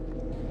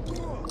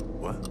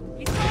 What?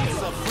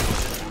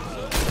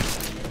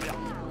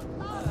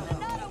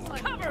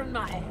 Cover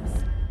my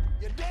ass!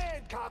 You're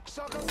dead,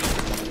 cocksucker!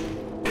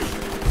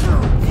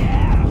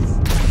 Yes!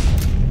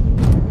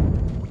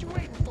 What you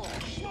waiting for?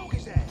 Smoke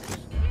his ass!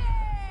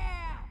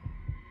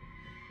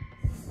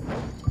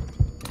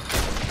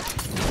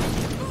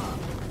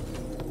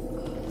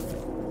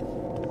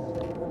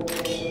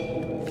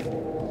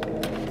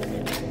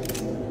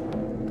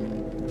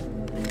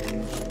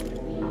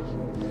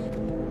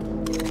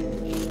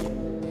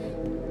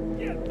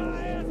 Get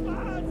my ass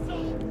behind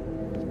some!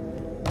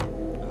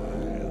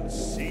 I'll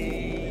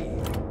see.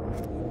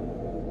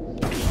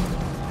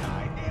 I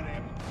hit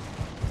him.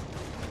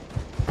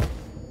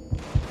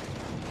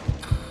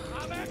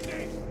 I'm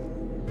empty.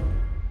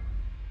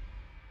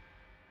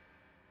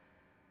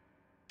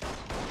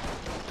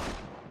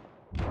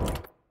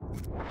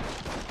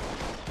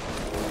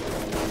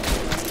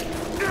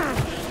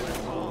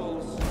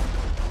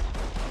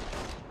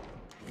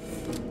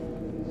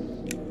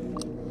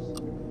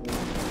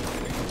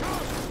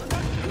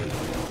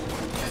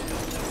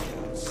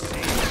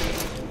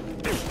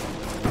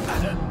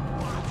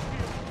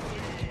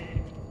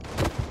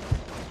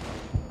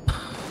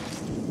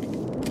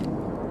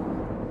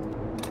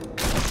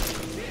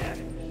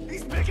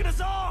 He's picking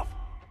us off!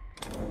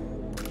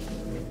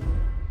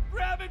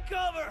 Grab and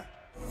cover!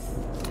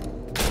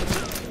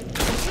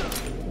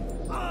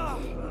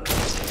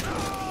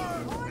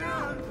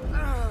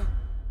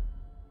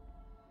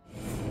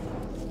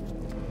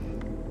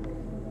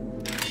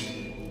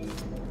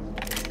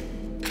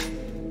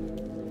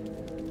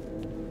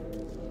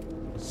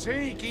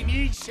 Seek and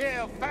ye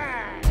shall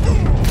find!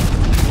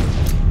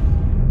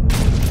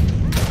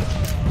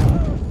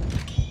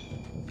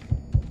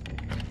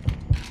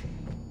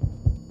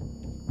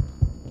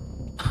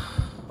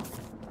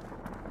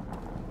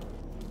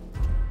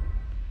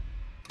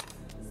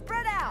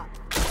 Spread out!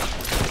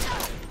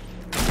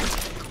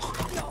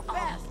 Your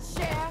best,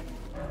 share!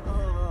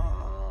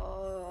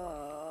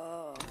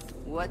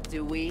 What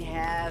do we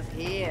have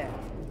here?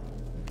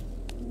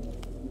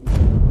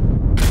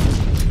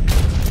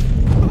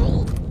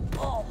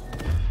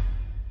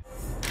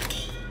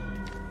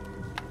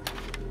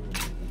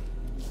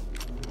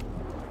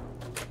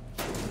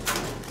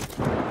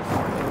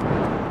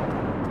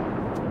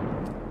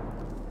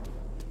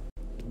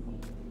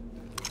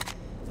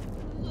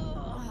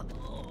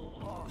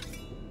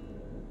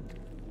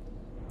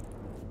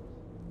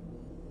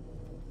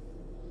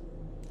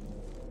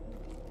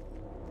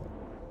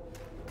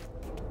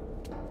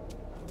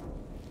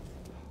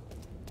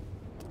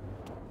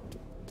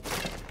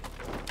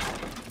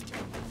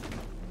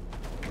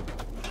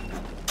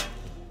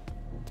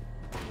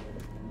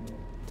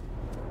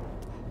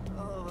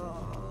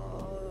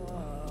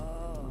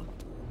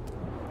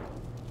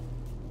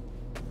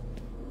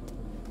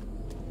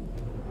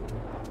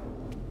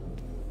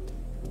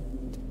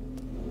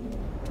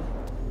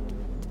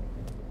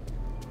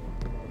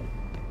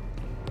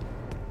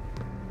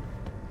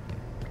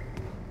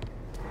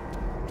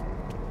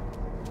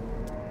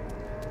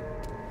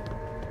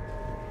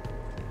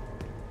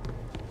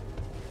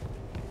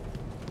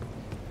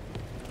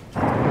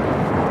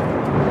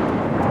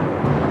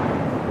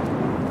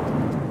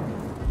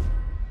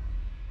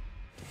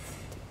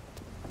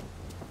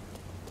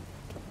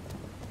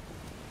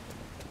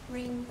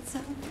 Rings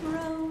of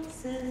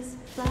roses,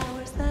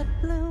 flowers that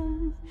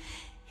bloom.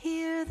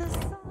 Hear the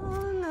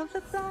song of the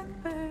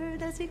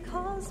blackbird as he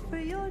calls for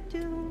your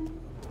doom.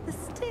 The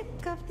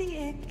stick of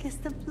the ick is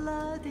the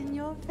blood in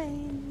your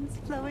veins,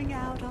 flowing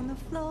out on the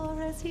floor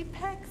as he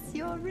pecks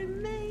your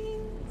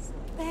remains.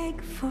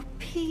 Beg for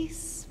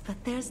peace, but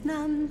there's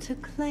none to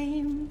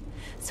claim,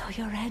 so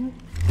your end.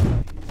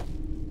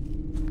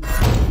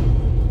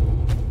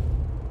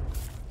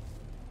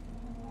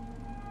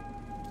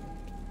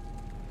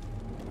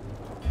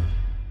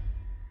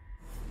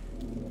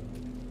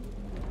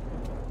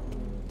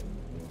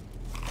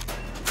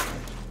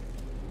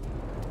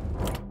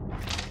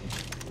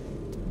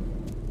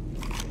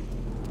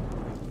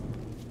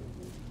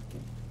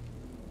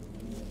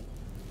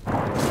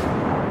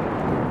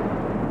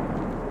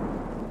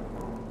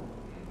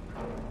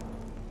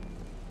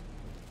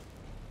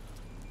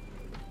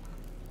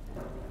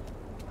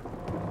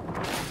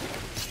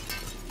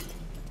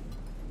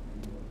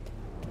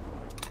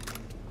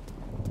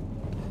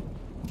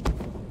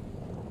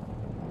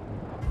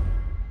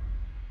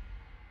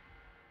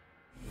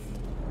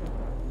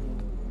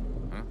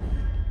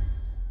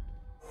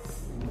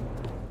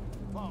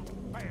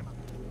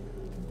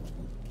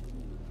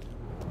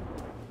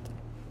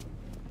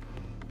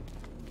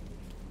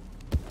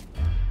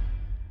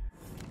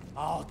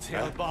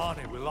 Tell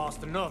Barney we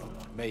lost another one.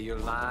 May your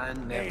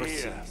line never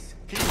Here. cease.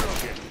 Keep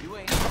looking. You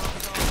ain't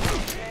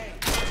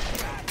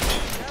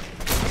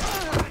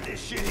Find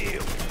this shit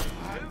here.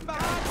 moving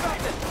behind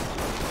something.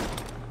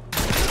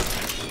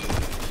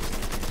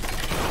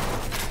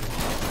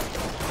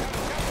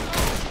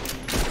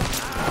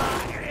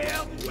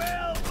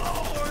 Well,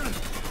 Lord,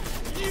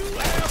 you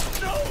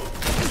have no...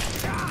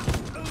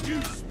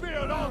 You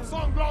spilled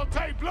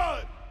Ensanglante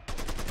blood!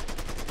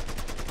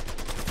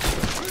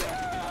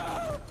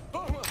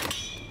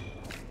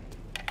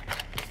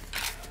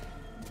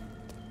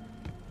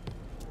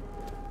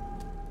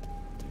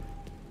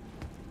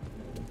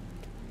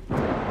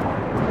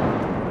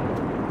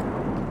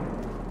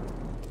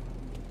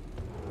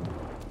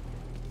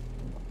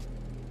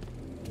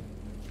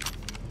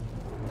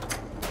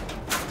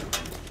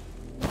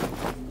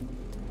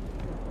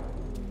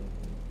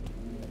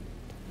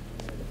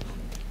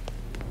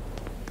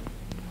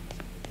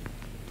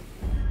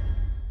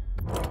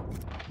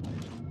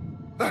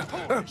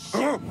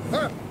 Someone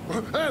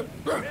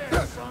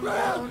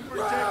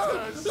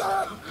protect us.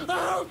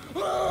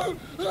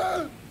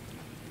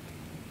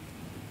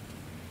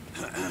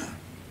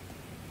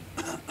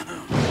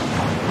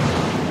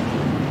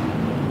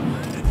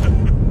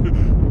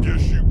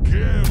 Guess you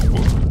can.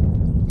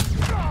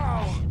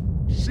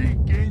 Seek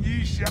and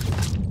ye shall.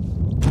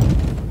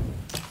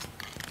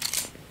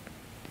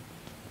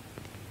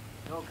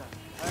 Okay.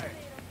 Hey.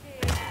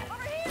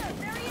 Over here!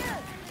 There he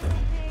is!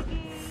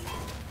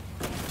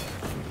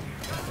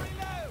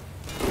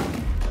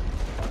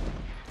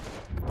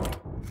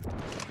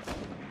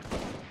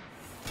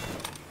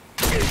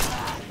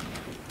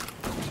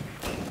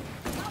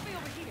 I'll be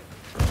over here.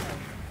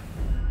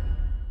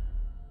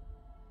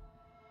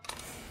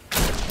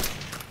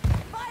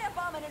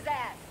 Firebomb in his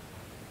ass!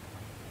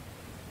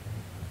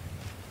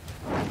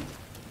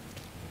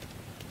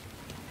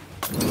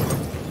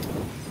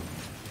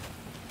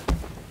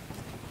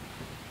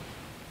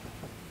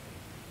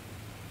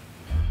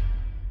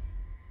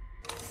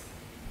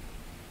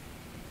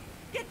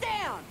 Get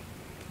down!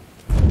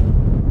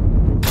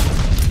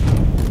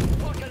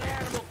 Fucking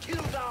animal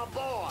killed our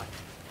boy.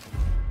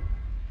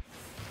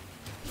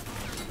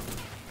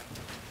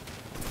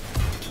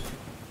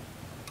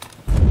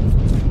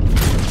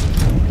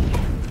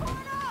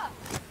 Torn up!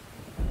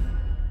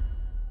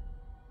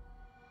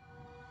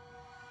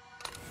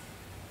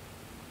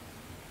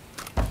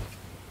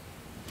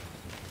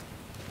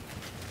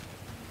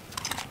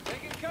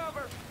 Taking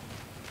cover.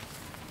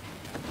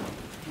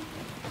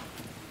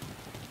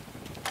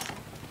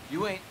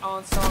 You ain't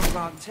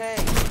Ensanglante.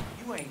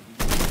 You ain't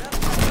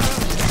nothing.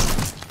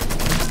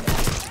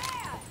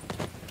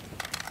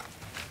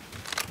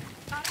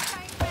 Not a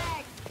tank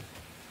bag!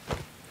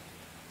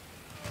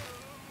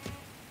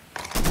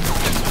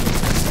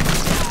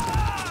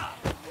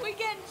 We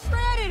getting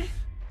shredded!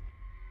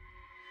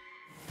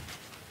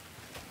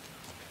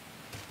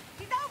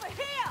 He's over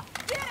here!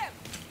 Get him!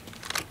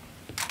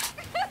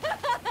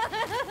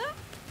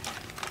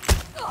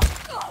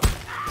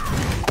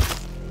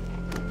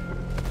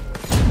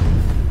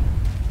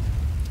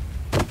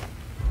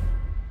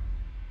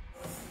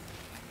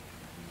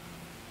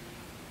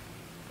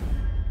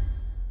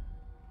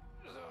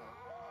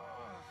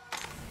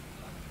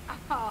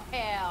 Oh,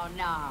 hell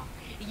no.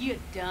 You're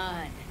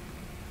done.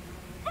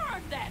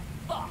 Burn that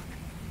fuck!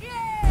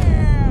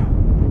 Yeah!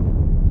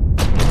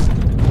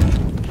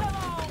 Come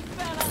on,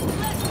 fella,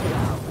 let's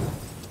go!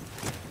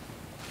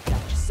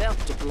 Got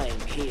yourself to blame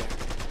here.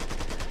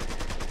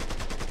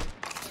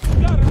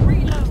 Gotta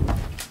reload.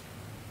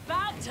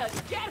 About to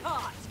get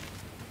hot.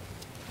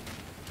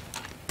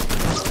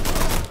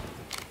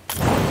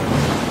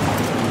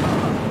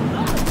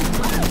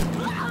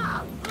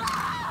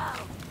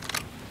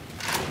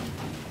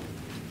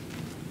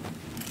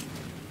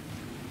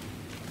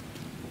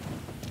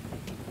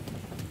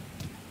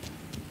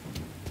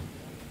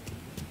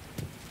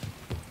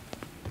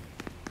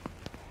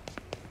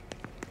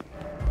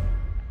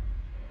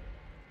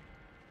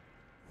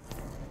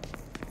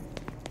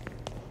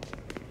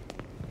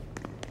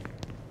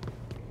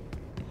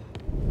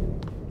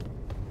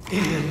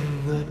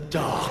 In the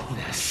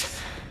darkness,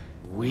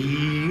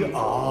 we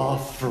are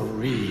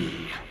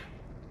free.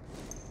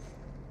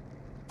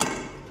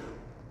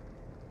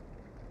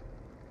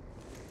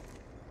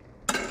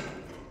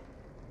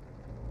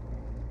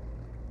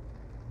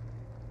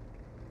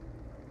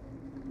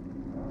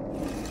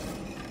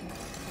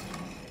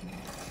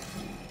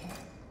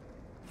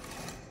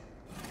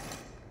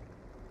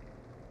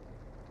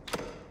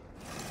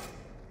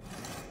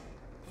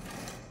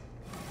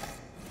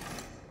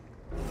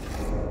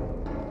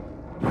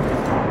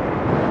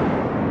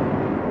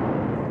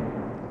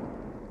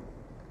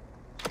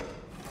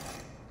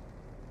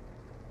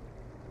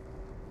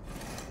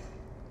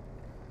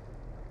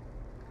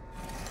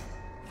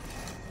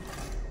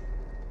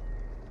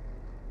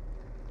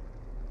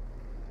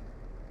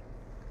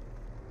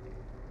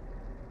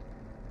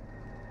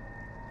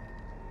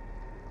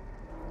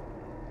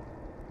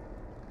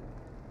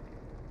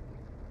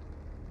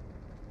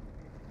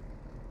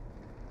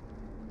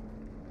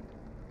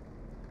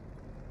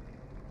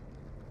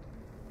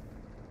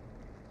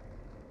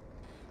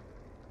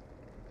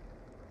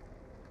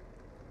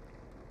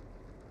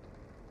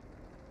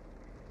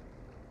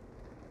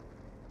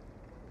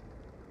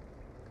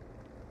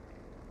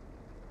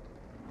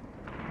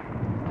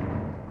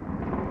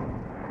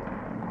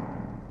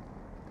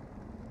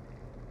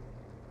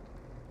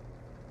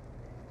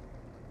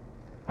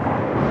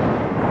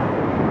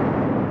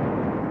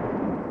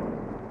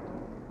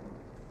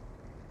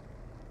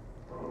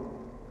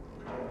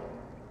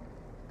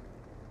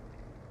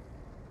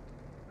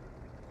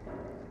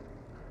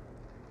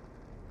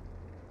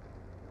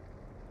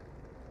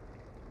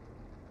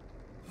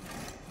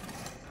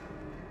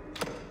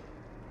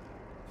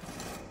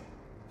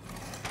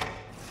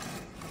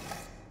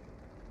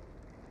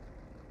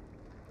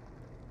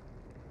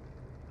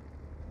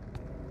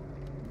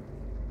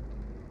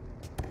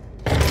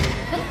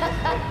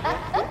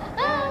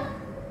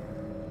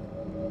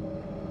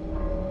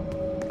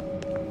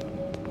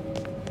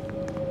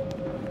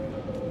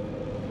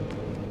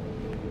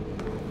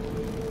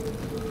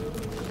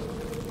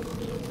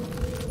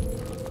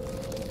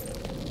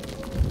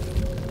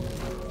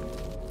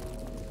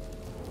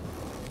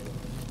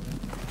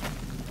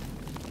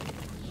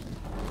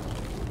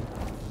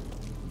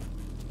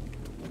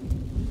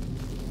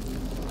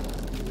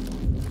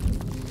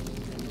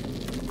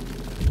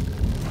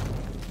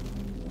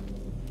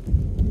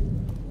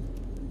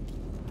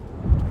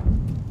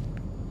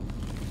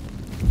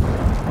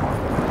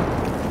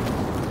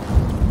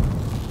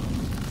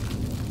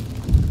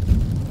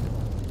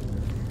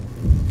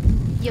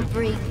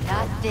 bring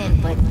nothing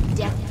but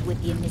death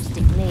with your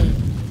mystic name.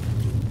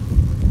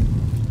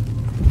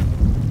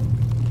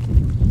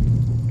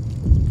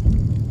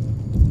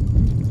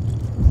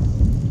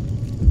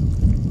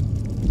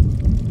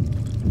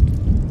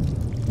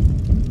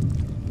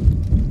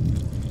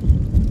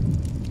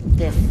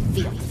 The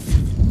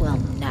filth will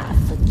not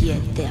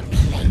forget their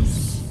place.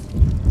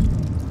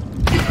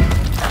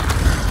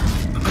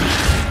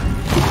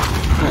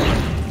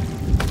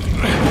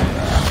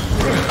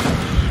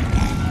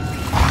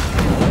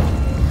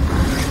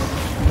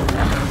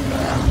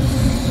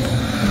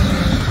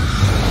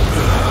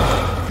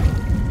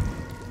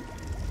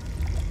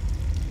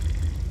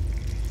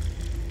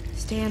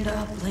 Stand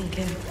up,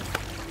 Lincoln.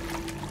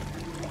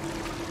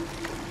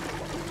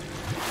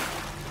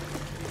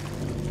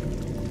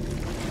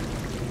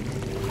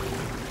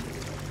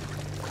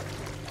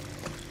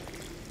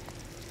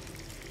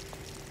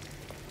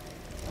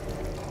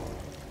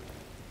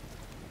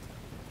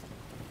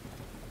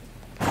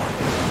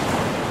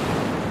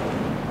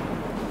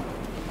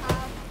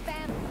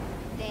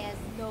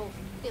 There's no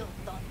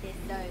filth on this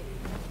earth.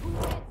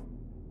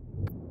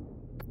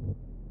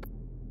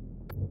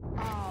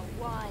 Are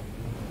one.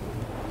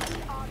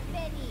 Are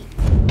many.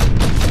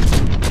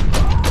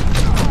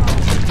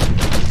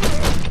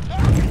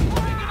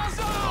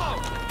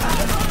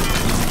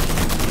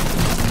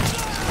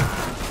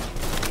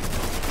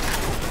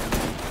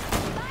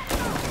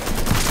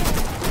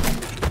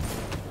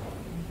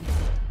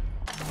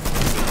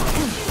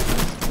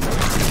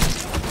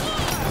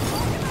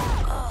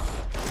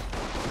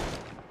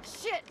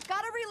 Shit,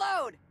 gotta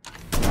reload.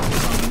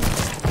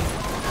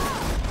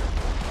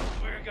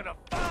 We're gonna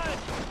find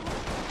you.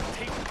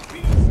 Take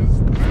pieces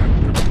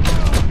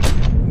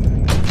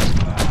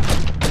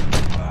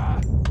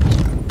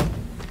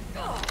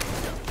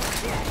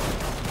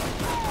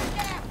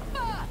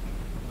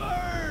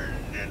burn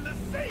in the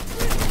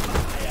sacred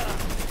fire.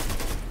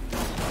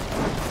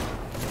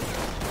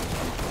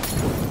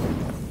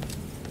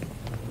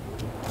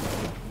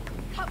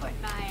 Covered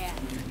my ass.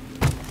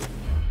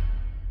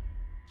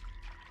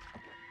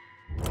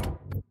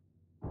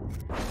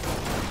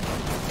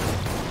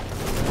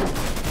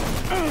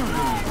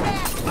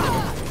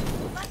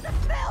 Let the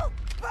filth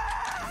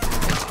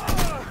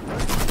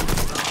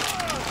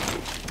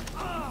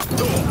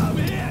I'm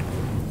in.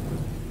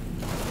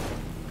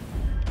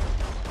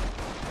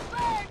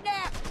 burn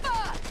that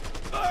fuck!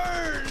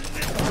 Burn.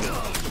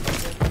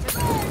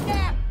 Burn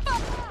that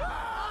fuck!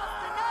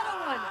 Lost another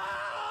one!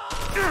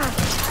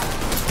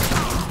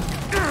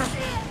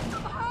 Shit,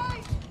 I'm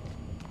behind!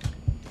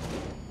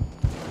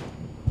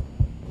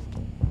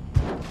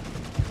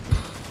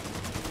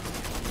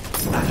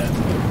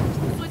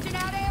 Switching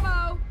out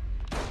ammo!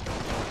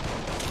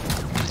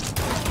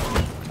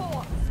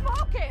 Four,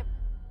 smoke him!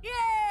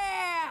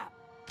 Yeah!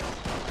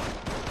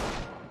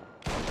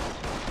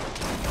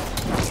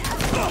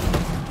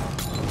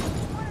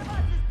 One of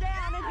us is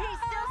down and he's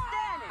still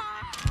standing!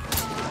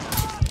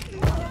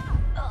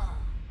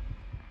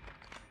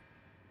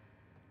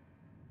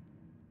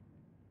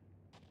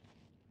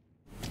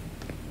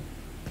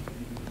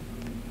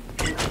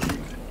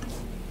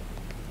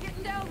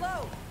 Getting down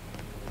low!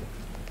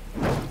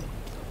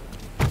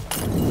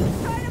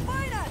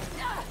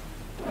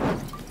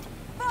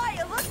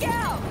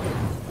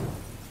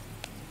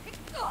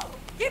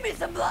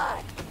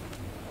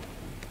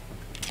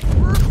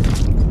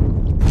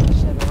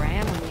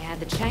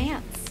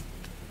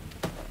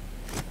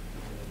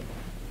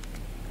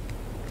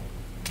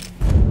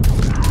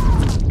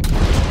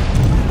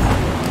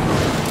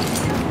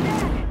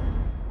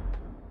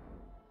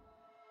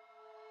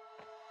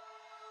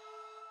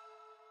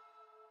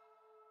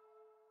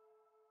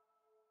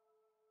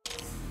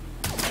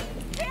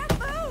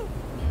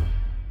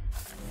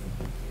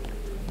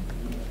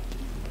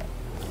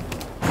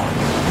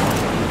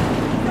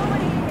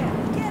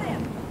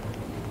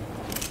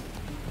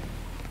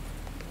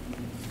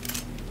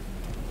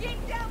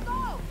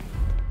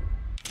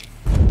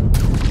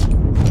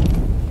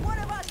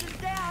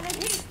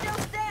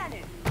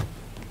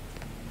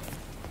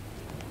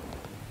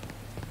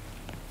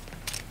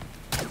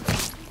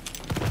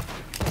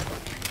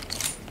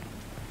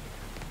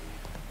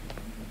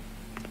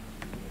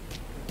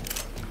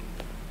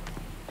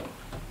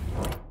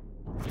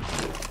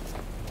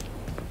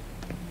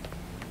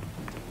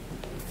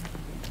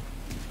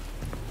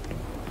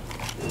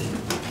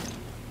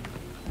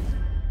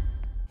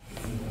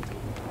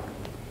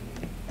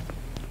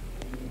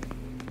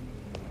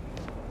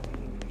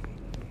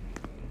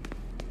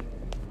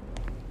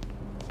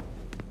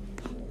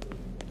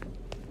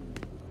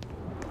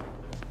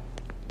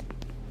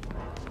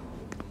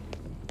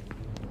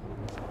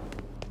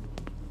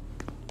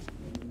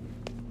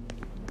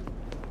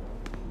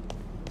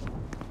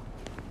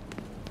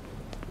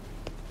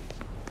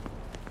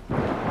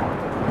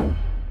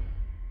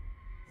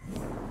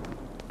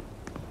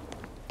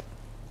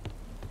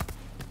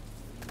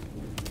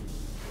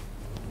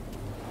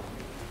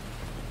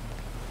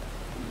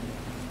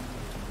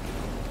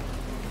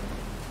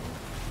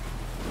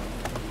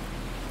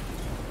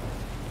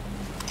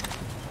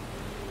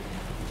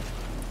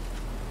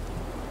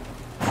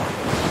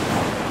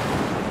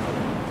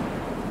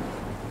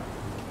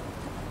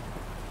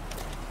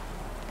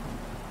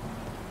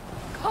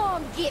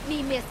 get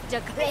me,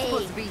 Mr. Clay.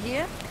 Supposed to be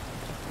here.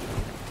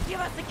 Give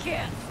us a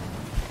kiss.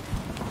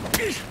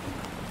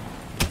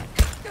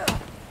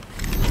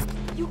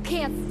 You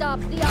can't stop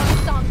the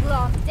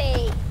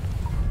Ensanglante.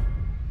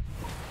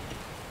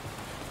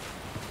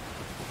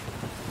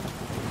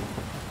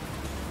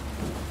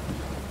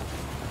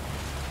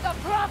 The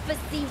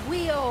prophecy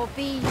will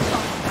be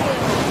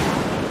fulfilled.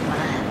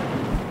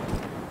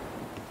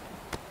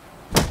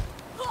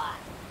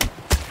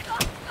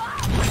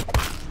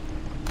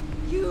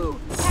 You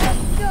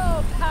have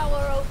no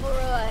power over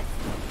us.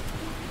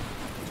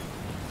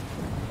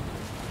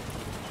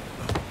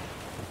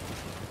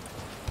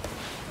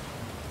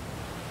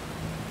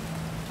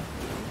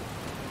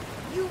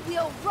 You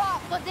will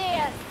rot for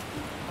this.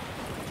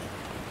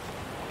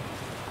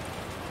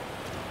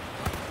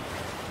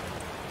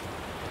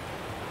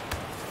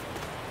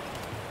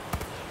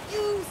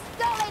 You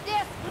sully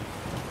this.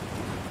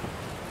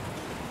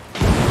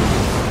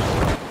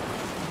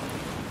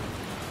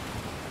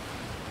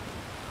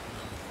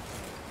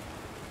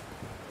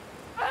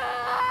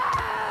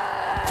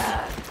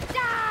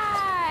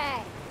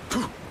 Die!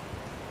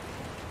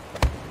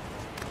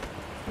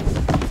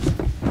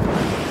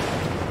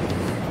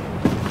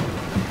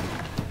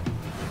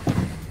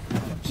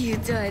 You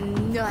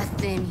done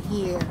nothing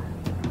here.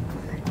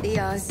 The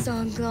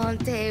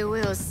Ensanglante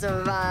will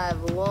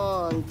survive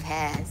long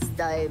past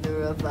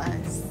either of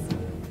us.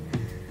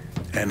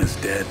 Anna's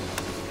dead.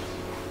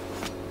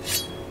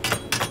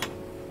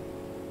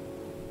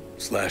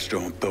 Slashed her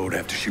own throat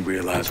after she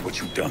realized what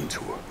you'd done to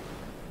her.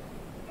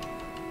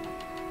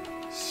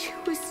 She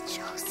was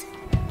chosen.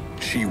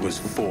 She was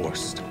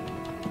forced.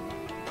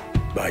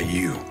 By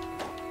you.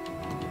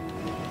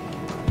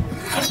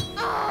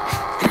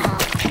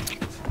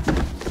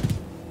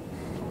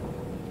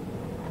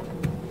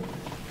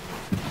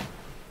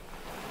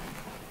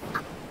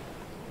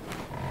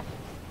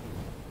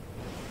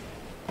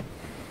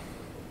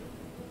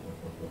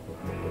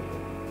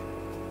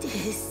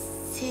 This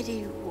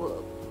city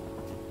will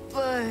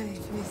burn,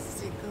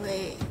 Mr.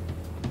 Clay.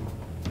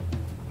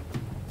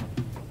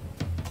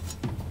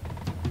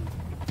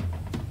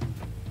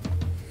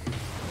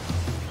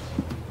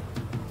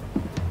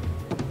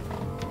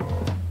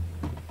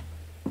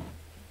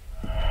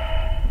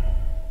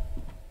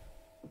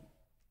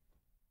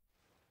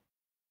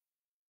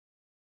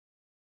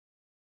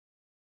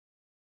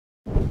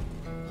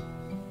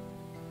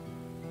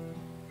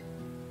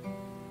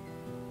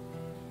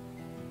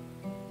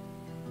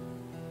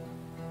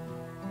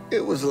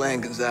 It was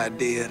Lankin's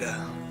idea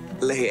to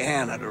lay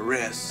Anna to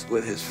rest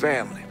with his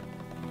family.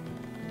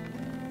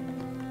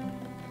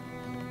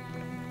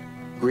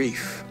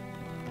 Grief.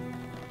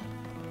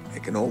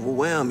 It can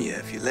overwhelm you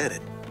if you let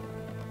it.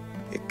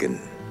 It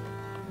can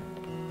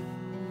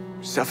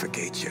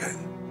suffocate you.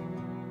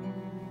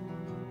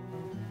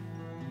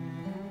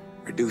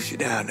 Reduce you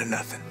down to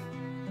nothing.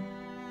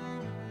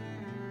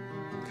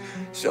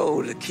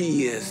 So the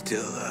key is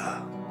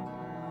to,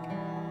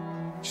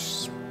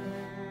 just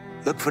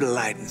look for the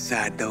light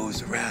inside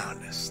those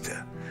around us,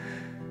 to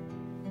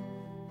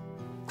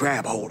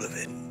grab hold of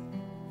it.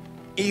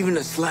 Even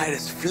the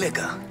slightest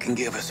flicker can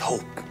give us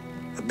hope,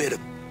 a bit of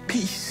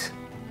peace.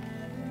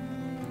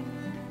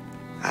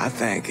 I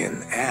think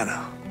in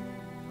Anna,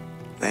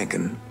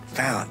 Lincoln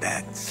found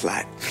that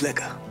slight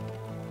flicker.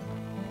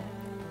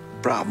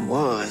 Problem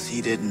was,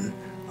 he didn't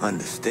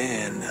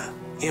understand the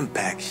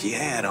impact she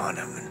had on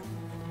him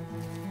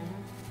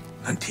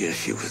until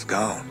she was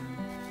gone.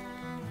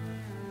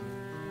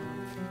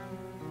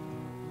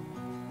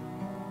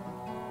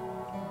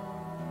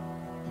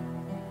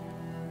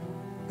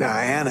 Now,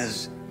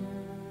 Anna's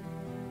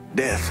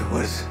death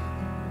was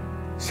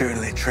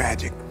certainly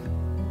tragic,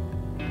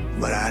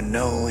 but I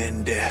know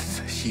in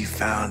death she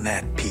found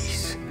that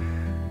peace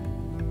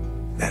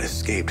that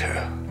escaped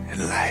her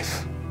in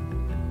life.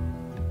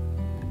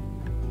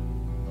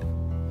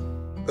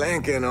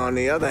 Lincoln, on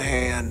the other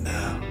hand,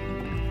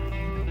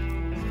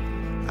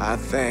 I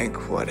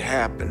think what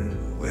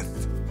happened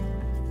with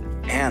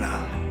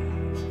Anna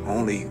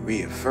only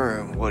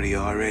reaffirmed what he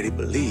already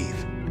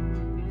believed.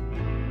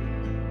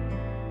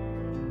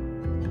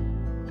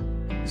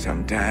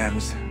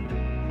 Sometimes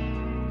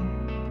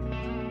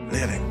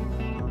living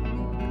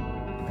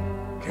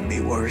can be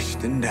worse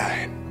than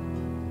dying.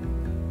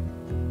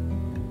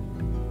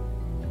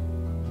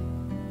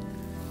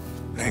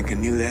 Lincoln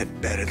knew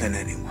that better than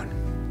anyone.